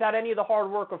star without any of the hard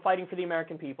work of fighting for the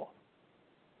American people.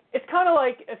 It's kind of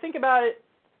like, think about it,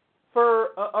 for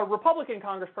a Republican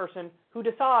congressperson who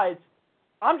decides,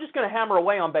 I'm just going to hammer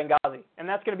away on Benghazi, and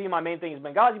that's going to be my main thing is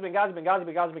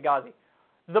Benghazi.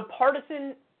 The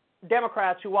partisan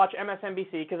Democrats who watch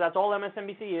MSNBC, because that's all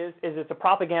MSNBC is it's a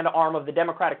propaganda arm of the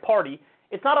Democratic Party.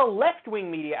 It's not a left-wing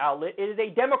media outlet. It is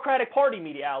a Democratic Party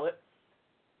media outlet.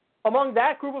 Among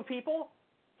that group of people,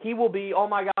 he will be, oh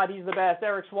my God, he's the best,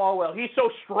 Eric Swalwell. He's so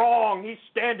strong. He's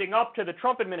standing up to the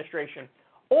Trump administration.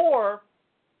 Or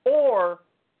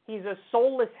he's a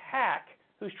soulless hack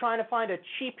who's trying to find a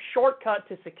cheap shortcut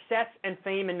to success and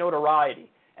fame and notoriety.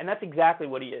 And that's exactly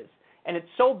what he is. And it's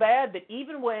so bad that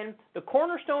even when the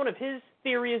cornerstone of his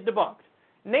theory is debunked,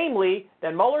 namely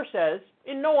that Mueller says,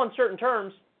 in no uncertain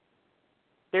terms,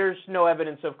 there's no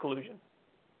evidence of collusion.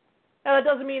 Now, that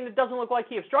doesn't mean it doesn't look like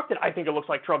he obstructed. I think it looks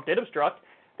like Trump did obstruct.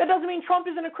 That doesn't mean Trump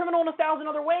isn't a criminal in 1,000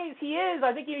 other ways. He is.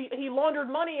 I think he laundered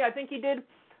money. I think he did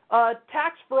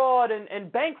tax fraud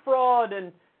and bank fraud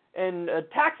and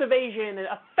tax evasion and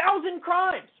 1,000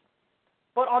 crimes.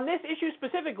 But on this issue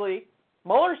specifically,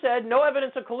 Mueller said no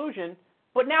evidence of collusion,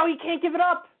 but now he can't give it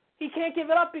up. He can't give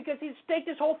it up because he's staked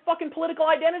his whole fucking political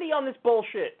identity on this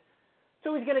bullshit.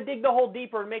 So he's going to dig the hole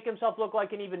deeper and make himself look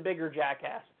like an even bigger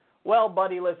jackass. Well,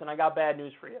 buddy, listen, I got bad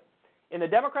news for you. In the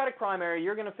Democratic primary,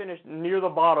 you're going to finish near the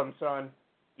bottom, son.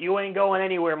 You ain't going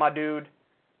anywhere, my dude.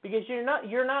 Because you're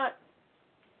not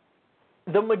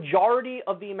the majority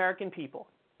of the American people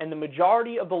and the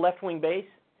majority of the left-wing base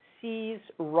sees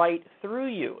right through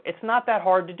you. It's not that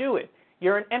hard to do it.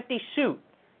 You're an empty suit.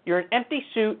 You're an empty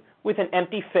suit with an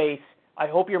empty face. I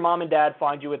hope your mom and dad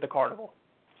find you at the carnival.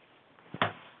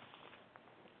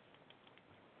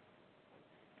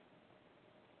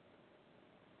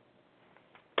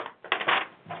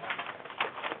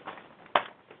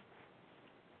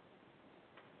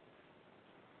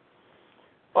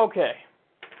 Okay.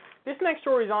 This next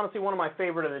story is honestly one of my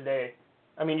favorite of the day.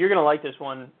 I mean, you're going to like this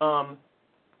one.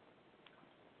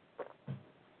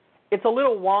 It's a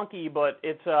little wonky, but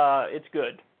it's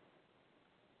good.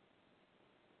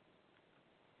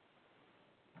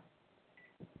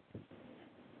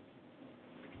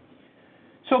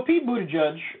 So Pete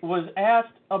Buttigieg was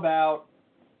asked about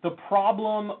the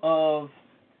problem of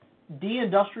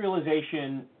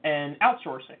deindustrialization and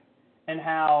outsourcing and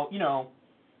how,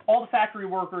 all the factory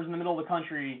workers in the middle of the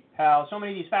country, how so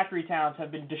many of these factory towns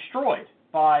have been destroyed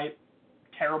by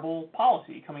terrible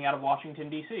policy coming out of Washington,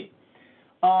 D.C.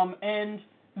 And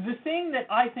the thing that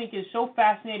I think is so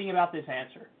fascinating about this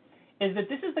answer is that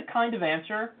this is the kind of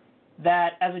answer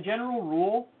that, as a general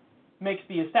rule, mix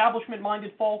the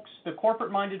establishment-minded folks, the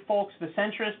corporate-minded folks, the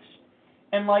centrists,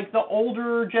 and like the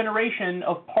older generation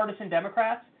of partisan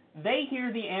Democrats. They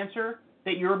hear the answer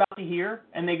that you're about to hear,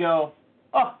 and they go,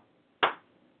 oh,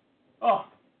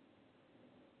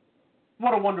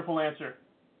 what a wonderful answer.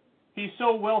 He's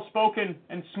so well-spoken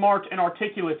and smart and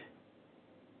articulate,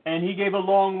 and he gave a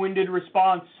long-winded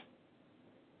response,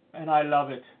 and I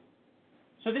love it.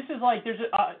 So this is like,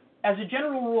 as a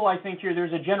general rule, I think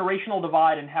there's a generational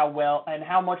divide in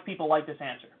how much people like this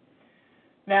answer.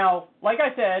 Now, like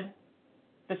I said,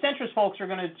 the centrist folks are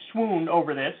going to swoon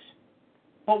over this,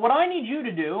 but what I need you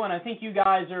to do, and I think you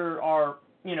guys are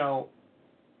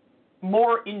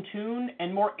more in tune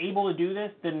and more able to do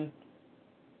this than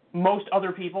most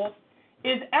other people,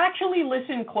 is actually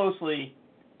listen closely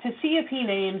to see if he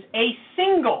names a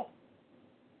single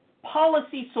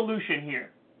policy solution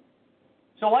here.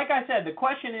 So like I said, the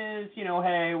question is,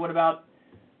 hey, what about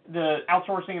the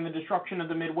outsourcing and the destruction of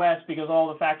the Midwest because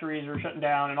all the factories are shutting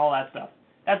down and all that stuff?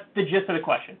 That's the gist of the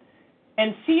question.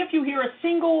 And see if you hear a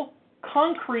single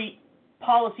concrete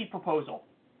policy proposal.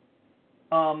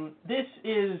 This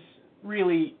is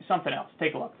really something else.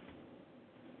 Take a look.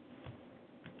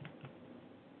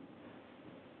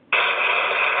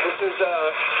 This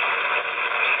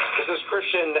is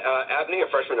Christian Abney, a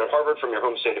freshman at Harvard from your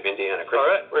home state of Indiana. Christian. All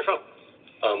right, where are you from?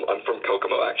 I'm from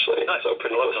Kokomo, actually, nice. So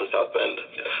pretty close to South Bend.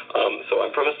 So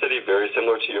I'm from a city very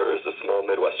similar to yours, a small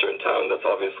Midwestern town that's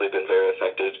obviously been very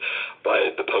affected by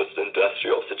the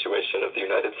post-industrial situation of the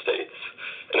United States.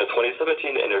 In a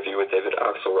 2017 interview with David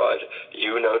Axelrod,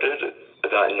 you noted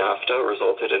that NAFTA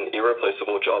resulted in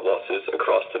irreplaceable job losses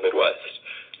across the Midwest.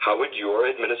 How would your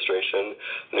administration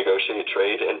negotiate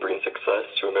trade and bring success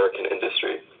to American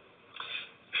industry?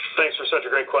 Thanks for such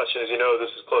a great question. As you know,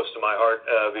 this is close to my heart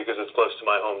because it's close to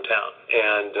my hometown.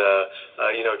 And,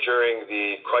 during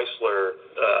the Chrysler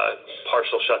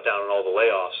partial shutdown and all the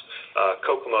layoffs,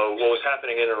 Kokomo, what was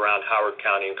happening in and around Howard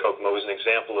County and Kokomo was an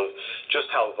example of just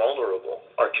how vulnerable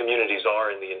our communities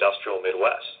are in the industrial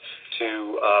Midwest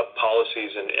to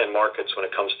policies and markets when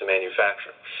it comes to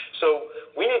manufacturing. So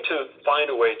we need to find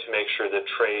a way to make sure that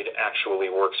trade actually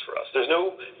works for us. There's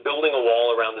no building a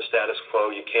wall around the status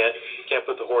quo. You can't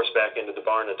put the horse back into the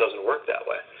barn. It doesn't work that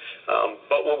way.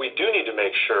 But what we do need to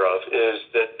make sure of is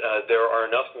that there are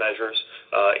enough measures,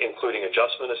 including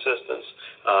adjustment assistance,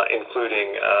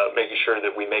 including making sure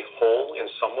that we make whole in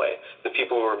some way the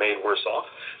people who are made worse off,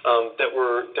 that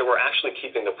we're actually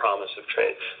keeping the promise of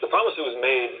trade. The promise that was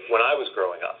made when I was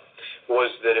growing up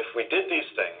was that if we did these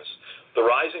things, the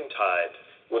rising tide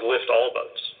would lift all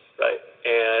boats, right?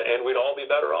 And we'd all be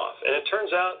better off. And it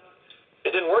turns out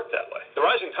it didn't work that way. The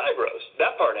rising tide rose.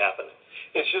 That part happened.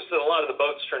 It's just that a lot of the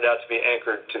boats turned out to be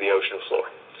anchored to the ocean floor.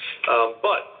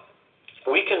 But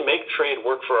we can make trade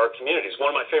work for our communities.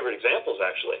 One of my favorite examples,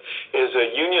 actually, is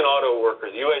a union auto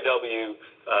worker, the UAW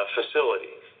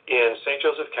facility in St.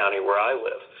 Joseph County, where I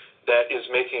live, that is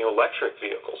making electric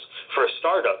vehicles for a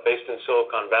startup based in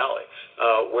Silicon Valley,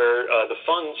 where the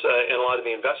funds and a lot of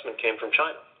the investment came from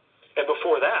China. And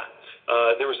before that,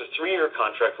 there was a 3-year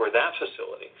contract where that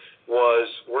facility was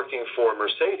working for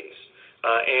Mercedes,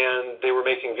 and they were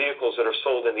making vehicles that are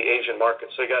sold in the Asian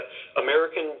market. So you got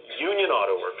American union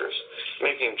auto workers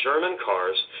making German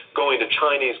cars going to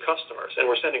Chinese customers, and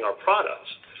we're sending our products,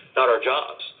 not our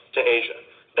jobs, to Asia.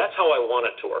 That's how I want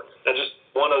it to work. And just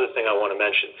one other thing I want to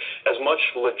mention. As much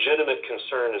legitimate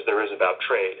concern as there is about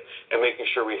trade and making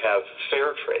sure we have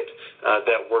fair trade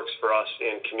that works for us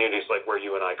in communities like where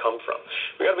you and I come from,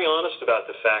 we got to be honest about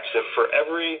the fact that for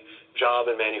every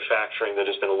job in manufacturing that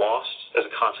has been lost as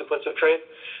a consequence of trade,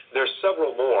 there's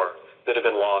several more that have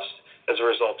been lost as a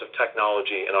result of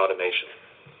technology and automation.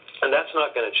 And that's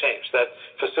not going to change. That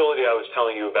facility I was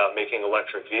telling you about making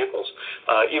electric vehicles,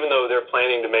 even though they're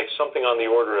planning to make something on the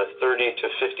order of 30,000 to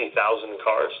 50,000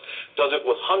 cars, does it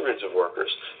with hundreds of workers,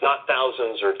 not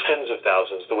thousands or tens of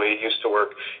thousands, the way it used to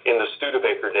work in the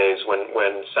Studebaker days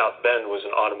when South Bend was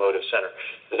an automotive center.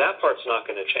 That part's not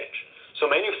going to change. So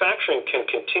manufacturing can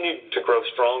continue to grow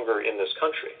stronger in this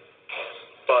country,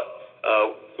 but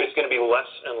it's going to be less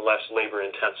and less labor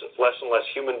intensive, less and less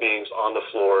human beings on the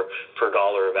floor per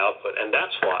dollar of output. And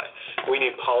that's why we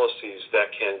need policies that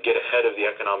can get ahead of the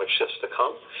economic shifts to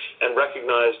come and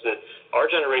recognize that our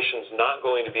generation's not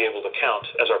going to be able to count,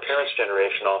 as our parents'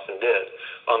 generation often did,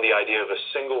 on the idea of a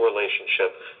single relationship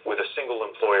with a single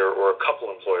employer or a couple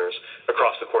employers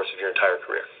across the course of your entire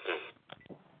career.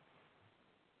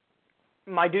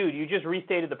 My dude, you just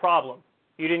restated the problem.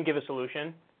 You didn't give a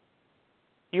solution.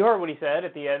 You heard what he said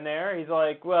at the end there. He's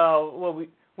like, well,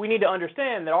 we we need to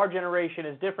understand that our generation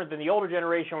is different than the older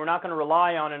generation. We're not going to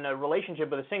rely on a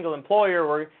relationship with a single employer.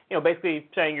 We're, basically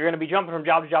saying you're going to be jumping from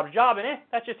job to job to job, and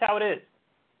that's just how it is.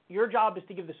 Your job is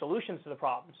to give the solutions to the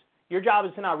problems. Your job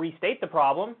is to not restate the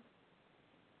problem.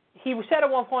 He said at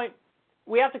one point,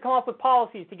 we have to come up with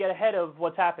policies to get ahead of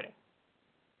what's happening.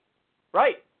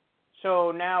 Right.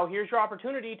 So now here's your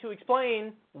opportunity to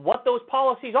explain what those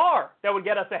policies are that would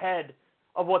get us ahead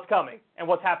of what's coming and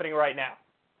what's happening right now.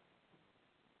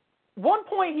 One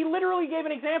point, he literally gave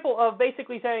an example of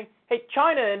basically saying, hey,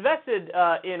 China invested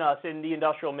in us in the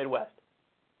industrial Midwest.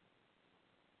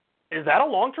 Is that a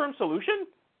long-term solution?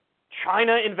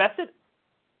 China invested?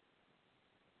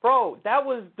 Bro, that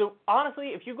was honestly,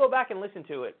 if you go back and listen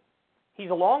to it, he's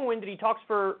a long-winded. He talks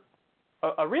for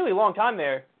a really long time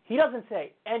there. He doesn't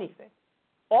say anything.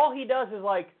 All he does is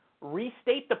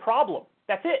restate the problem.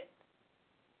 That's it.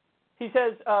 He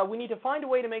says, we need to find a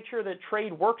way to make sure that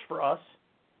trade works for us.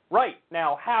 Right.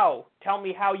 Now, how? Tell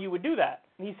me how you would do that.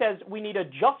 And he says, we need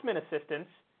adjustment assistance,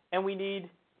 and we need,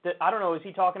 I don't know, is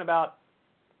he talking about,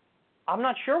 I'm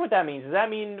not sure what that means. Does that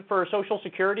mean for Social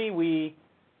Security we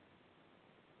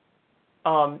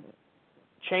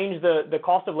change the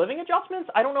cost of living adjustments?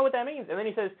 I don't know what that means. And then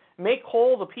he says, make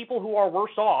whole the people who are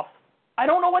worse off. I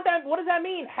don't know what does that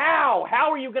mean? How? How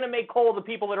are you going to make whole the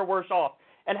people that are worse off?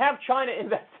 And have China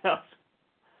invest in us?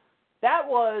 That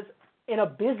was an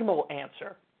abysmal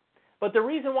answer. But the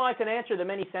reason why it's an answer that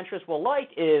many centrists will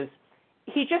like is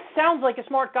he just sounds like a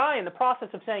smart guy in the process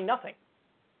of saying nothing.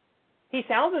 He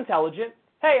sounds intelligent.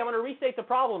 Hey, I'm going to restate the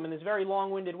problem in this very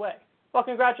long-winded way. Well,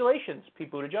 congratulations,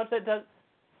 Pete Buttigieg.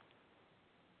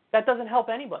 That doesn't help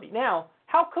anybody. Now,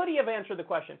 how could he have answered the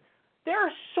question? There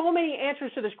are so many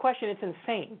answers to this question, it's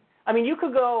insane. I mean, you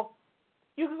could go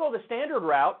the standard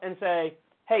route and say,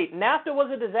 hey, NAFTA was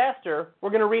a disaster.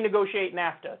 We're going to renegotiate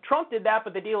NAFTA. Trump did that,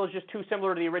 but the deal is just too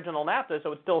similar to the original NAFTA,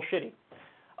 so it's still shitty.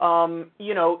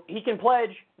 He can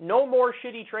pledge no more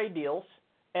shitty trade deals.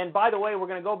 And by the way, we're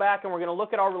going to go back and we're going to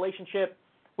look at our relationship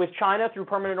with China through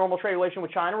permanent normal trade relation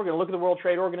with China. We're going to look at the World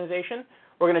Trade Organization.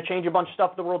 We're going to change a bunch of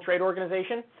stuff at the World Trade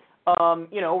Organization. We're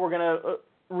going to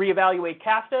reevaluate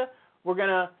CAFTA. We're going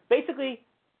to basically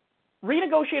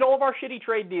renegotiate all of our shitty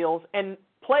trade deals and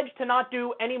pledge to not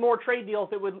do any more trade deals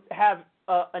that would have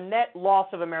a net loss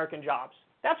of American jobs.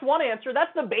 That's one answer.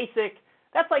 That's the basic.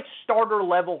 That's like starter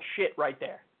level shit right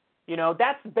there.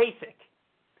 That's basic.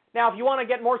 Now, if you want to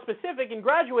get more specific and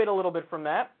graduate a little bit from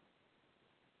that,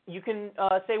 you can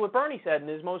say what Bernie said in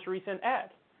his most recent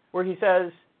ad, where he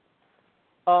says,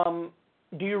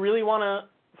 do you really want to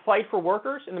fight for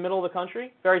workers in the middle of the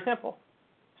country? Very simple.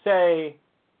 Say,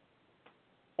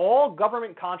 all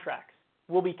government contracts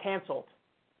will be canceled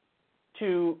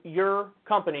to your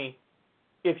company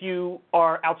if you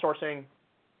are outsourcing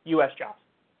U.S. jobs.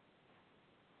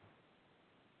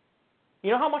 You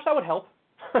know how much that would help?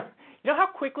 You know how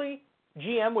quickly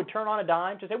GM would turn on a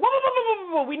dime to say,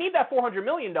 whoa, we need that $400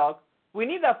 million, dog. We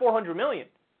need that $400 million.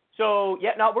 So,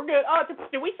 yeah, no, we're good.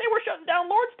 Did we say we're shutting down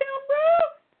Lordstown, bro?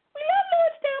 We love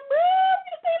Lordstown, bro. We're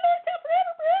going to stay in Lordstown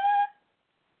forever, bro.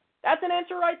 That's an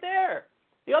answer right there.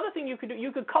 The other thing you could do,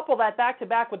 you could couple that back to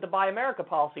back with the Buy America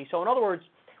policy. So, in other words,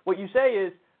 what you say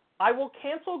is, I will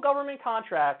cancel government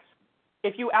contracts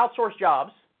if you outsource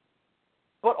jobs,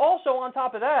 but also on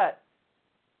top of that,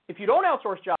 if you don't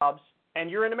outsource jobs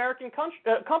and you're an American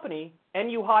company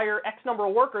and you hire X number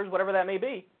of workers, whatever that may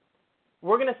be,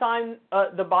 we're going to sign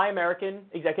the Buy American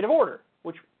executive order.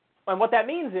 And what that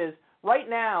means is, right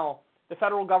now, the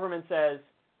federal government says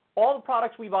all the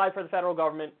products we buy for the federal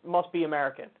government must be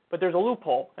American. But there's a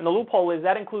loophole, and the loophole is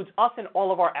that includes us and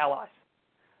all of our allies.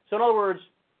 So in other words,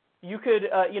 you could,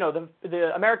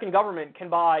 the American government can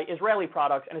buy Israeli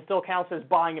products, and it still counts as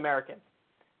buying American.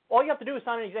 All you have to do is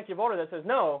sign an executive order that says,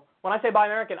 no, when I say buy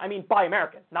American, I mean buy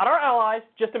American. Not our allies,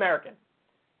 just American.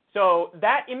 So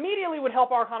that immediately would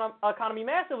help our economy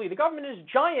massively. The government is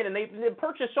giant, and they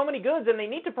purchase so many goods, and they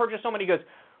need to purchase so many goods.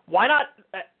 Why not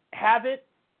have it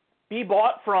be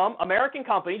bought from American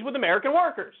companies with American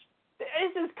workers?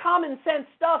 This is common sense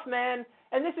stuff, man.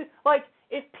 And this is like,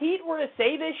 if Pete were to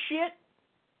say this shit,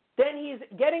 then he's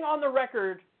getting on the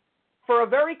record for a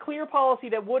very clear policy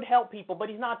that would help people, but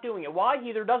he's not doing it. Why? He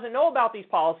either doesn't know about these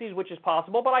policies, which is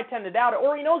possible, but I tend to doubt it,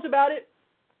 or he knows about it.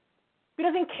 He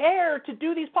doesn't care to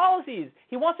do these policies.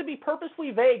 He wants to be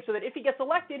purposely vague so that if he gets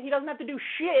elected, he doesn't have to do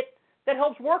shit that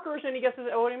helps workers, and he gets to say,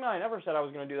 oh, what do you mean? I never said I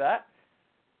was going to do that.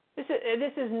 This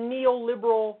is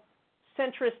neoliberal,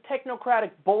 centrist,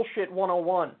 technocratic bullshit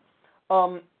 101.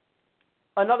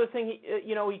 Another thing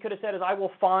he could have said is, I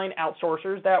will fine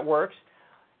outsourcers. That works.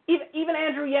 even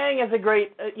Andrew Yang has a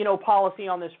great policy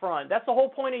on this front. That's the whole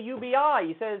point of UBI.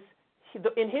 He says,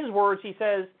 in his words, he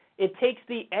says it takes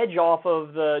the edge off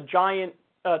of the giant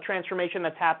transformation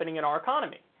that's happening in our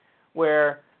economy,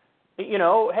 where hey,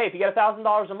 if you get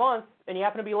 $1,000 a month and you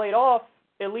happen to be laid off,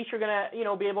 at least you're going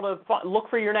to, be able to look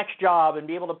for your next job and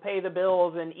be able to pay the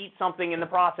bills and eat something in the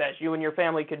process. You and your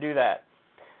family could do that.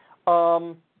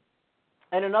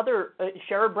 And another,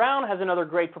 Sherrod Brown has another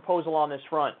great proposal on this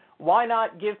front. Why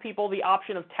not give people the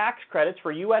option of tax credits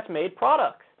for U.S.-made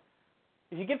products?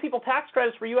 If you give people tax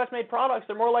credits for U.S.-made products,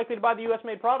 they're more likely to buy the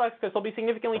U.S.-made products because they'll be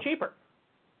significantly cheaper.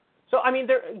 So, I mean,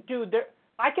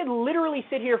 I could literally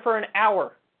sit here for an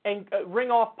hour and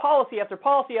ring off policy after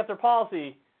policy after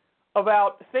policy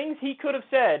about things he could have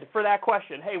said for that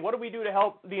question. Hey, what do we do to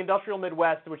help the industrial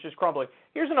Midwest, which is crumbling?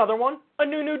 Here's another one, a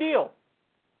New Deal.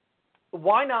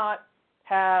 Why not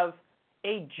have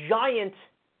a giant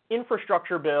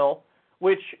infrastructure bill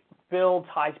which builds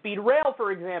high-speed rail,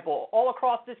 for example, all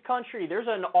across this country? There's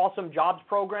an awesome jobs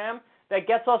program that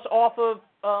gets us off of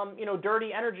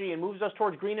dirty energy and moves us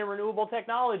towards green and renewable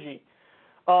technology.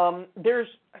 There's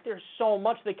so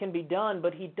much that can be done,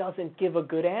 but he doesn't give a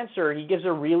good answer. He gives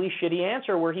a really shitty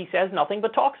answer where he says nothing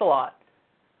but talks a lot.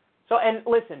 So, and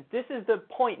listen, this is the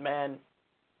point, man.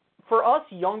 For us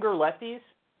younger lefties,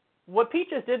 what Pete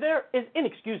just did there is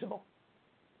inexcusable.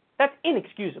 That's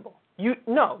inexcusable. You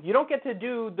don't get to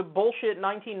do the bullshit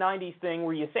 1990s thing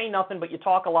where you say nothing but you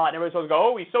talk a lot and everybody's supposed to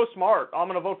go, oh, he's so smart, I'm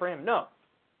going to vote for him. No.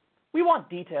 We want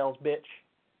details, bitch.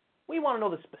 We want to know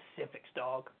the specifics,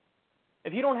 dog.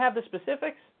 If you don't have the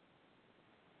specifics,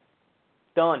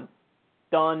 done.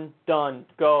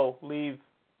 Go, leave,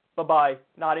 bye-bye.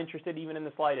 Not interested even in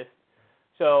the slightest.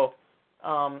 So,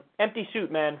 empty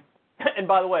suit, man. And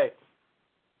by the way,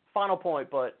 final point,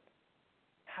 but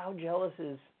how jealous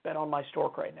is Bet on My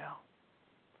Stork right now?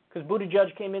 Because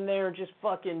Buttigieg came in there and just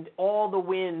fucking all the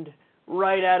wind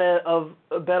right out of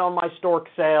Bet on My Stork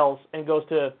sales and goes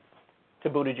to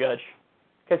Buttigieg.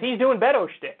 Because he's doing Beto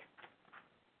shtick.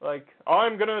 Like,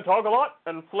 I'm going to talk a lot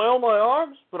and flail my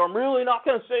arms, but I'm really not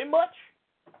going to say much.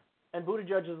 And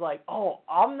Buttigieg is like, oh,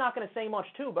 I'm not going to say much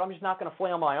too, but I'm just not going to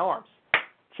flail my arms.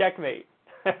 Checkmate.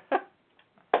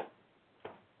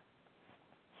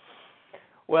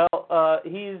 Well,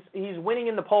 he's winning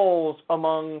in the polls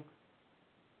among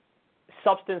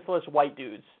substanceless white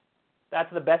dudes.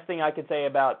 That's the best thing I could say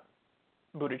about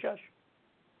Buttigieg.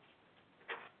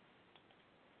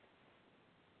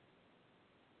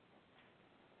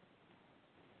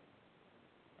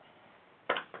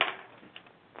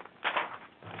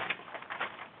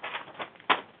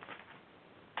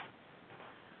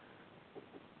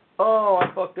 Oh,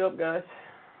 I fucked up, guys.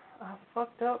 I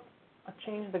fucked up. I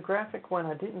changed the graphic when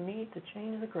I didn't need to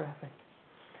change the graphic.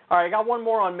 All right, I got one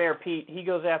more on Mayor Pete. He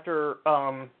goes after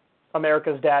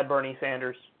America's dad, Bernie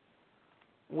Sanders.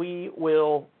 We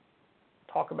will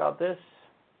talk about this.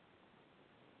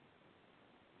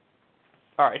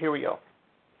 All right, here we go.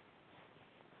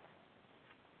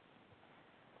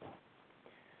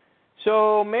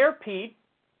 So Mayor Pete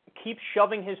keeps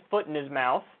shoving his foot in his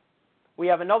mouth. We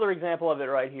have another example of it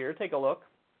right here. Take a look.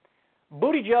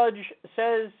 Buttigieg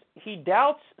says he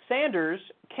doubts Sanders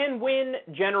can win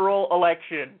general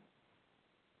election.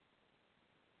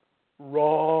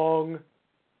 Wrong.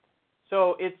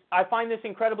 So I find this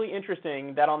incredibly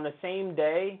interesting that on the same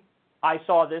day I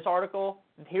saw this article,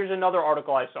 here's another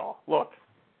article I saw. Look.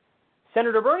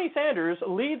 Senator Bernie Sanders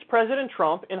leads President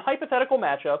Trump in hypothetical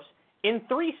matchups in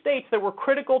 3 states that were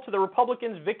critical to the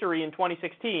Republicans' victory in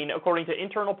 2016, according to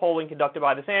internal polling conducted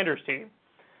by the Sanders team.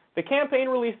 The campaign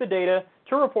released the data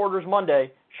to reporters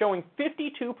Monday, showing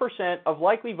 52% of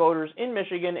likely voters in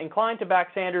Michigan inclined to back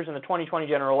Sanders in the 2020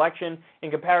 general election, in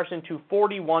comparison to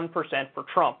 41% for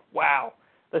Trump. Wow.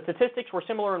 The statistics were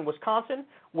similar in Wisconsin,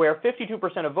 where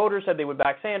 52% of voters said they would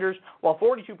back Sanders, while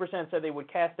 42% said they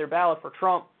would cast their ballot for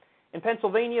Trump. In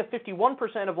Pennsylvania,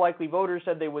 51% of likely voters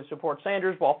said they would support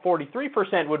Sanders, while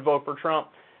 43% would vote for Trump.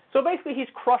 So basically, he's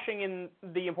crushing in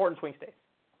the important swing states.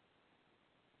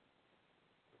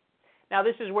 Now,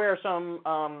 this is where some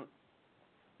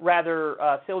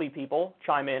rather silly people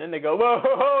chime in, and they go, whoa,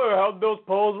 how'd those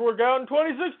polls work out in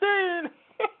 2016?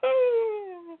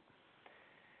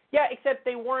 Yeah, except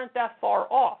they weren't that far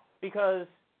off, because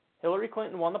Hillary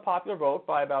Clinton won the popular vote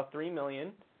by about 3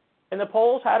 million, and the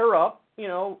polls had her up,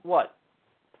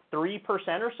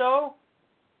 3% or so,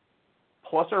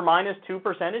 plus or minus 2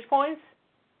 percentage points.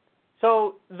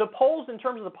 So the polls in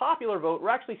terms of the popular vote were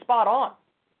actually spot on.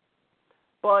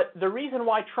 But the reason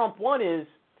why Trump won is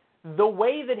the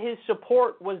way that his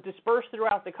support was dispersed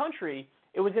throughout the country,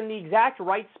 it was in the exact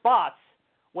right spots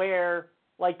where,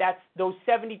 like those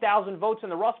 70,000 votes in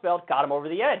the Rust Belt got him over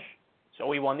the edge. So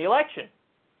he won the election.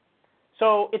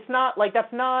 So it's not like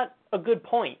that's not a good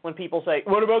point when people say,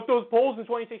 what about those polls in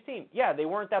 2016? Yeah, they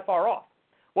weren't that far off.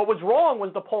 What was wrong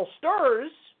was the pollsters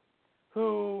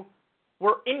who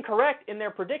were incorrect in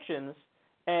their predictions.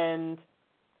 And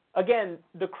again,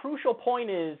 the crucial point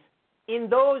is in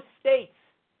those states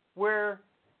where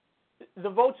the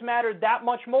votes mattered that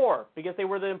much more because they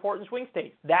were the important swing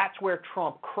states, that's where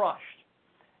Trump crushed.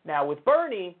 Now with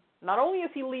Bernie, not only is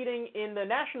he leading in the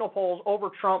national polls over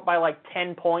Trump by like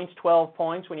 10 points, 12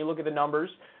 points when you look at the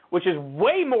numbers, which is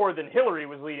way more than Hillary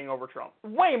was leading over Trump,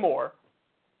 way more,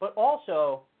 but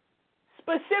also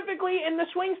specifically in the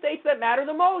swing states that matter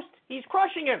the most, he's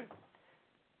crushing him.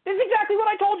 This is exactly what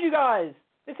I told you guys.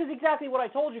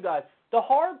 The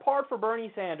hard part for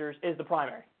Bernie Sanders is the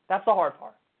primary. That's the hard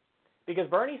part. Because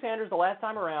Bernie Sanders, the last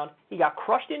time around, he got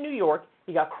crushed in New York,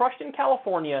 he got crushed in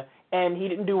California, and he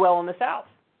didn't do well in the South.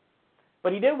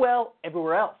 But he did well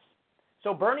everywhere else.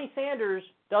 So Bernie Sanders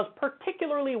does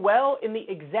particularly well in the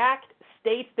exact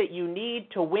states that you need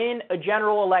to win a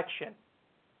general election.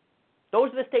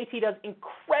 Those are the states he does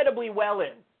incredibly well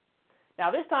in.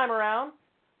 Now this time around,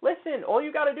 listen, all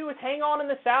you got to do is hang on in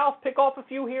the South, pick off a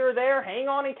few here or there, hang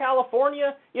on in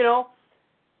California,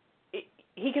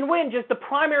 he can win, just the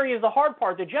primary is the hard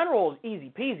part. The general is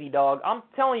easy peasy, dog. I'm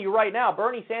telling you right now,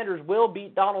 Bernie Sanders will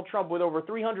beat Donald Trump with over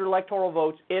 300 electoral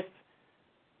votes if,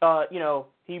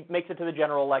 he makes it to the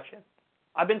general election.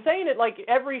 I've been saying it like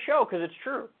every show because it's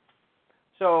true.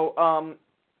 So,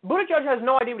 Buttigieg has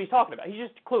no idea what he's talking about. He's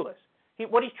just clueless.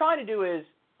 What he's trying to do is,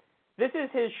 this is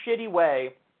his shitty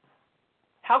way.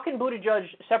 How can Buttigieg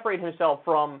separate himself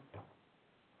from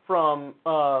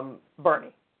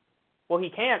Bernie? Well, he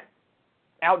can't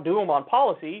outdo him on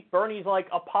policy. Bernie's like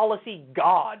a policy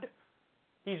god.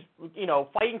 He's,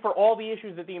 fighting for all the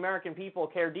issues that the American people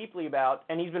care deeply about,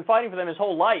 and he's been fighting for them his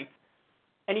whole life,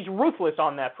 and he's ruthless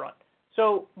on that front.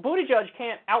 So Buttigieg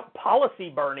can't out-policy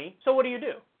Bernie, so what do? You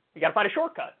got to find a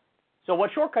shortcut. So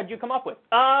what shortcut do you come up with?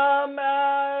 I'm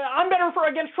better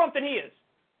against Trump than he is.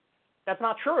 That's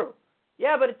not true.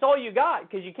 Yeah, but it's all you got,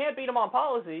 because you can't beat him on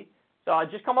policy, so I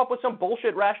just come up with some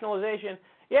bullshit rationalization.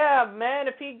 Yeah, man,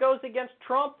 if he goes against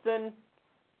Trump, then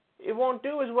it won't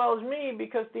do as well as me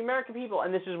because the American people,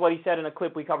 and this is what he said in a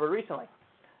clip we covered recently,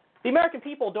 the American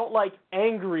people don't like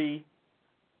angry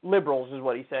liberals is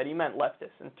what he said. He meant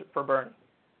leftists for Bernie.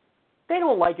 They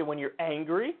don't like it when you're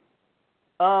angry.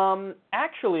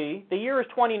 Actually, the year is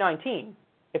 2019.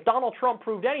 If Donald Trump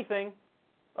proved anything,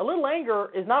 a little anger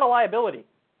is not a liability.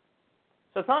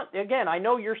 So it's not, again, I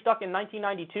know you're stuck in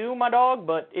 1992, my dog,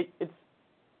 but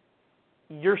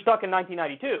you're stuck in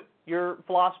 1992. Your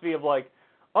philosophy of like,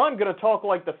 I'm going to talk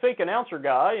like the fake announcer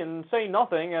guy and say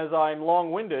nothing as I'm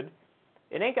long-winded,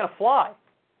 it ain't going to fly.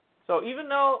 So even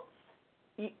though,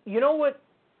 you know what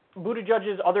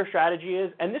Buttigieg's other strategy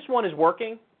is, and this one is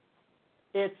working,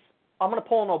 it's, I'm going to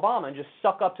pull an Obama and just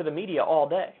suck up to the media all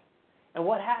day. And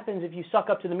what happens if you suck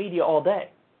up to the media all day?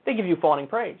 They give you fawning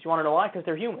praise. You want to know why? Because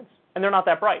they're humans, and they're not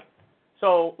that bright.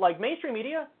 So, like mainstream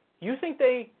media, you think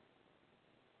they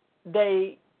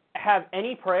have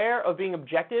any prayer of being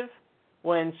objective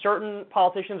when certain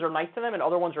politicians are nice to them and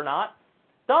other ones are not?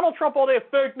 Donald Trump all day,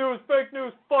 fake news,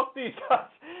 fuck these guys.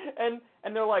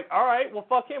 And they're like, all right, well,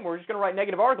 fuck him. We're just going to write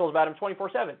negative articles about him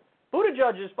 24/7.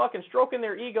 Buttigieg is fucking stroking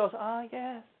their egos. Oh,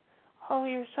 yes. Oh,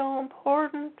 you're so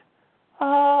important.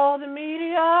 Oh, the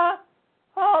media.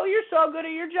 Oh, you're so good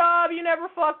at your job. You never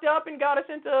fucked up and got us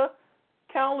into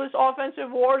countless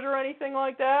offensive wars or anything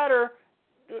like that, or,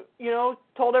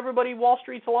 told everybody Wall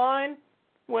Street's lying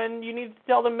when you need to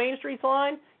tell them Main Street's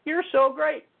lying. You're so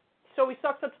great. So he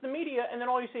sucks up to the media, and then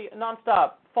all you see,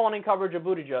 nonstop, fawning coverage of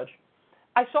Buttigieg.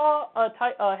 I saw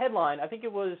a headline, I think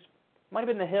might have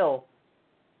been The Hill.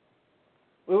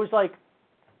 It was like,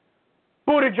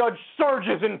 Buttigieg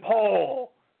surges in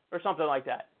poll, or something like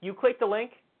that. You click the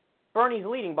link, Bernie's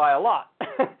leading by a lot.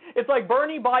 It's like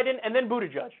Bernie, Biden, and then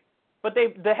Buttigieg. But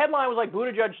the headline was like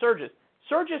Buttigieg surges.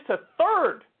 Surges to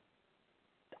third.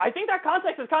 I think that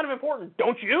context is kind of important.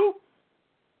 Don't you?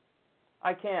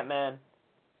 I can't, man.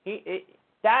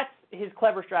 That's his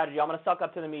clever strategy. I'm going to suck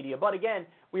up to the media. But again,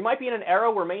 we might be in an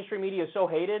era where mainstream media is so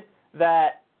hated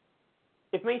that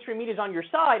if mainstream media is on your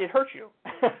side, it hurts you.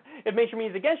 If mainstream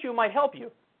media is against you, it might help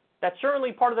you. That's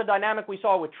certainly part of the dynamic we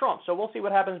saw with Trump. So we'll see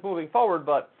what happens moving forward.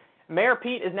 But Mayor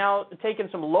Pete is now taking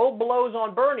some low blows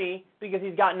on Bernie because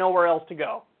he's got nowhere else to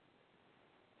go.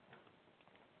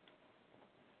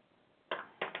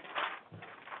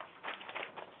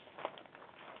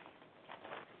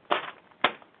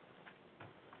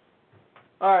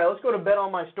 All right, let's go to Bet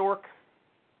on My Stork.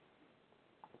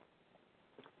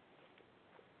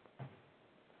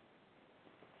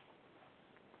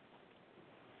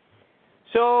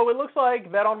 So it looks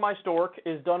like Bet on My Stork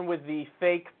is done with the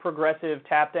fake progressive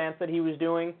tap dance that he was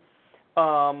doing.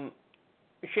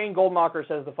 Shane Goldmacher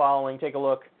says the following. Take a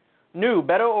look. New,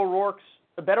 Beto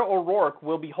O'Rourke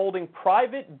will be holding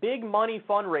private big money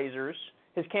fundraisers.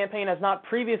 His campaign has not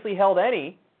previously held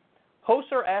any.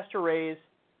 Hosts are asked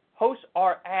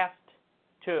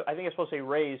to, I think it's supposed to say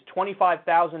raise,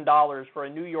 $25,000 for a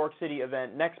New York City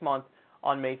event next month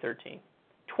on May 13th.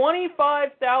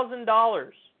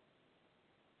 $25,000.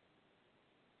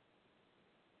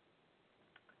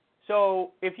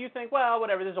 So if you think, well,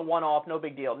 whatever, this is a one-off, no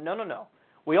big deal. No.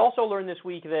 We also learned this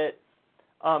week that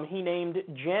he named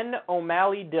Jen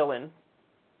O'Malley Dillon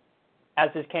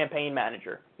as his campaign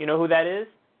manager. You know who that is?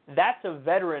 That's a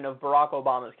veteran of Barack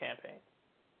Obama's campaign.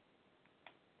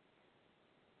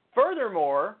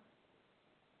 Furthermore,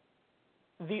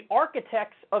 the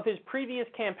architects of his previous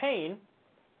campaign,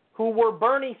 who were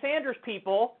Bernie Sanders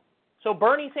people, so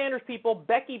Bernie Sanders people,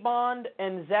 Becky Bond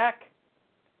and Zach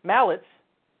Mallitz,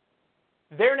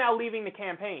 they're now leaving the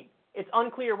campaign. It's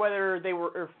unclear whether they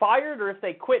were fired or if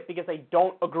they quit because they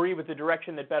don't agree with the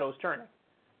direction that Beto's turning.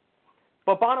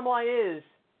 But bottom line is,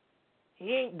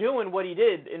 he ain't doing what he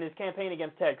did in his campaign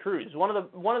against Ted Cruz. One of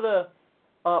the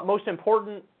most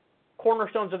important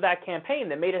cornerstones of that campaign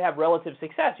that made it have relative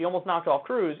success, he almost knocked off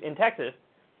Cruz in Texas,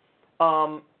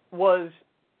 was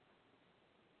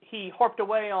he harped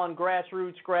away on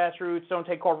grassroots, don't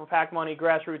take corporate PAC money,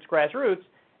 grassroots,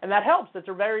 and that helps. It's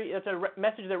a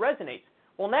message that resonates.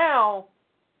 Well, now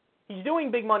he's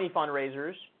doing big money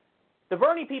fundraisers. The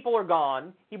Bernie people are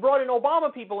gone. He brought in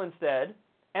Obama people instead,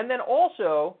 and then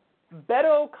also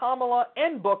Beto, Kamala,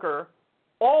 and Booker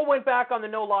all went back on the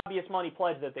no lobbyist money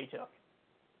pledge that they took.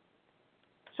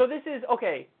 So this is,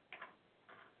 okay,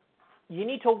 you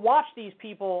need to watch these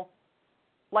people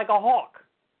like a hawk,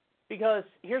 because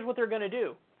here's what they're going to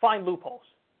do, find loopholes.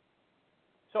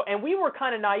 So, and we were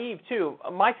kind of naive too,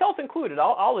 myself included,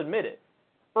 I'll admit it.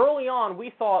 Early on,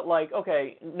 we thought like,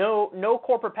 okay, no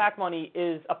corporate PAC money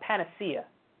is a panacea.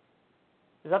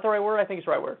 Is that the right word? I think it's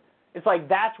the right word. It's like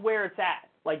that's where it's at.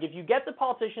 Like if you get the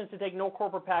politicians to take no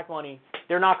corporate PAC money,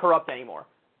 they're not corrupt anymore.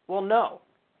 Well, no.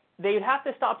 They'd have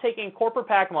to stop taking corporate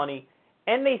PAC money,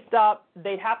 and they'd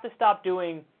have to stop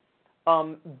doing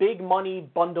big money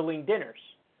bundling dinners,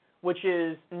 which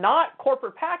is not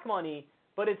corporate PAC money,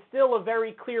 but it's still a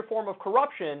very clear form of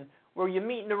corruption where you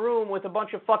meet in a room with a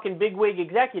bunch of fucking bigwig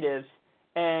executives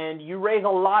and you raise a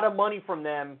lot of money from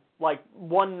them like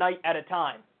one night at a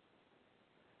time.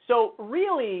 So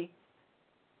really,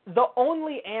 the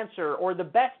only answer or the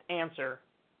best answer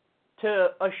to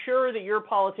assure that your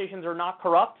politicians are not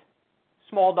corrupt,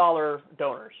 small dollar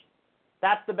donors.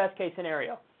 That's the best case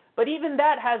scenario. But even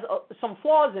that has some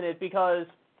flaws in it because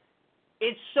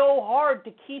it's so hard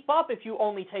to keep up if you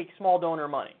only take small donor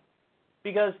money.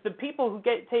 Because the people who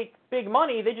take big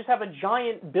money, they just have a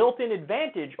giant built-in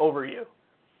advantage over you.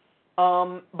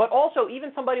 But also,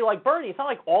 even somebody like Bernie, it's not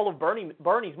like all of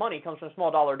Bernie's money comes from small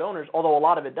dollar donors, although a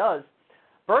lot of it does.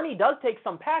 Bernie does take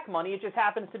some PAC money. It just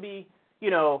happens to be,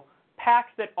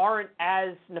 PACs that aren't as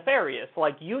nefarious,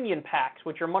 like union PACs,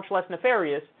 which are much less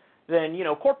nefarious than,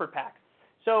 corporate PACs.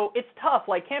 So it's tough.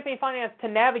 Like campaign finance, to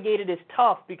navigate it is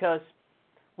tough because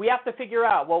we have to figure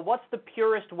out, well, what's the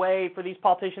purest way for these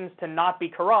politicians to not be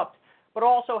corrupt, but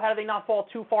also how do they not fall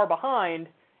too far behind?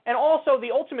 And also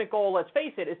the ultimate goal, let's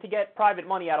face it, is to get private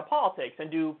money out of politics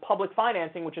and do public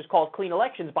financing, which is called clean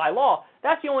elections by law.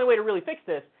 That's the only way to really fix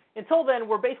this. Until then,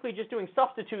 we're basically just doing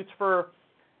substitutes for,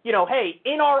 hey,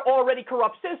 in our already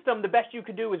corrupt system, the best you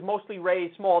could do is mostly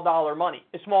raise small donor money.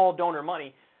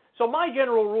 So my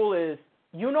general rule is,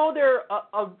 they're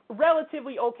a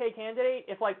relatively okay candidate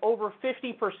if like over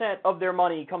 50% of their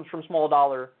money comes from small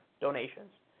dollar donations.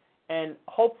 And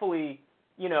hopefully,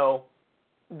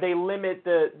 they limit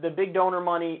the big donor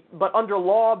money. But under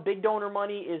law, big donor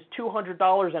money is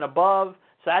 $200 and above.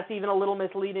 So that's even a little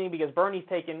misleading because Bernie's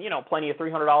taken, plenty of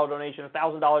 $300 donations,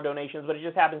 $1,000 donations, but it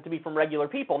just happens to be from regular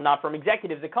people, not from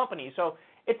executives at companies. So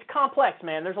it's complex,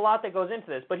 man. There's a lot that goes into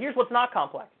this. But here's what's not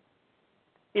complex.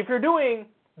 If you're doing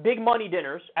big money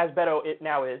dinners, as Beto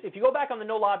now is, if you go back on the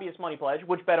no lobbyist money pledge,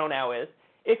 which Beto now is,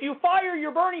 if you fire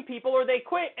your Bernie people or they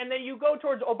quit and then you go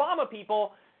towards Obama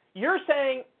people, you're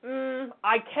saying,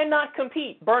 I cannot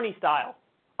compete Bernie style.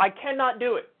 I cannot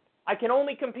do it. I can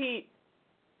only compete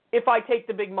if I take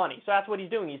the big money. So that's what he's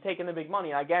doing. He's taking the big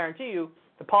money. And I guarantee you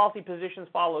the policy positions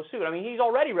follow suit. I mean, he's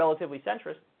already relatively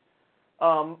centrist.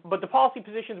 But the policy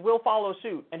positions will follow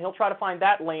suit, and he'll try to find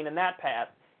that lane and that path.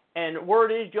 And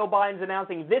word is Joe Biden's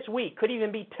announcing this week, could even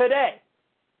be today.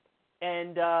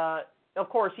 And, of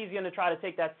course, he's going to try to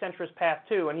take that centrist path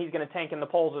too, and he's going to tank in the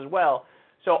polls as well.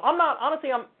 So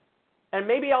and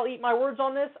maybe I'll eat my words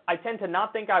on this. I tend to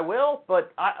not think I will,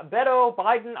 but Beto,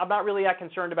 Biden, I'm not really that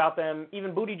concerned about them.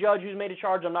 Even Buttigieg, who's made a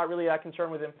charge, I'm not really that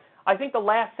concerned with him. I think the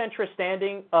last centrist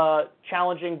standing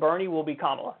challenging Bernie will be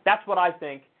Kamala. That's what I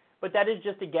think, but that is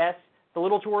just a guess. It's a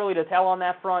little too early to tell on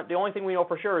that front. The only thing we know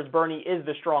for sure is Bernie is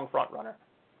the strong front runner.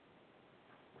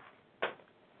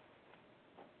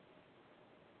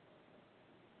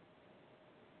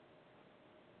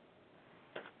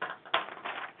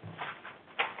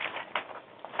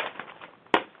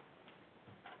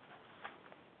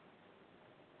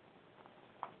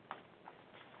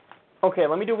 Okay,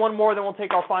 let me do one more, then we'll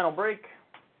take our final break.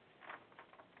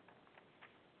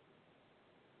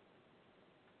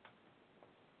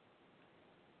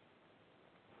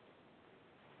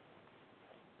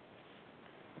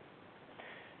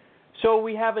 So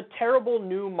we have a terrible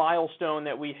new milestone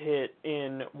that we hit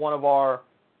in one of our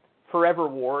forever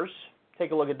wars.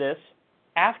 Take a look at this.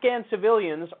 Afghan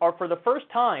civilians are for the first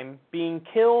time being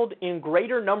killed in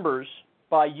greater numbers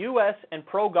by U.S. and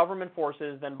pro-government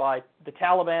forces than by the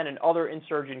Taliban and other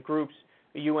insurgent groups,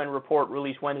 a UN report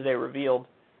released Wednesday revealed.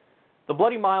 The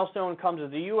bloody milestone comes as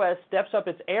the U.S. steps up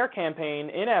its air campaign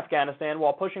in Afghanistan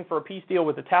while pushing for a peace deal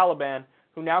with the Taliban,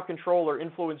 who now control or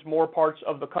influence more parts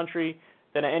of the country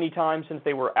than at any time since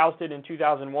they were ousted in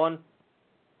 2001.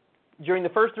 During the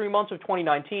first 3 months of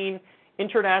 2019,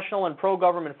 international and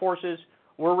pro-government forces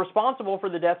were responsible for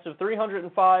the deaths of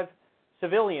 305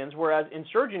 civilians, whereas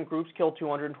insurgent groups killed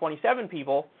 227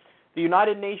 people, the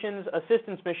United Nations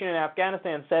Assistance Mission in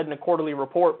Afghanistan said in a quarterly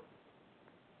report.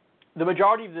 The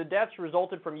majority of the deaths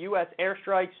resulted from U.S.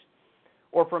 airstrikes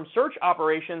or from search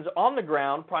operations on the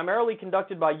ground, primarily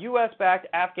conducted by U.S.-backed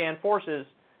Afghan forces,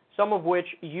 some of which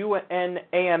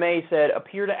UNAMA said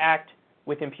appear to act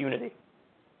with impunity.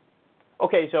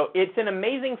 Okay, so it's an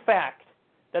amazing fact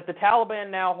that the Taliban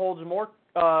now holds more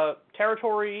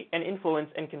territory and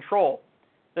influence and control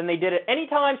than they did at any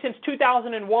time since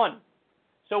 2001.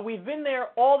 So we've been there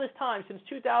all this time since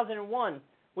 2001,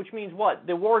 which means what?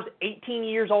 The war's 18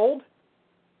 years old?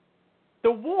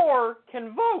 The war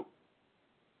can vote.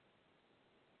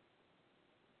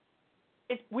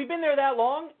 We've been there that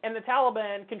long, and the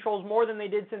Taliban controls more than they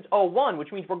did since 2001,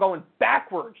 which means we're going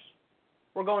backwards.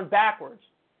 We're going backwards.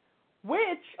 Which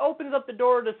opens up the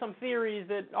door to some theories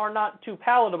that are not too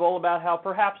palatable about how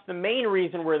perhaps the main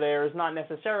reason we're there is not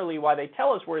necessarily why they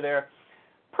tell us we're there.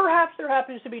 Perhaps there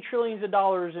happens to be trillions of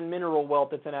dollars in mineral wealth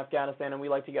that's in Afghanistan, and we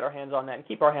like to get our hands on that and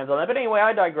keep our hands on that. But anyway,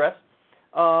 I digress.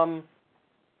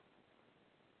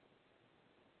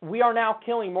 We are now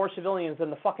killing more civilians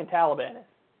than the fucking Taliban is.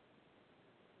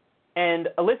 And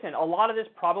listen, a lot of this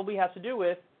probably has to do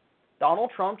with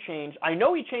Donald Trump changed. I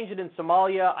know he changed it in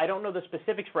Somalia. I don't know the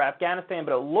specifics for Afghanistan,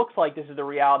 but it looks like this is the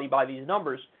reality by these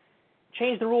numbers.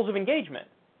 Changed the rules of engagement.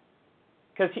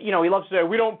 Because, he loves to say,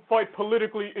 we don't fight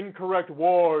politically incorrect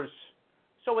wars.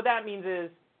 So what that means is,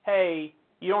 hey,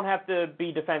 you don't have to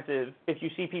be defensive. If you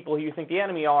see people who you think the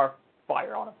enemy are,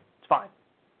 fire on them. It's fine.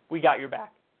 We got your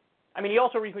back. I mean, he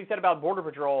also recently said about Border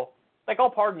Patrol, I'll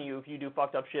pardon you if you do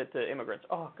fucked up shit to immigrants.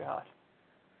 Oh, God.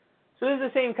 So this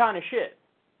is the same kind of shit.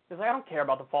 It's I don't care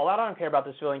about the fallout. I don't care about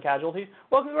the civilian casualties.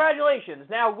 Well, congratulations.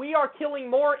 Now we are killing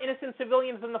more innocent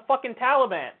civilians than the fucking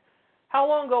Taliban. How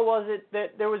long ago was it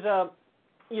that there was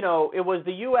it was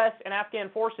the U.S. and Afghan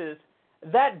forces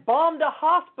that bombed a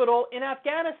hospital in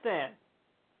Afghanistan?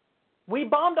 We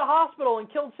bombed a hospital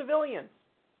and killed civilians.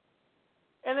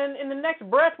 And then in the next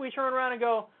breath we turn around and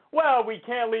go, well, we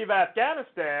can't leave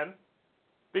Afghanistan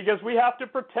because we have to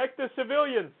protect the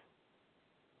civilians.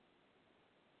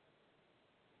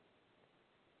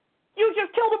 You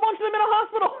just killed a bunch of them in a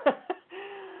hospital.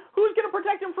 Who's going to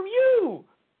protect them from you?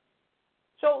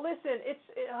 So listen,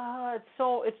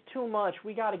 it's too much.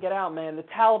 We got to get out, man. The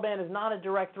Taliban is not a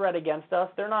direct threat against us.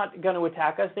 They're not going to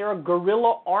attack us. They're a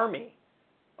guerrilla army.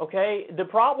 Okay? The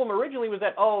problem originally was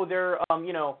that they're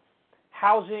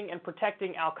housing and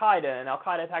protecting Al-Qaeda, and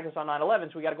Al-Qaeda attacked us on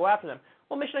 9/11, so we got to go after them.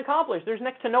 Well, mission accomplished. There's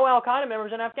next to no Al-Qaeda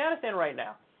members in Afghanistan right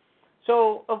now.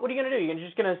 So what are you going to do? You're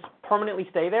just going to permanently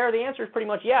stay there? The answer is pretty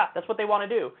much yeah, that's what they want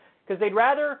to do. Because they'd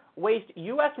rather waste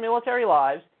U.S. military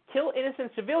lives, kill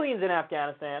innocent civilians in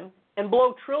Afghanistan, and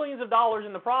blow trillions of dollars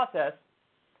in the process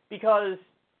because,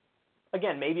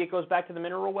 again, maybe it goes back to the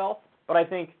mineral wealth, but I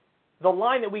think the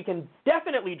line that we can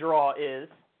definitely draw is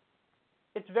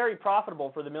it's very profitable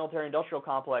for the military-industrial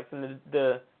complex and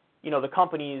the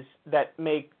companies that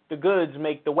make the goods,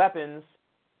 make the weapons,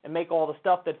 and make all the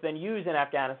stuff that's then used in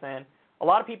Afghanistan. A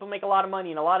lot of people make a lot of money,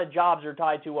 and a lot of jobs are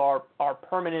tied to our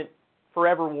permanent,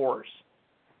 forever wars.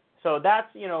 So that's,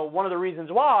 one of the reasons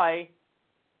why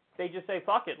they just say,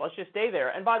 fuck it, let's just stay there.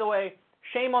 And by the way,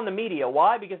 shame on the media.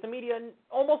 Why? Because the media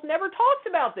almost never talks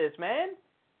about this, man.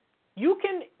 You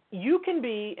can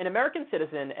be an American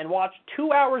citizen and watch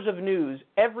 2 hours of news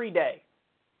every day.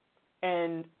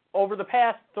 And over the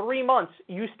past 3 months,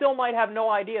 you still might have no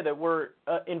idea that we're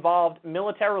involved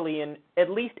militarily in at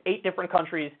least 8 different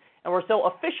countries, and we're still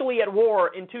officially at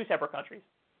war in 2 separate countries.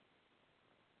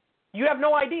 You have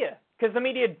no idea because the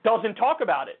media doesn't talk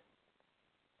about it.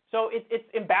 So it's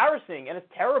embarrassing, and it's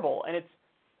terrible, and it's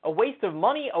a waste of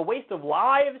money, a waste of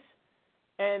lives,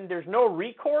 and there's no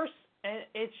recourse, and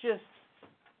it's just,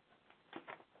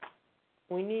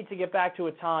 we need to get back to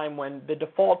a time when the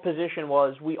default position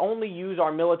was we only use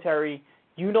our military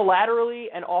unilaterally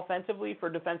and offensively for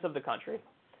defense of the country.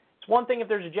 It's one thing if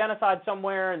there's a genocide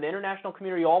somewhere and the international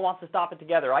community all wants to stop it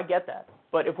together. I get that.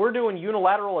 But if we're doing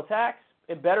unilateral attacks,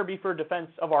 it better be for defense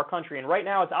of our country. And right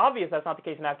now it's obvious that's not the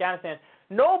case in Afghanistan.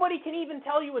 Nobody can even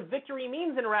tell you what victory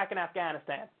means in Iraq and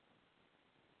Afghanistan.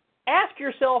 Ask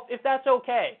yourself if that's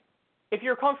okay, if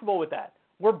you're comfortable with that.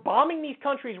 We're bombing these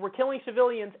countries, we're killing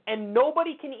civilians, and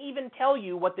nobody can even tell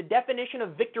you what the definition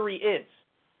of victory is.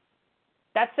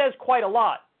 That says quite a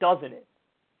lot, doesn't it?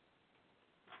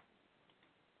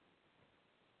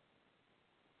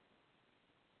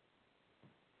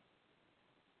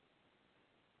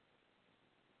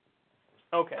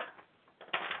 Okay.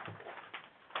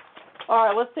 All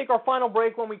right, let's take our final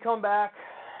break. When we come back,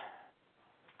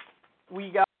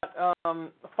 we got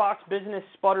Fox Business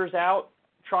sputters out,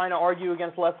 trying to argue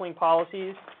against left-wing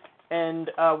policies. And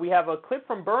we have a clip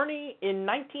from Bernie in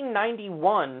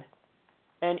 1991.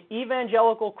 An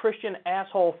evangelical Christian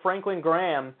asshole, Franklin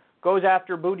Graham, goes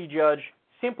after Buttigieg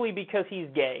simply because he's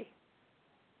gay.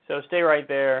 So stay right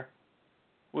there.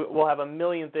 We'll have a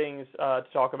million things to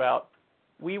talk about.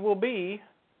 We will be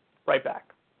right back.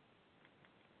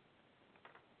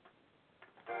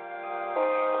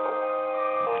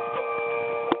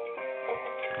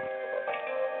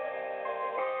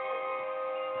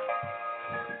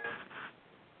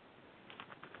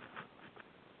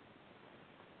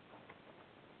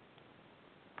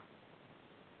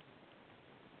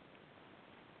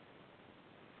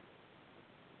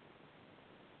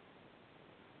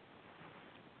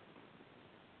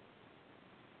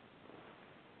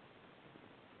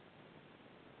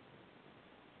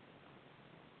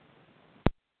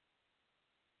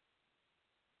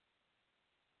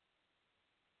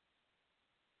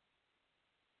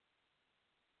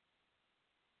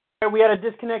 We had a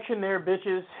disconnection there,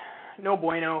 bitches. No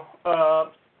bueno.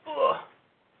 I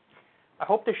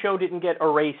hope the show didn't get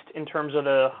erased in terms of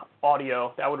the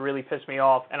audio. That would really piss me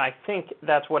off, and I think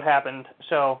that's what happened.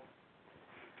 So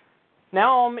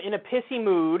now I'm in a pissy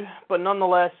mood, but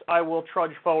nonetheless, I will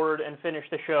trudge forward and finish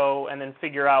the show and then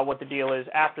figure out what the deal is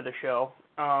after the show.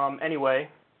 Anyway.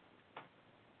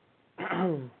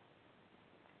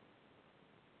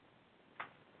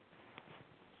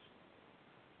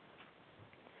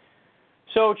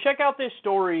 So check out this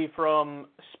story from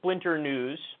Splinter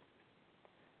News.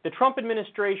 The Trump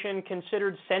administration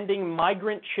considered sending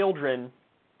migrant children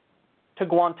to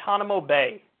Guantanamo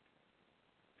Bay.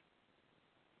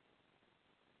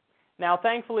 Now,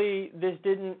 thankfully, this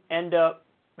didn't end up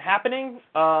happening.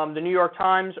 The New York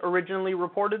Times originally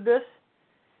reported this,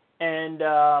 and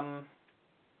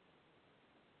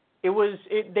they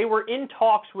were in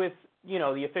talks with,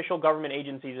 the official government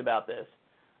agencies about this.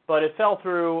 But it fell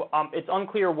through. It's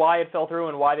unclear why it fell through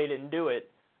and why they didn't do it.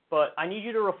 But I need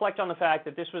you to reflect on the fact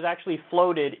that this was actually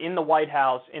floated in the White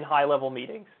House in high-level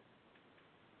meetings.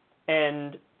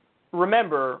 And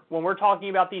remember, when we're talking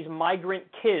about these migrant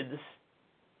kids,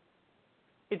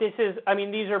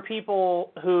 these are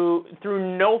people who,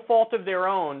 through no fault of their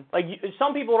own,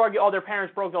 some people would argue, their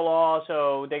parents broke the law,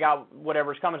 so they got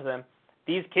whatever's coming to them.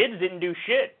 These kids didn't do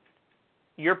shit.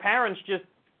 Your parents just,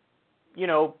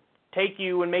 take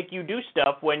you and make you do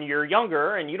stuff when you're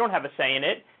younger and you don't have a say in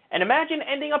it. And imagine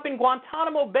ending up in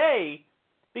Guantanamo Bay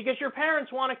because your parents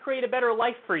want to create a better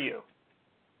life for you.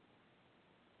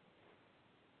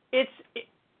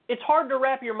 It's hard to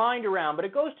wrap your mind around, but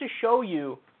it goes to show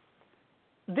you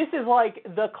this is like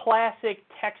the classic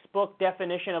textbook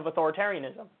definition of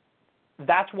authoritarianism.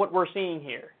 That's what we're seeing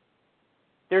here.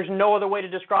 There's no other way to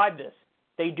describe this.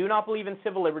 They do not believe in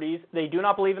civil liberties. They do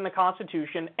not believe in the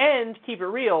Constitution. And, keep it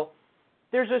real,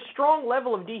 there's a strong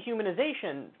level of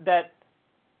dehumanization that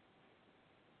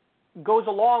goes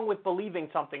along with believing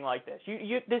something like this.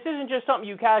 This isn't just something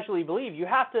you casually believe. You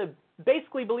have to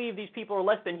basically believe these people are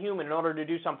less than human in order to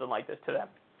do something like this to them.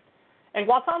 And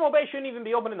Guantanamo Bay shouldn't even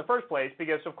be open in the first place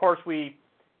because, of course, we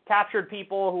captured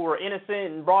people who were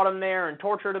innocent and brought them there and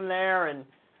tortured them there. And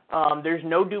There's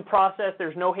no due process.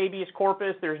 There's no habeas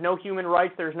corpus. There's no human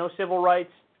rights. There's no civil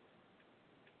rights.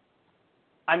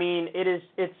 I mean, it's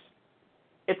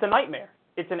a nightmare.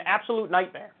 It's an absolute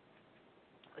nightmare.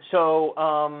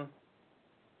 So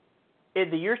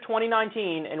the year's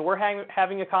 2019, and we're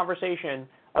having a conversation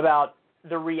about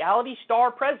the reality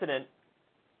star president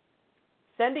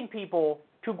sending people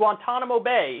to Guantanamo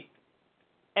Bay,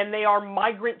 and they are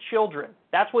migrant children.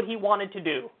 That's what he wanted to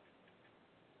do.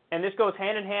 And this goes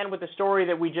hand in hand with the story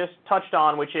that we just touched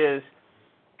on, which is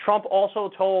Trump also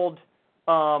told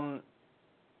Border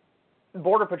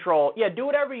Patrol, yeah, do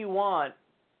whatever you want,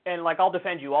 and, like, I'll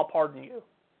defend you, I'll pardon you.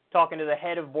 Talking to the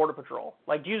head of Border Patrol.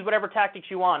 Like, use whatever tactics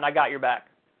you want, and I got your back.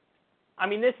 I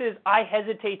mean, I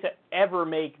hesitate to ever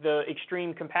make the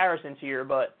extreme comparisons here,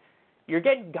 but you're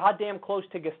getting goddamn close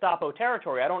to Gestapo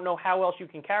territory. I don't know how else you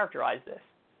can characterize this.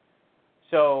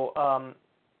 So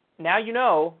now you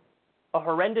know a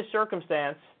horrendous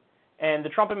circumstance, and the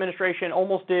Trump administration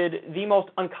almost did the most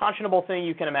unconscionable thing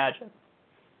you can imagine.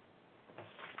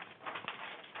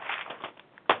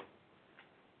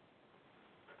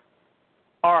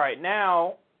 All right,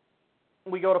 now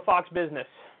we go to Fox Business.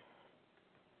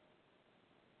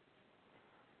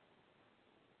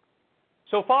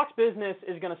 So Fox Business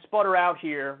is going to sputter out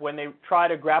here when they try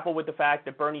to grapple with the fact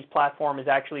that Bernie's platform is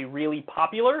actually really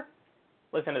popular.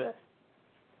 Listen to this.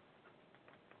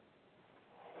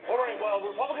 All right, well,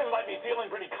 Republicans might be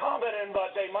feeling pretty confident,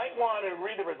 but they might want to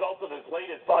read the results of this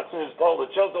latest Fox News poll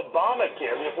that shows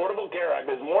Obamacare, the Affordable Care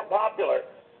Act, is more popular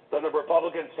than the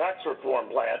Republicans' tax reform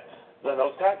plan, than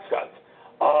those tax cuts.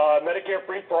 Medicare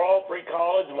free for all, free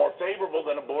college, more favorable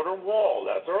than a border wall.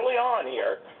 That's early on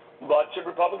here, but should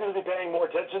Republicans be paying more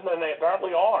attention than they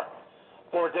apparently are?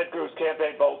 Former Ted Cruz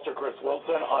campaign bolster Chris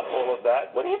Wilson on all of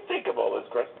that. What do you think of all this,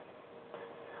 Chris?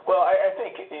 Well, I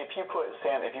think if you pulled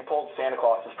Santa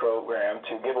Claus's program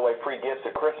to give away free gifts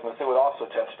at Christmas, it would also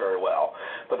test very well.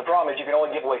 But the problem is you can only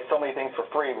give away so many things for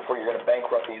free before you're going to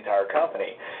bankrupt the entire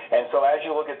company. And so as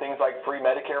you look at things like free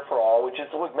Medicare for all, which is,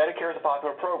 look, Medicare is a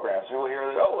popular program. So people hear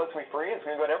that, oh, it's going to be free, it's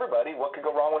going to go to everybody. What could go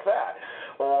wrong with that?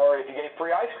 Or if you gave free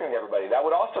ice cream to everybody, that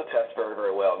would also test very,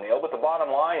 very well, Neil. But the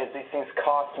bottom line is these things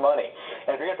cost money.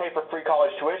 And if you're going to pay for free college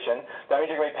tuition, that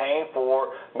means you're going to be paying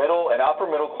for middle and upper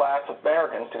middle class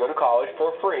Americans to go to college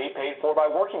for free, paid for by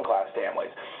working class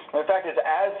families. And the fact is,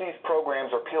 as these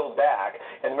programs are peeled back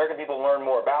and the American people learn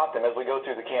more about them as we go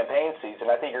through the campaign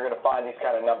season, I think you're going to find these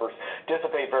kind of numbers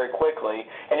dissipate very quickly,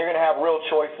 and you're going to have real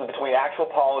choices between actual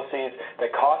policies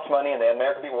that cost money and the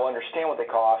American people will understand what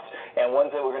they cost, and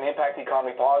ones that are going to impact the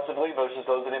economy positively versus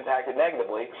those that impact it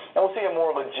negatively. And we'll see a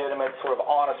more legitimate, sort of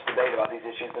honest debate about these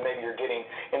issues than maybe you're getting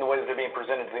in the way that they're being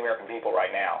presented to the American people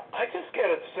right now. I just get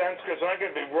a sense, because I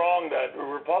could be wrong, that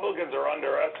Republicans are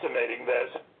underestimating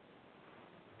this.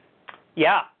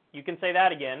 Yeah, you can say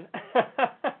that again.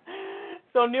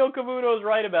 So Neil Cavuto's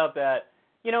right about that.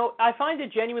 You know, I find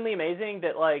it genuinely amazing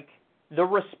that, like, the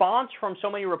response from so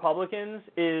many Republicans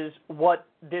is what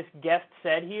this guest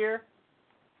said here,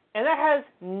 and that has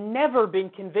never been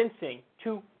convincing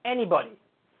to anybody.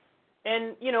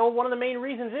 And, you know, one of the main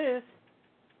reasons is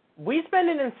we spend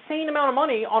an insane amount of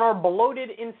money on our bloated,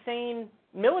 insane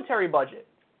military budget.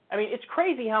 I mean, it's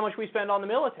crazy how much we spend on the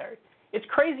military. It's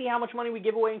crazy how much money we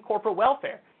give away in corporate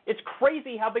welfare. It's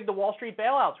crazy how big the Wall Street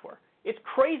bailouts were. It's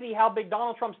crazy how big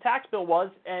Donald Trump's tax bill was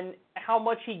and how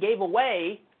much he gave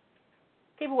away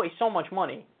so much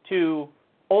money to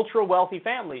ultra-wealthy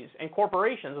families and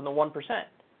corporations in the 1%.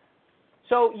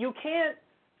 So you can't,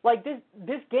 like,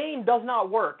 this game does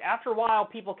not work. After a while,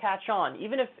 people catch on.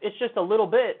 Even if it's just a little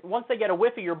bit, once they get a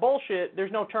whiff of your bullshit,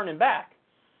 there's no turning back.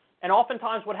 And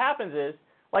oftentimes what happens is,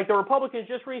 like, the Republicans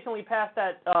just recently passed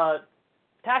that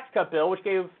tax cut bill, which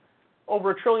gave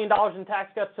over $1 trillion in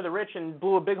tax cuts to the rich and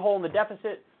blew a big hole in the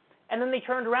deficit. And then they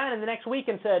turned around in the next week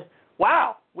and said,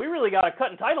 wow, we really got to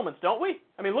cut entitlements, don't we?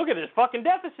 I mean, look at this fucking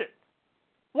deficit.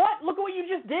 What? Look at what you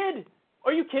just did.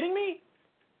 Are you kidding me?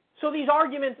 So these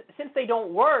arguments, since they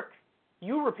don't work,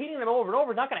 you repeating them over and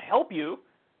over is not going to help you,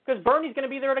 because Bernie's going to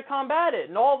be there to combat it,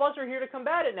 and all of us are here to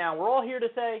combat it now. We're all here to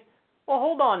say, well,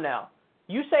 hold on now.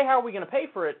 You say, how are we going to pay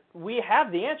for it? We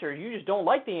have the answers. You just don't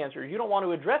like the answers. You don't want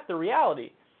to address the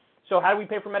reality. So how do we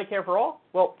pay for Medicare for all?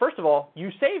 Well, first of all, you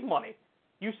save money.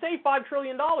 You save $5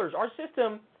 trillion. Our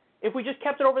system, if we just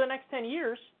kept it over the next 10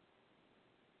 years,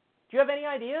 do you have any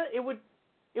idea? It would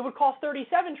cost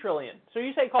 $37 trillion. So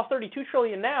you say it costs $32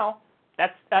 trillion now.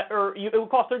 It would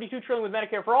cost $32 trillion with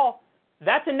Medicare for all.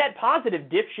 That's a net positive,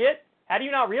 dipshit. How do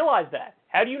you not realize that?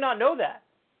 How do you not know that?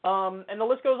 And the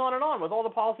list goes on and on with all the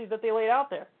policies that they laid out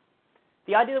there.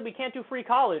 The idea that we can't do free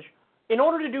college, In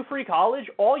order to do free college,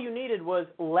 all you needed was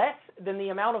less than the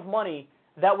amount of money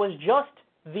that was just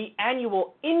the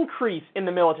annual increase in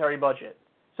the military budget.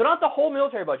 So not the whole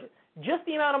military budget, just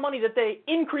the amount of money that they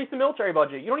increase the military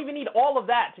budget. You don't even need all of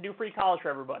that to do free college for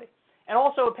everybody. And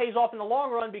also it pays off in the long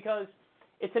run because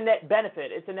it's a net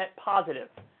benefit. It's a net positive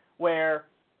where,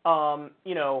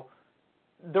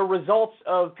 the results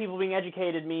of people being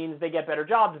educated means they get better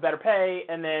jobs, better pay,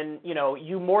 and then,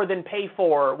 you more than pay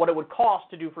for what it would cost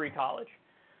to do free college.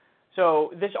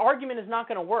 So this argument is not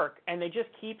going to work, and they just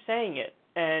keep saying it,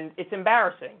 and it's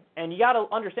embarrassing. And you got to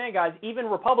understand, guys, even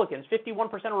Republicans,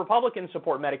 51% of Republicans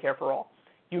support Medicare for all.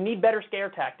 You need better scare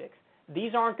tactics.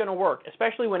 These aren't going to work,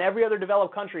 especially when every other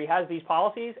developed country has these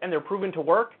policies and they're proven to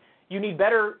work. You need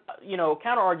better,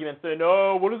 counter arguments than,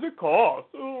 oh, what does it cost?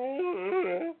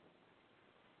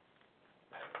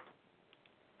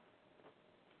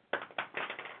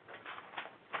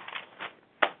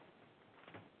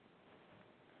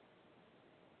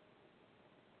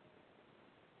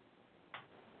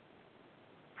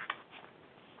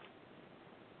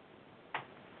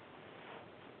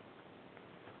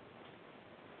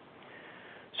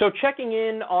 So checking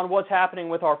in on what's happening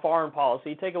with our foreign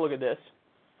policy, take a look at this.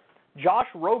 Josh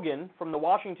Rogan from the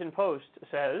Washington Post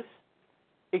says,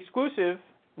 exclusive,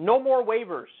 no more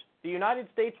waivers. The United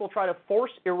States will try to force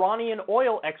Iranian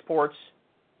oil exports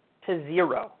to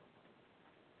zero.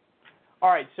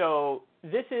 All right, so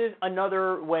this is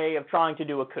another way of trying to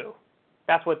do a coup.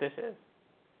 That's what this is.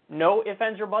 No ifs,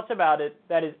 ands, or buts about it.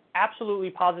 That is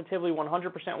absolutely, positively,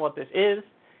 100% what this is.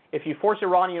 If you force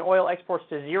Iranian oil exports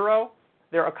to zero,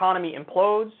 their economy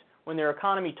implodes. When their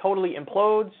economy totally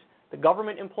implodes, the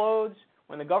government implodes.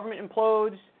 When the government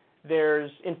implodes, there's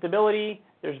instability,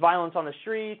 there's violence on the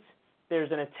streets,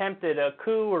 there's an attempt at a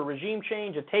coup or regime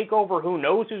change, a takeover. Who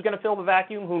knows who's going to fill the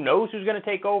vacuum? Who knows who's going to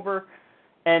take over?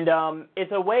 And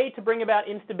it's a way to bring about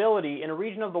instability in a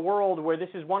region of the world where this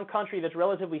is one country that's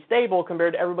relatively stable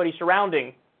compared to everybody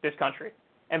surrounding this country.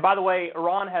 And by the way,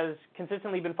 Iran has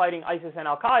consistently been fighting ISIS and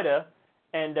Al-Qaeda,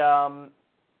 and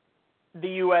the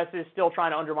U.S. is still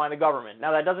trying to undermine the government.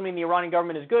 Now, that doesn't mean the Iranian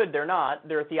government is good. They're not.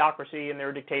 They're a theocracy, and they're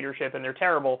a dictatorship, and they're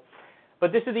terrible.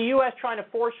 But this is the U.S. trying to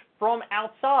force from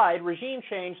outside regime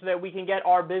change so that we can get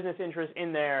our business interests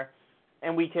in there,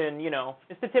 and we can,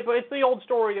 it's the old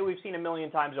story that we've seen a million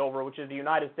times over, which is the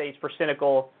United States, for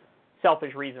cynical,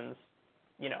 selfish reasons,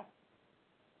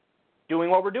 doing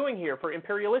what we're doing here, for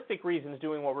imperialistic reasons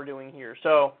doing what we're doing here.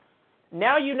 So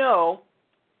now you know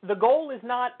the goal is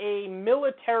not a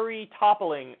military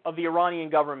toppling of the Iranian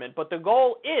government, but the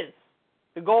goal is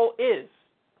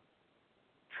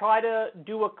try to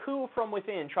do a coup from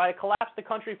within, try to collapse the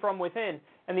country from within,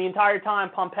 and the entire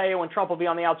time Pompeo and Trump will be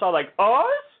on the outside like, us?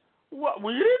 What?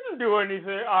 We didn't do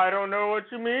anything. I don't know what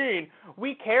you mean.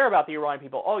 We care about the Iranian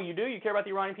people. Oh, you do? You care about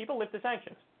the Iranian people? Lift the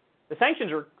sanctions. The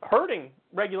sanctions are hurting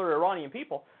regular Iranian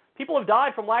people. People have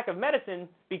died from lack of medicine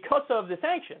because of the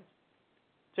sanctions.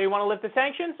 So you want to lift the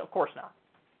sanctions? Of course not.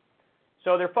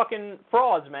 So they're fucking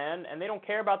frauds, man, and they don't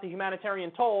care about the humanitarian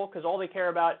toll because all they care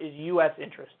about is U.S.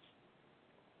 interests.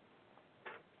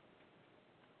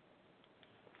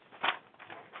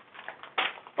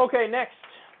 Okay, next.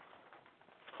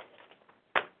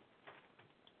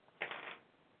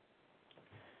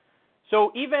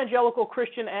 So evangelical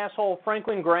Christian asshole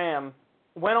Franklin Graham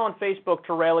went on Facebook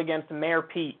to rail against Mayor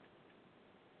Pete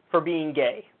for being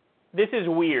gay. This is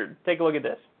weird. Take a look at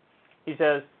this. He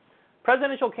says,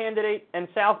 presidential candidate and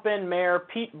South Bend Mayor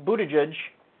Pete Buttigieg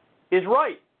is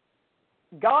right.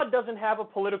 God doesn't have a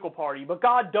political party, but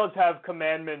God does have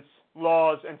commandments,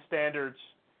 laws, and standards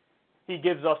He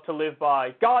gives us to live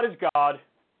by. God is God.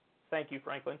 Thank you,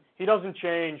 Franklin. He doesn't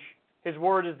change. His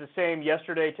word is the same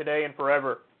yesterday, today, and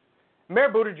forever. Mayor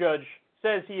Buttigieg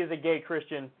says he is a gay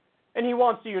Christian, and he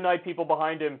wants to unite people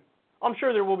behind him. I'm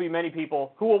sure there will be many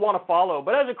people who will want to follow,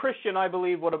 but as a Christian, I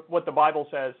believe what the Bible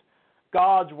says.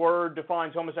 God's word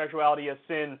defines homosexuality as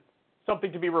sin,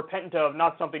 something to be repentant of,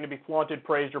 not something to be flaunted,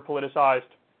 praised, or politicized.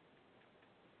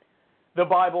 The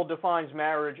Bible defines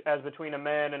marriage as between a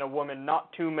man and a woman,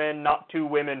 not two men, not two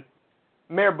women.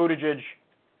 Mayor Buttigieg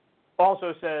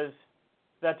also says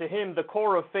that to him the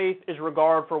core of faith is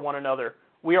regard for one another.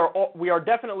 We are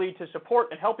definitely to support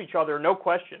and help each other, no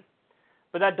question.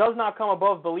 But that does not come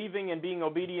above believing and being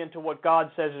obedient to what God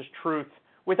says is truth.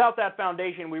 Without that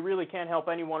foundation, we really can't help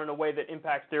anyone in a way that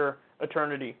impacts their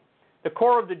eternity. The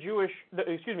core of the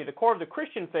core of the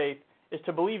Christian faith is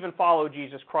to believe and follow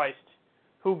Jesus Christ,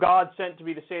 who God sent to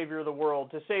be the Savior of the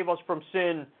world, to save us from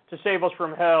sin, to save us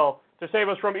from hell, to save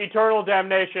us from eternal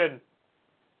damnation.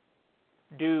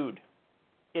 Dude,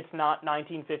 it's not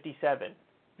 1957.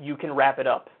 You can wrap it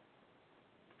up.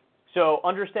 So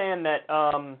understand that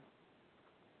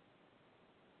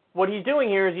what he's doing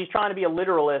here is he's trying to be a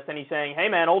literalist, and he's saying, hey,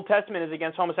 man, Old Testament is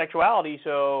against homosexuality,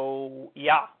 so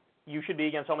yeah, you should be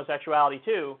against homosexuality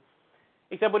too.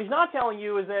 Except what he's not telling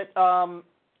you is that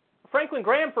Franklin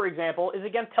Graham, for example, is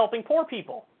against helping poor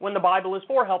people when the Bible is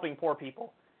for helping poor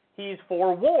people. He's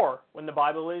for war when the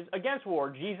Bible is against war.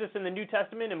 Jesus in the New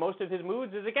Testament, in most of his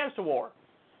moods, is against a war.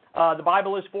 The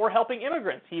Bible is for helping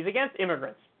immigrants. He's against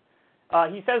immigrants.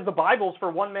 He says the Bible's for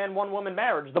one man, one woman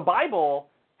marriage. The Bible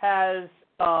has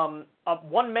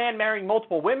one man marrying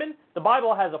multiple women. The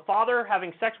Bible has a father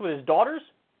having sex with his daughters.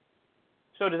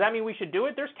 So does that mean we should do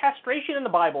it? There's castration in the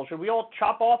Bible. Should we all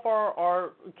chop off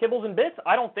our kibbles and bits?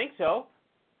 I don't think so.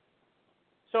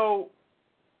 So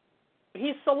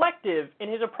he's selective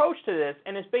in his approach to this,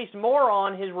 and it's based more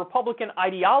on his Republican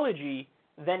ideology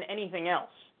than anything else.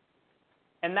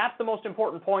 And that's the most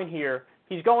important point here.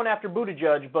 He's going after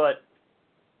Buttigieg, but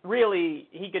really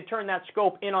he could turn that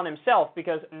scope in on himself,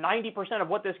 because 90% of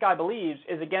what this guy believes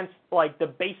is against like the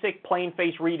basic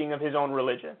plain-faced reading of his own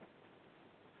religion.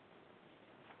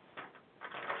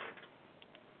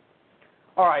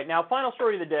 All right, now final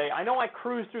story of the day. I know I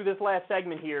cruised through this last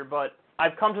segment here, but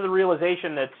I've come to the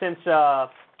realization that since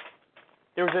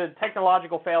there was a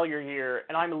technological failure here,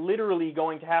 and I'm literally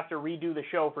going to have to redo the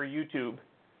show for YouTube.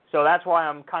 So that's why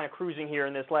I'm kind of cruising here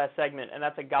in this last segment, and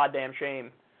that's a goddamn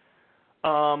shame.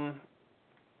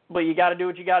 But you got to do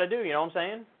what you got to do, you know what I'm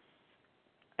saying?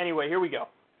 Anyway, here we go.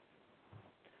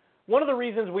 One of the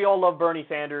reasons we all love Bernie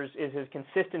Sanders is his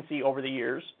consistency over the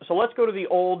years. So let's go to the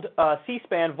old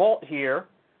C-SPAN vault here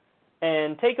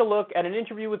and take a look at an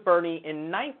interview with Bernie in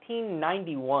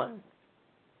 1991.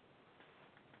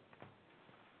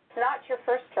 It's not your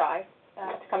first try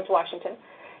to come to Washington.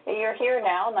 You're here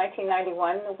now,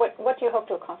 1991. What do you hope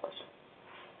to accomplish?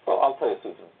 Well, I'll tell you,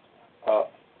 Susan.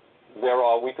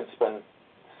 We could spend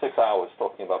 6 hours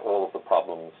talking about all of the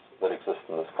problems that exist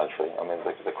in this country. I mean,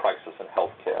 the crisis in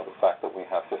healthcare, the fact that we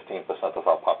have 15% of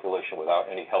our population without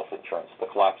any health insurance, the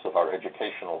collapse of our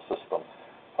educational system,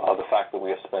 the fact that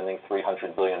we are spending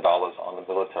 $300 billion on the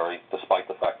military, despite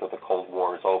the fact that the Cold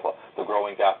War is over, the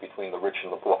growing gap between the rich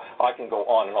and the poor. I can go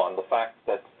on and on. The fact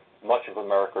that much of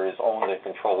America is owned and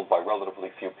controlled by relatively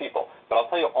few people. But I'll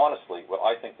tell you honestly, what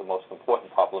I think the most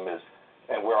important problem is,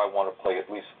 and where I want to play at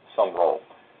least some role,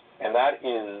 and that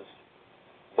is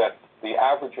that the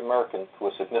average American, to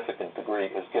a significant degree,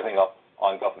 is giving up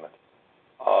on government.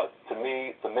 To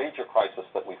me, the major crisis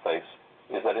that we face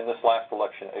is that in this last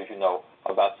election, as you know,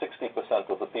 about 60%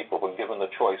 of the people who were given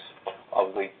the choice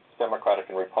of the Democratic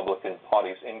and Republican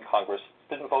parties in Congress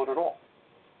didn't vote at all.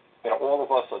 You know, all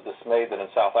of us are dismayed that in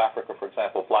South Africa, for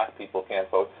example, black people can't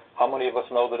vote. How many of us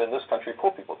know that in this country,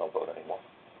 poor people don't vote anymore?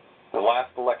 The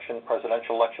last election,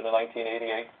 presidential election in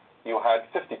 1988, you had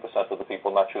 50% of the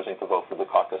people not choosing to vote for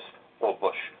Dukakis or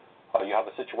Bush. You have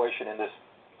a situation in this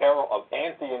era of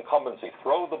anti-incumbency.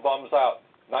 Throw the bums out.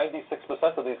 96%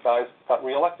 of these guys got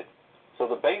reelected. So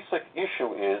the basic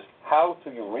issue is how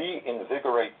do you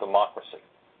reinvigorate democracy?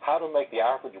 How to make the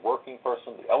average working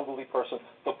person, the elderly person,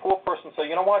 the poor person say,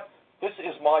 you know what, this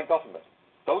is my government.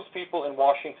 Those people in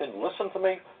Washington listen to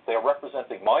me, they are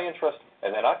representing my interest,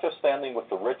 and they're not just standing with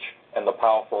the rich and the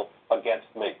powerful against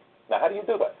me. Now, how do you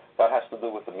do that? That has to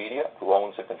do with the media, who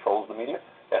owns and controls the media.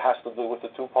 It has to do with the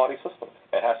two-party system.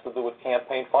 It has to do with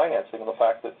campaign financing and the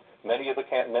fact that many of the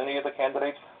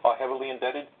candidates are heavily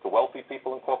indebted to wealthy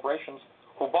people and corporations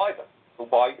who buy them, who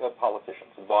buy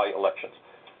politicians, who buy elections.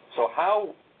 So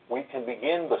how we can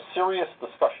begin the serious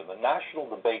discussion, the national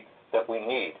debate that we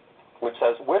need, which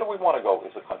says, where do we want to go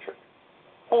as a country?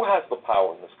 Who has the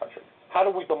power in this country? How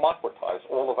do we democratize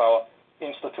all of our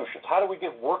institutions? How do we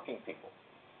give working people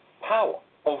power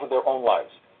over their own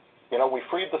lives? You know, we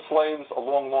freed the slaves a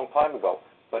long, long time ago,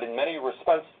 but in many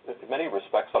respects,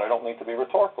 and I don't mean to be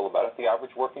rhetorical about it, the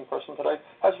average working person today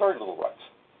has very little rights.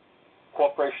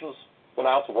 Corporations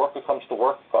announce a worker comes to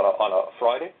work on a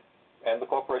Friday, and the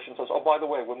corporation says, oh, by the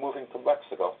way, we're moving to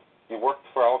Mexico. You worked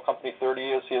for our company 30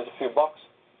 years, here's a few bucks.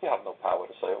 You have no power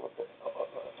to say over it.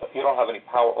 You don't have any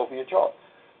power over your job.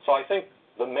 So I think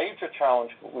the major challenge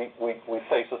we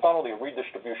face is not only a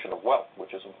redistribution of wealth,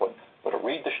 which is important, but a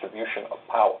redistribution of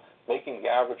power, making the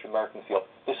average American feel,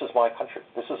 this is my country,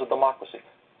 this is a democracy.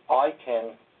 I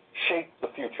can shape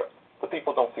the future. The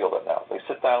people don't feel that now. They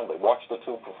sit down, they watch the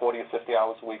tube for 40 or 50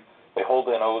 hours a week, they hold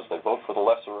their nose, they vote for the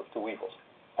lesser of two evils.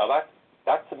 Now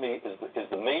that to me is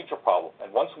the major problem.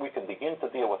 And once we can begin to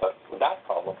deal with that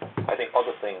problem, I think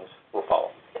other things will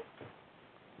follow.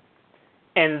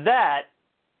 And that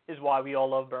is why we all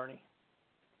love Bernie.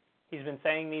 He's been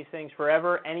saying these things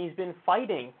forever, and he's been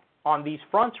fighting on these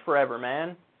fronts forever,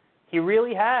 man. He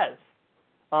really has.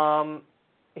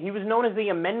 He was known as the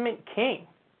Amendment King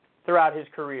throughout his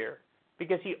career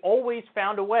because he always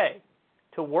found a way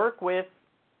to work with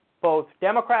both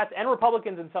Democrats and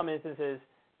Republicans in some instances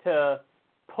to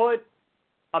put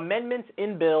amendments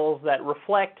in bills that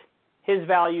reflect his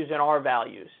values and our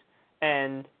values.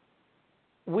 And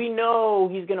we know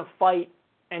he's going to fight,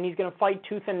 and he's going to fight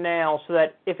tooth and nail so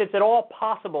that if it's at all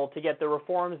possible to get the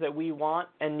reforms that we want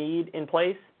and need in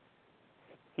place,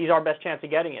 he's our best chance of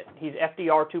getting it. He's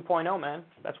FDR 2.0, man.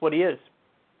 That's what he is.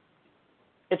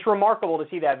 It's remarkable to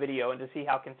see that video and to see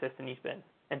how consistent he's been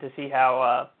and to see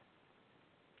how,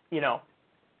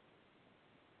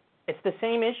 it's the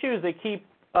same issues that keep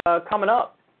coming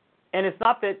up. And it's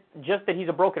not that just that he's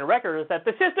a broken record, it's that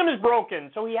the system is broken,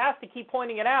 so he has to keep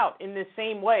pointing it out in this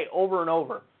same way over and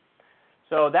over.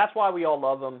 So that's why we all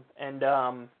love him. And,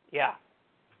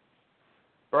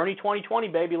 Bernie 2020,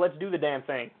 baby, let's do the damn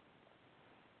thing.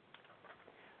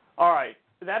 All right,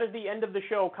 that is the end of the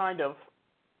show, kind of.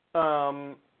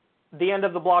 The end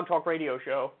of the Blog Talk Radio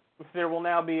show. There will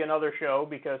now be another show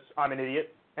because I'm an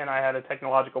idiot and I had a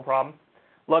technological problem.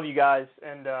 Love you guys,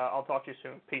 and I'll talk to you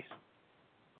soon. Peace.